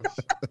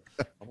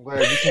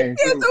glad you came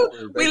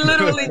through. We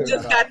literally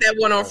just got that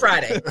one on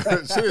Friday.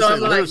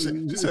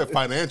 She said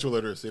financial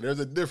literacy. There's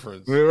a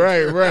difference.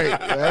 Right.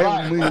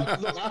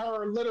 Look, I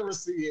heard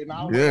literacy, and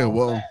I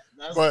was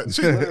But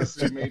she Literacy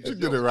did made the it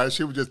joke. right.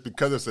 She was just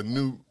because it's a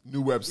new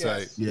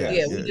website. Yeah,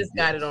 we just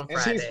got it on And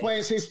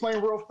Friday. she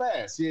explained real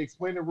fast. She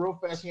explained it real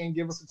fast. She didn't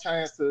give us a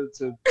chance to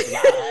I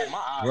had my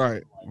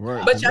eyes.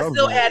 Right. But y'all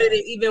still added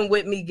it even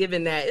with me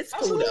giving that. It's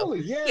cool though.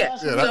 Absolutely, yeah. Yeah.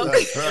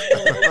 Absolutely.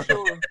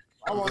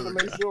 I wanted to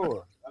make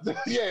sure.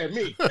 Yeah,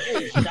 me.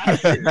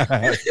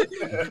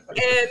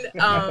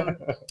 And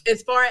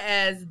as far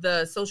as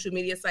the social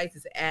media sites,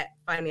 it's at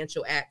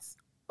Financial Acts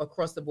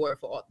across the board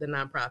for all, the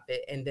nonprofit,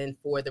 and then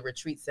for the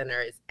retreat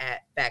center, it's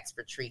at Facts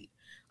Retreat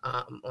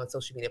on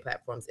social media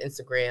platforms,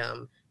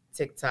 Instagram,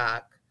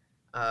 TikTok,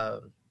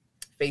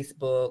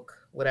 Facebook,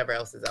 whatever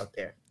else is out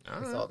there.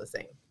 It's all the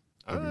same.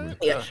 All right.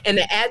 Yeah, and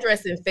the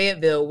address in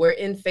Fayetteville, we're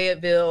in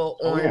Fayetteville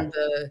on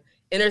the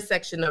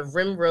intersection of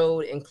Rim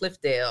Road and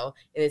Cliffdale,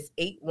 and it's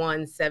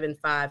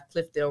 8175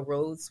 Cliffdale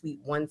Road, Suite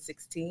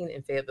 116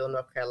 in Fayetteville,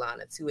 North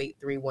Carolina.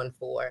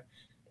 28314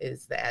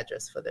 is the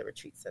address for the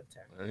retreat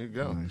center. There you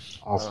go. Nice.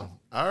 Awesome.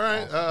 All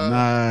right.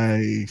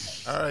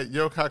 Nice. All right,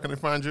 Yoke, how can they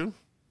find you?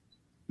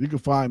 You can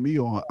find me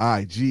on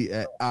IG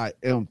at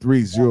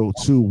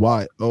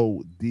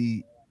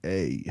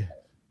IM302YODA.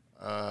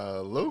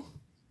 Lou?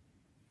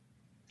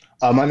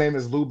 My name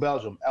is Lou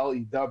Belgium,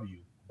 Lew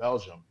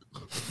Belgium.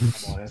 I'm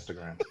on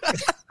Instagram.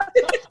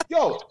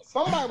 Yo,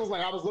 somebody was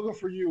like, I was looking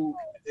for you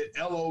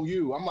at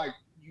LOU. I'm like,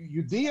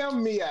 you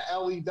DM me at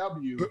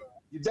LEW.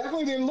 You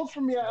definitely didn't look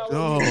for me at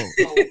LOU.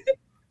 So,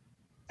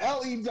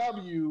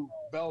 LEW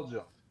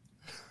Belgium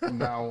from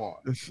now on.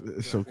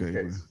 It's okay.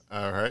 Man.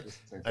 All right.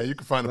 And you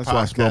can find the That's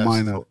why I spell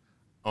mine podcast out.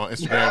 on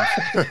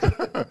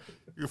Instagram.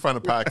 You can find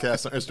the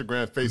podcast on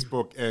Instagram,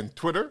 Facebook, and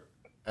Twitter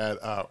at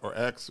or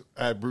X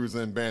at Brews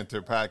and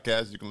Banter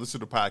Podcast. You can listen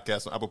to the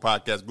podcast on Apple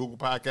Podcasts, Google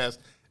Podcasts,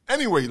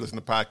 anywhere you listen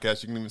to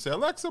podcasts. You can even say,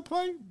 Alexa,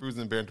 play Brews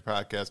and Banter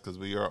Podcast, because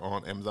we are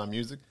on Amazon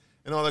Music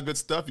and all that good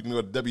stuff. You can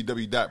go to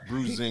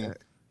www.bruising.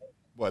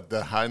 What,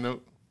 the high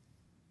note?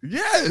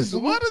 Yes.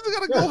 Why does it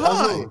gotta go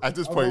high? At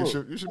this point, you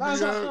should be used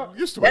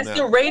to it That's now.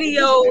 the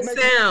radio It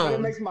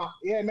sound. makes my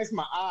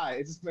eye.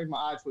 It just makes my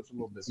eye twitch a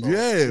little bit. So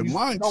Yeah,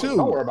 mine too.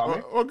 Don't worry about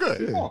me. Well,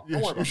 good. Yeah.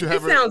 You should It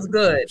have sounds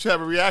good. You should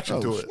have a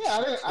reaction to it.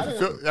 Yeah, I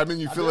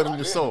didn't. You feel it in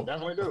your soul.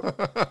 Definitely do.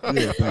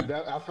 Yeah,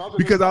 I felt it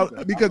because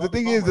in because the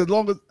thing is, as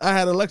long as I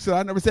had Alexa,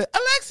 I never said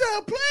Alexa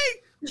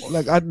play.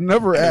 Like I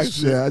never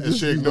asked her. I And just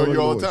she ignore you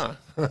all the time.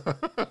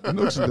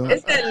 No, she don't.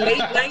 It's that late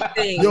night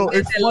thing. Yo,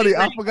 it's that funny. late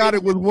I night forgot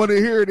thing. it was one in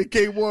here, and it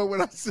came on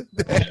when I said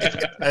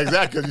that.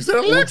 Exactly. You said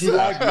Would Alexa. you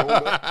like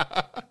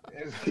Yoda?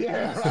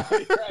 Yeah,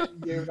 right.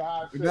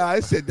 Yeah, Nah, I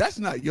said that's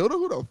not Yoda.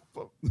 Who the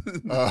fuck?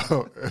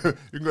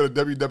 You can go to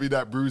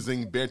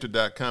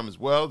www.bruisingbanter.com as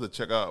well to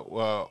check out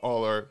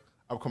all our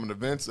upcoming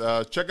events.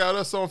 Check out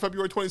us on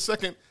February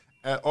 22nd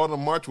at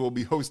Autumn March. We'll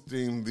be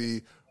hosting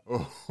the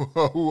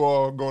Who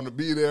Are Going to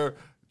Be There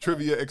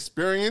Trivia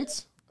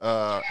Experience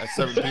at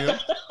 7 p.m.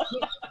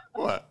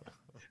 What?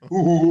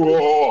 Who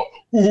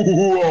gonna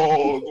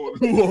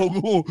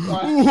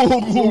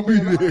be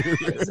there?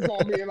 It's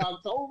gonna be in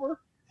October.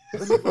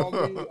 This is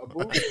gonna be a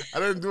booth. I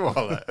didn't do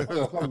all that.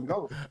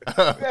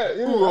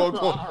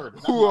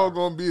 Who all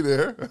gonna be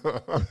there?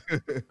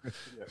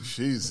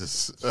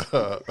 Jesus.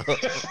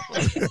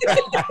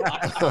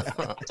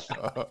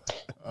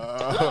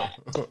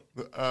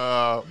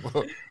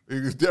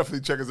 You can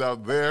definitely check us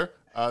out there.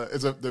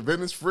 The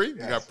event is free. You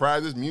got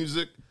prizes,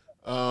 music.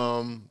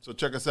 So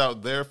check us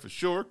out there for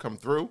sure. Come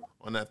through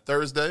on that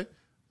Thursday.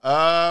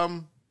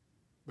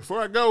 Before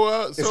I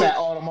go, It's at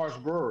Autumn March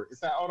Brewery.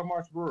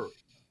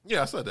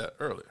 yeah, I said that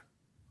earlier.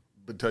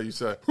 But until you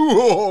said, who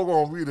all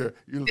gonna be there?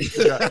 You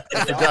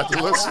forgot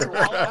to listen.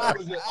 All I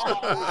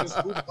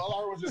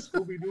was just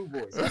Scooby-Doo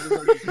voice. I just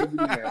heard the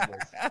Scooby-Doo man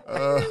voice.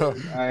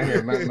 I ain't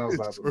hear nothing else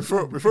out of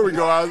it. Before we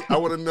go, I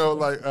want to know,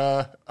 like,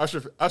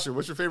 Usher,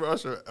 what's your favorite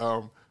Usher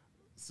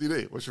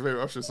CD? What's your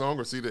favorite Usher song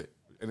or CD?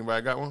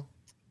 Anybody got one?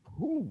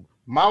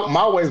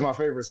 My Way's my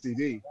favorite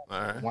CD.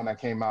 All right. One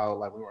that came out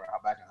like we were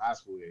back in high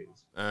school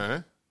days. All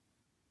right.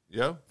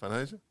 Yo,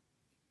 Fontashia?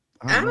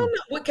 I don't know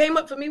what came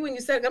up for me when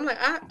you said it. I'm like,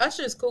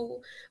 Usher is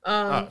cool.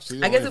 So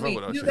you I guess don't it'd be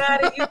fuck with you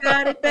Usher.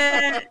 got it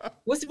bad.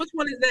 Which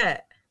one is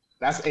that?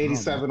 That's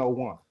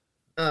 8701.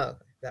 Oh,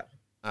 that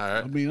All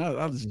I right. mean,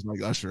 I just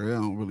like Usher. I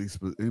don't really,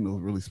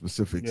 really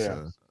specifics.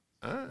 Yeah.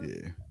 All right.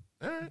 Yeah.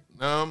 All right.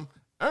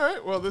 All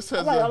right. Well, this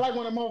has. I like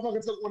when the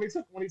motherfucker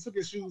when he took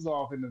his shoes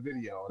off in the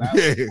video.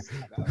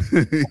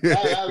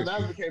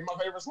 That became my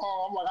favorite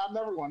song. I'm like, I'm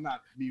never going to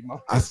not be my.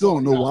 I still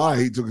don't know why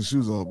he took his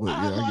shoes off, but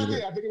I yeah, I get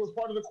it. I think it was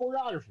part of the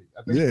choreography.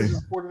 I think Yeah. it was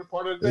just part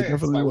of the It dance.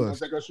 definitely Like, was.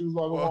 take her shoes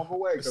off and walk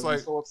away It's because like-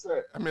 he's so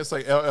upset. I mean, it's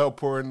like LL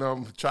pouring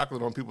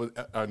chocolate on people's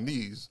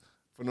knees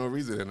for no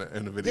reason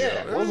in the video.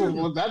 Yeah,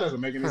 that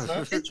doesn't make any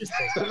sense.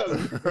 interesting.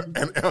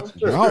 And I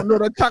don't know.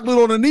 That chocolate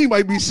on the knee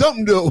might be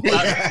something though.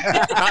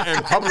 not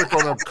in public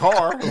on a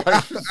car.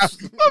 Like,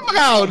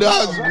 How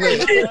does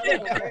Like,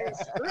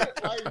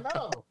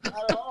 no, not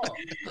at all.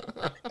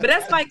 But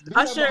that's like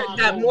Usher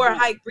got more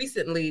hype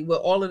recently with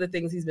all of the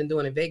things he's been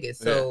doing in Vegas.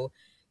 So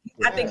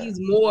I think he's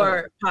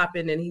more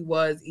popping than he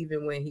was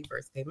even when he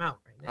first came out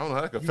right I don't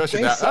know. That confession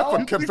think so?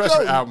 album. You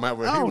Confession album. I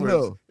don't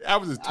know. That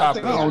was his top.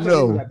 think- I don't think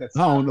know. he was at the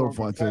I don't top know of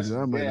Fontashia. Confessions.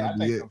 That might Yeah, not I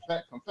be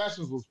think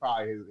Confessions was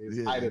probably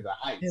his height of the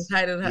heights. His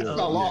height of the heights. It's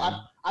Oh, so long. yeah.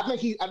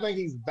 I think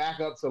he's back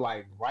up to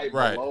like right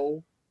Right.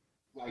 below,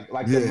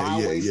 like Yeah, the my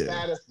yeah, way yeah.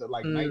 status, the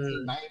like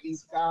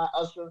 1990s guy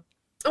Usher.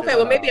 Okay,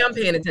 well maybe I'm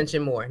paying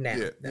attention more now.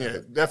 Yeah,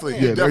 definitely.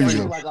 Yeah, there you definitely.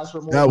 go. Like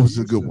Usher more That than was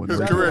a used good to. one. His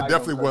Right. career Like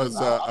definitely him, was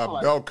 'cause I feel a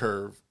like- bell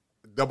curve,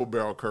 double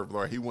barrel curve,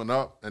 Lord. He went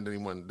up and then he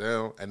went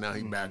down, and now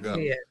he back up.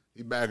 Yeah.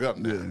 He back up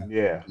now.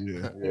 Yeah,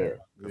 Yeah.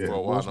 For a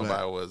while, most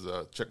nobody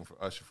was checking for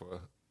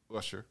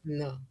Usher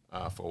No.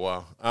 for a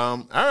while. All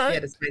right. Yeah,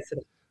 to spice it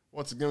up.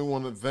 Once again, we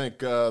want to thank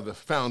the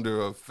founder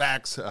of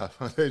Facts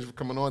Foundation for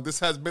coming on. This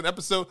has been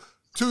episode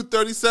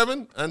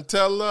 237.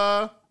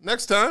 Until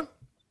next time.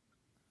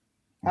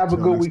 Have a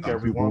Until good next week, time,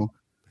 everyone. people.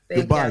 Thank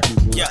Goodbye, you.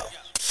 people. Yo,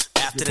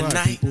 after the Goodbye,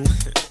 night, people.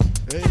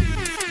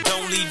 Hey.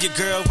 don't leave your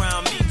girl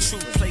around me. True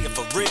player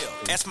for real.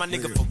 That's my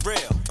nigga for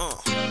real.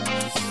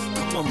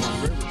 Come on,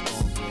 man.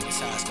 That's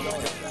how it's going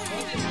down.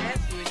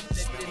 Ask you, and you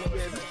said you didn't know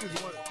where it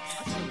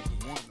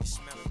was.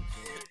 Smell it.